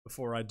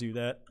 Before I do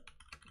that.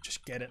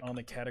 Just get it on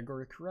the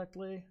category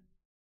correctly.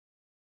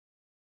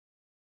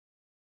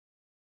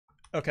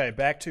 Okay,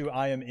 back to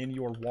I am in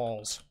your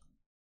walls.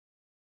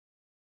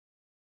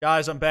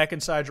 Guys, I'm back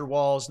inside your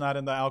walls, not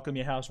in the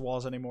Alchemy House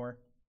walls anymore.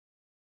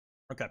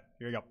 Okay,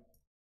 here we go.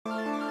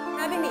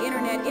 Having the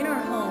internet in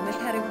our home has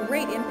had a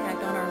great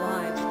impact on our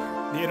lives.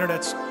 The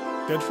internet's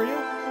good for you?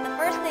 The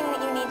first thing that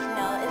you need to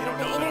know is that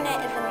the internet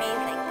is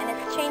amazing, and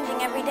it's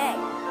changing every day.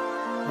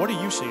 What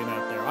are you seeing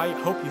out there? I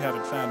hope you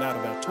haven't found out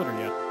about Twitter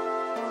yet.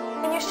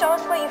 Can you show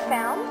us what you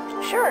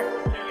found? Sure.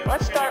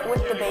 Let's start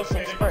with the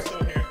basics first.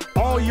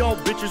 All y'all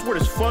bitches weird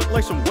as fuck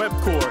like some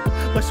webcore.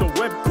 Like some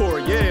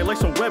webcore, yeah, like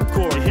some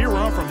webcore. Here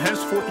on from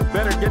henceforth, you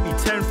better get me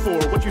 10 for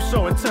what you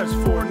so intense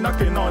for,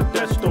 knocking on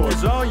death's door.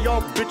 Cause all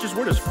y'all bitches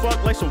weird as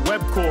fuck like some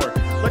webcore.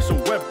 Like some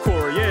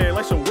webcore, yeah,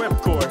 like some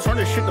webcore. Turn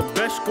this shit the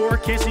best score,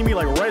 can't see me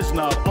like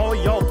Reznov. All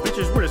y'all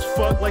bitches weird as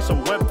fuck like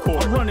some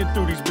webcore. I'm running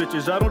through these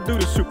bitches, I don't do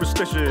the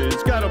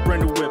superstitions. Got a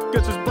brand new whip,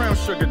 gets his brown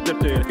sugar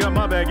dipped in. Got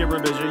my bag in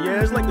revision,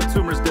 yeah, it's like the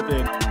tumors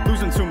dipping.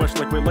 Losing too much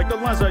liquid, like the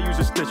lines I use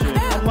to stitch it.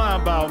 I'm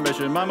lying by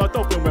omission, my mouth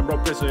open when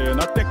broke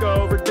pissing. I think I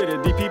overdid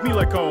it, DP me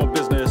like home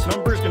business.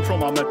 Numbers control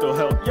my mental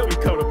health, yeah, we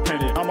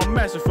codependent. I'm a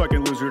massive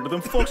fucking loser to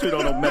them folks who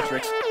don't know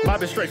metrics. My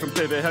bitch straight from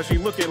pivot, how she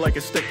looking like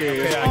a stick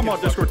is. I'm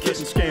on Discord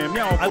kissing scam,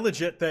 yeah. I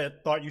legit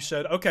thought you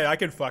said, okay, I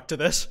can fuck to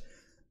this.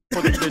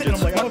 For the digits, I'm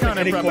like, I don't think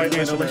any quite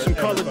like some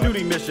Call of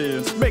Duty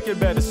missions, making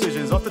bad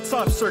decisions off the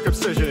top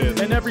circumcision.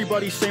 And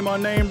everybody say my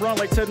name wrong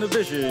like Ted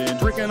Division.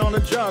 Drinking on a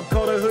job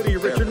called a hoodie,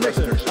 Richard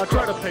Nixon. I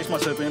try to pace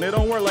myself in, it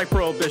don't work like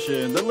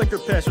prohibition. The liquor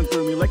passing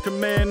through me like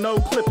command, no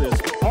clippers.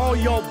 All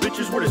y'all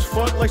bitches weird as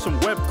fuck like some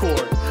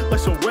webcore. Like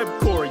some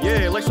webcore,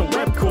 yeah, like some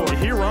webcore.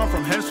 Here on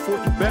from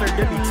henceforth, you better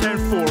get me 10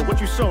 for what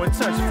you so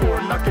intense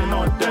for, knocking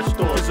on death's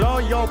door. Cause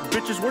all y'all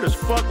bitches weird as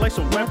fuck like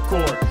some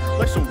webcore.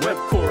 Like some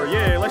webcore,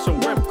 yeah, like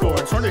some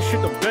webcore. Turn this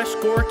shit the best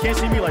score, can't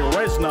see me like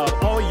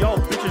Reznov. All y'all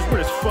bitches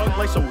weird as fuck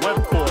like some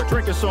webcore.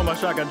 Drinking so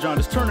much I got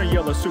jaundice, turning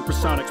yellow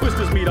supersonic. Twist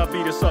this meat, I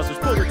beat a sausage,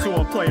 pull it to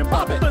him, playing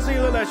pop it. Pussy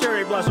look like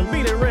cherry blossom,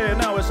 beat it red,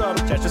 now it's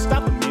out of touch. Just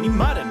stop a mini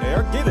modern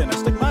air, giving a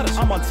stigmatis.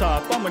 I'm on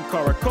top, I'm in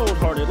Cara,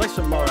 cold-hearted like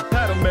Samara.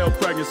 Had a male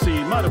pregnancy,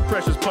 my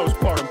depression's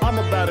postpartum. I'm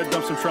about to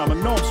dump some trauma,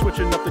 no I'm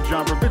switching up the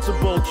genre.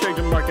 Invincible,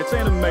 changing markets,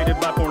 animated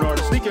by porn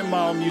artists. Sneaking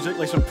my own music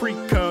like some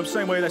pre-cum,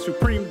 same way that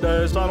Supreme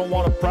does. I don't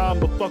want a problem,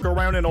 but fuck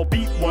around and I'll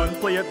beat one.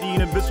 Play at being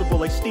invincible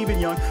like Steven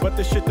Young. But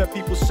the shit that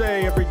people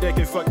say every day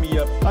can fuck me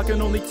up. I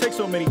can only take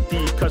so many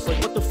deep cuts. Like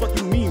what the fuck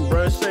you mean,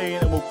 bruh?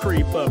 Saying it will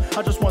creep up.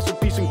 I just want some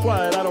peace and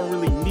quiet, I don't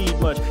really need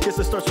much. Guess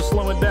it starts with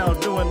slowing down,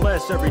 doing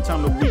less every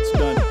time the week's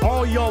done.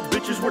 All y'all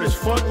bitches weird as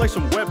fuck like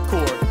some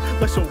webcore.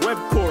 Like some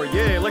webcore,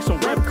 yeah, like some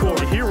webcore.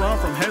 Here on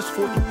from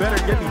henceforth, you better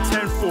get me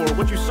 10 for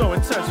what you so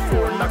intense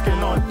for, knocking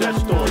on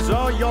death's door. Cause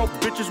all y'all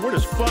bitches weird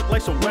as fuck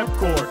like some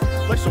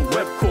webcore. Like some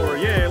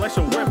webcore, yeah, like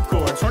some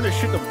webcore. Turn this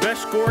shit the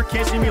best score,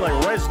 can't see me like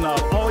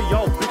Reznov. All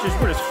y'all bitches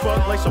weird as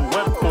fuck like some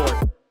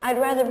webcore. I'd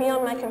rather be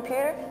on my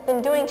computer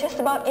than doing just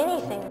about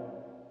anything.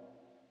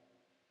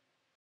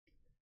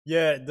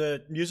 Yeah,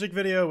 the music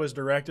video was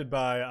directed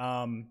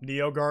by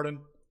Neo Garden.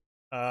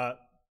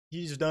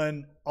 He's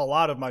done a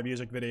lot of my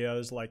music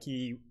videos. Like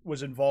he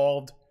was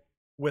involved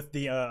with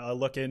the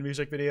Look In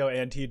music video,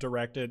 and he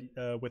directed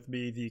with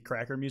me the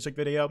Cracker music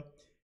video.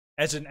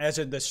 As in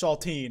the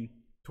Saltine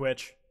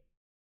Twitch.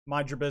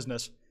 Mind your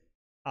business.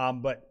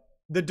 But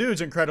the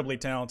dude's incredibly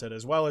talented,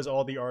 as well as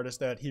all the artists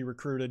that he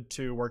recruited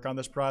to work on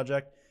this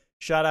project.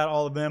 Shout out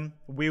all of them.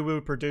 Wee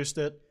Woo produced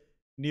it.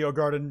 Neo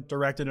Garden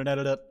directed and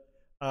edited it.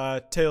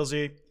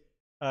 Tailsy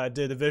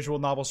did the visual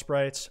novel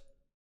sprites.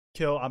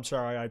 I'm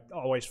sorry, I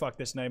always fuck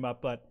this name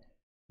up, but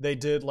they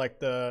did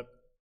like a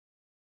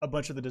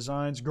bunch of the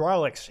designs.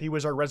 Grolix, he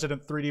was our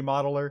resident 3D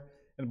modeler,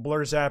 and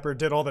Blur Zapper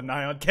did all the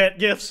Nyan Cat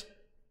gifs.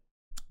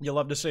 You'll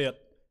love to see it.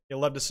 You'll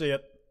love to see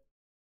it.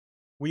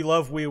 We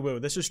love wee woo.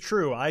 This is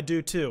true. I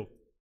do too.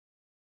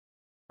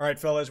 All right,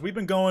 fellas, we've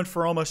been going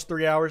for almost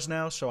 3 hours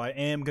now, so I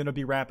am going to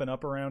be wrapping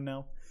up around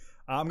now.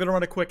 I'm going to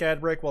run a quick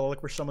ad break while I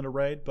look for someone to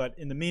raid, but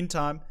in the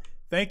meantime,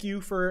 thank you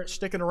for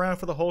sticking around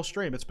for the whole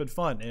stream. It's been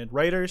fun. And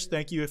raiders,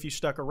 thank you if you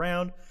stuck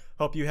around.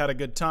 Hope you had a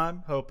good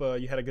time. Hope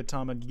you had a good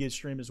time on Giga's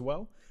stream as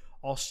well.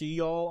 I'll see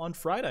y'all on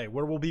Friday,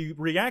 where we'll be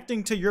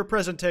reacting to your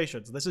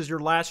presentations. This is your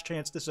last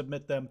chance to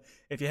submit them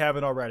if you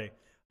haven't already.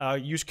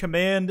 Use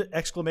command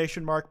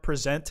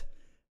 !present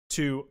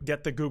to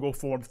get the Google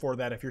form for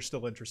that if you're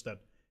still interested.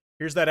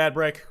 Here's that ad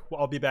break.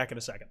 I'll be back in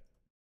a second.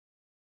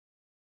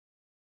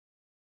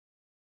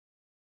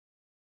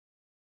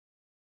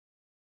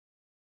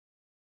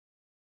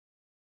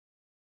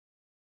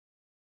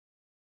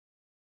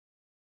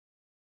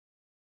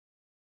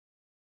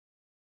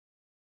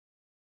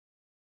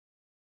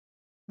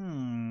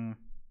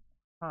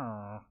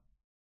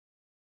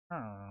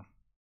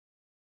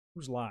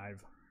 Who's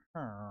live?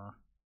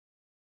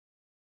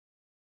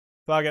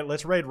 Fuck it,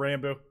 let's raid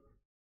Rambo.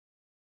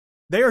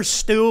 They are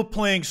still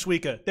playing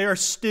Suika. They are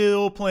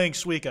still playing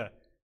Suika.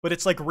 But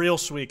it's like real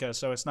Suika,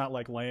 so it's not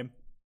like lame.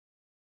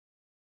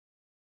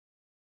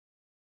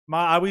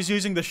 I was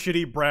using the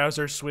shitty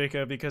browser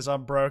Suika because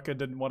I'm broke and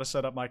didn't want to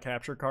set up my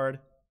capture card.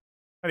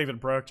 Not even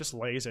broke, just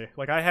lazy.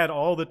 Like, I had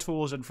all the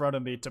tools in front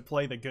of me to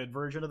play the good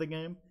version of the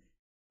game.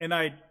 And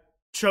I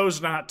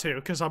chose not to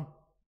because I'm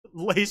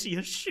lazy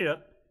as shit.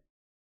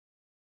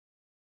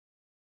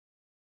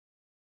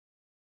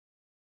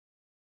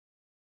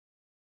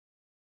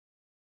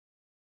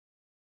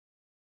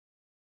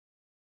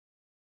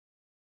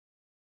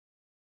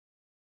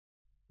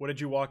 What did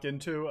you walk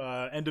into?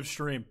 End of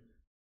stream.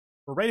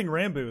 We're rating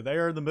Rambo. They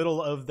are in the middle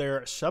of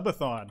their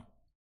subathon.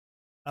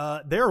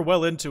 They're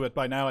well into it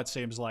by now, it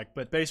seems like.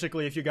 But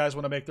basically, if you guys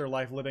want to make their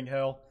life living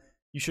hell,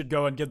 you should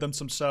go and give them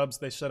some subs.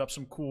 They set up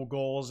some cool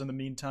goals in the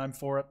meantime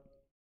for it.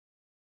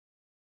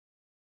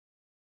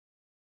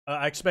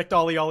 I expect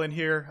all of y'all in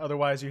here.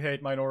 Otherwise, you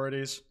hate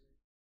minorities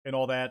and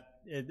all that.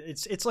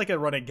 It's like a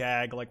running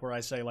gag, like where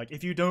I say, like,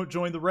 if you don't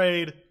join the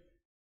raid,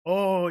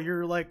 oh,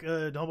 you're like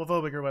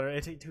homophobic or whatever.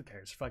 Who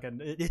cares?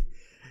 Fucking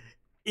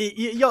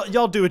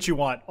y'all do what you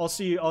want. I'll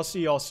see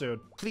y'all soon.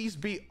 Please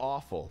be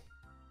awful.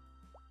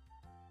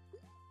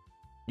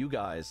 You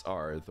guys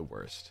are the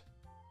worst.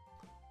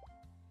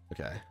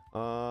 Okay.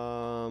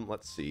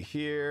 Let's see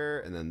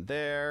here, and then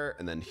there,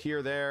 and then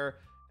here, there,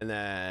 and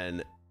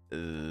then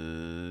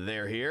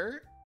there,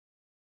 here.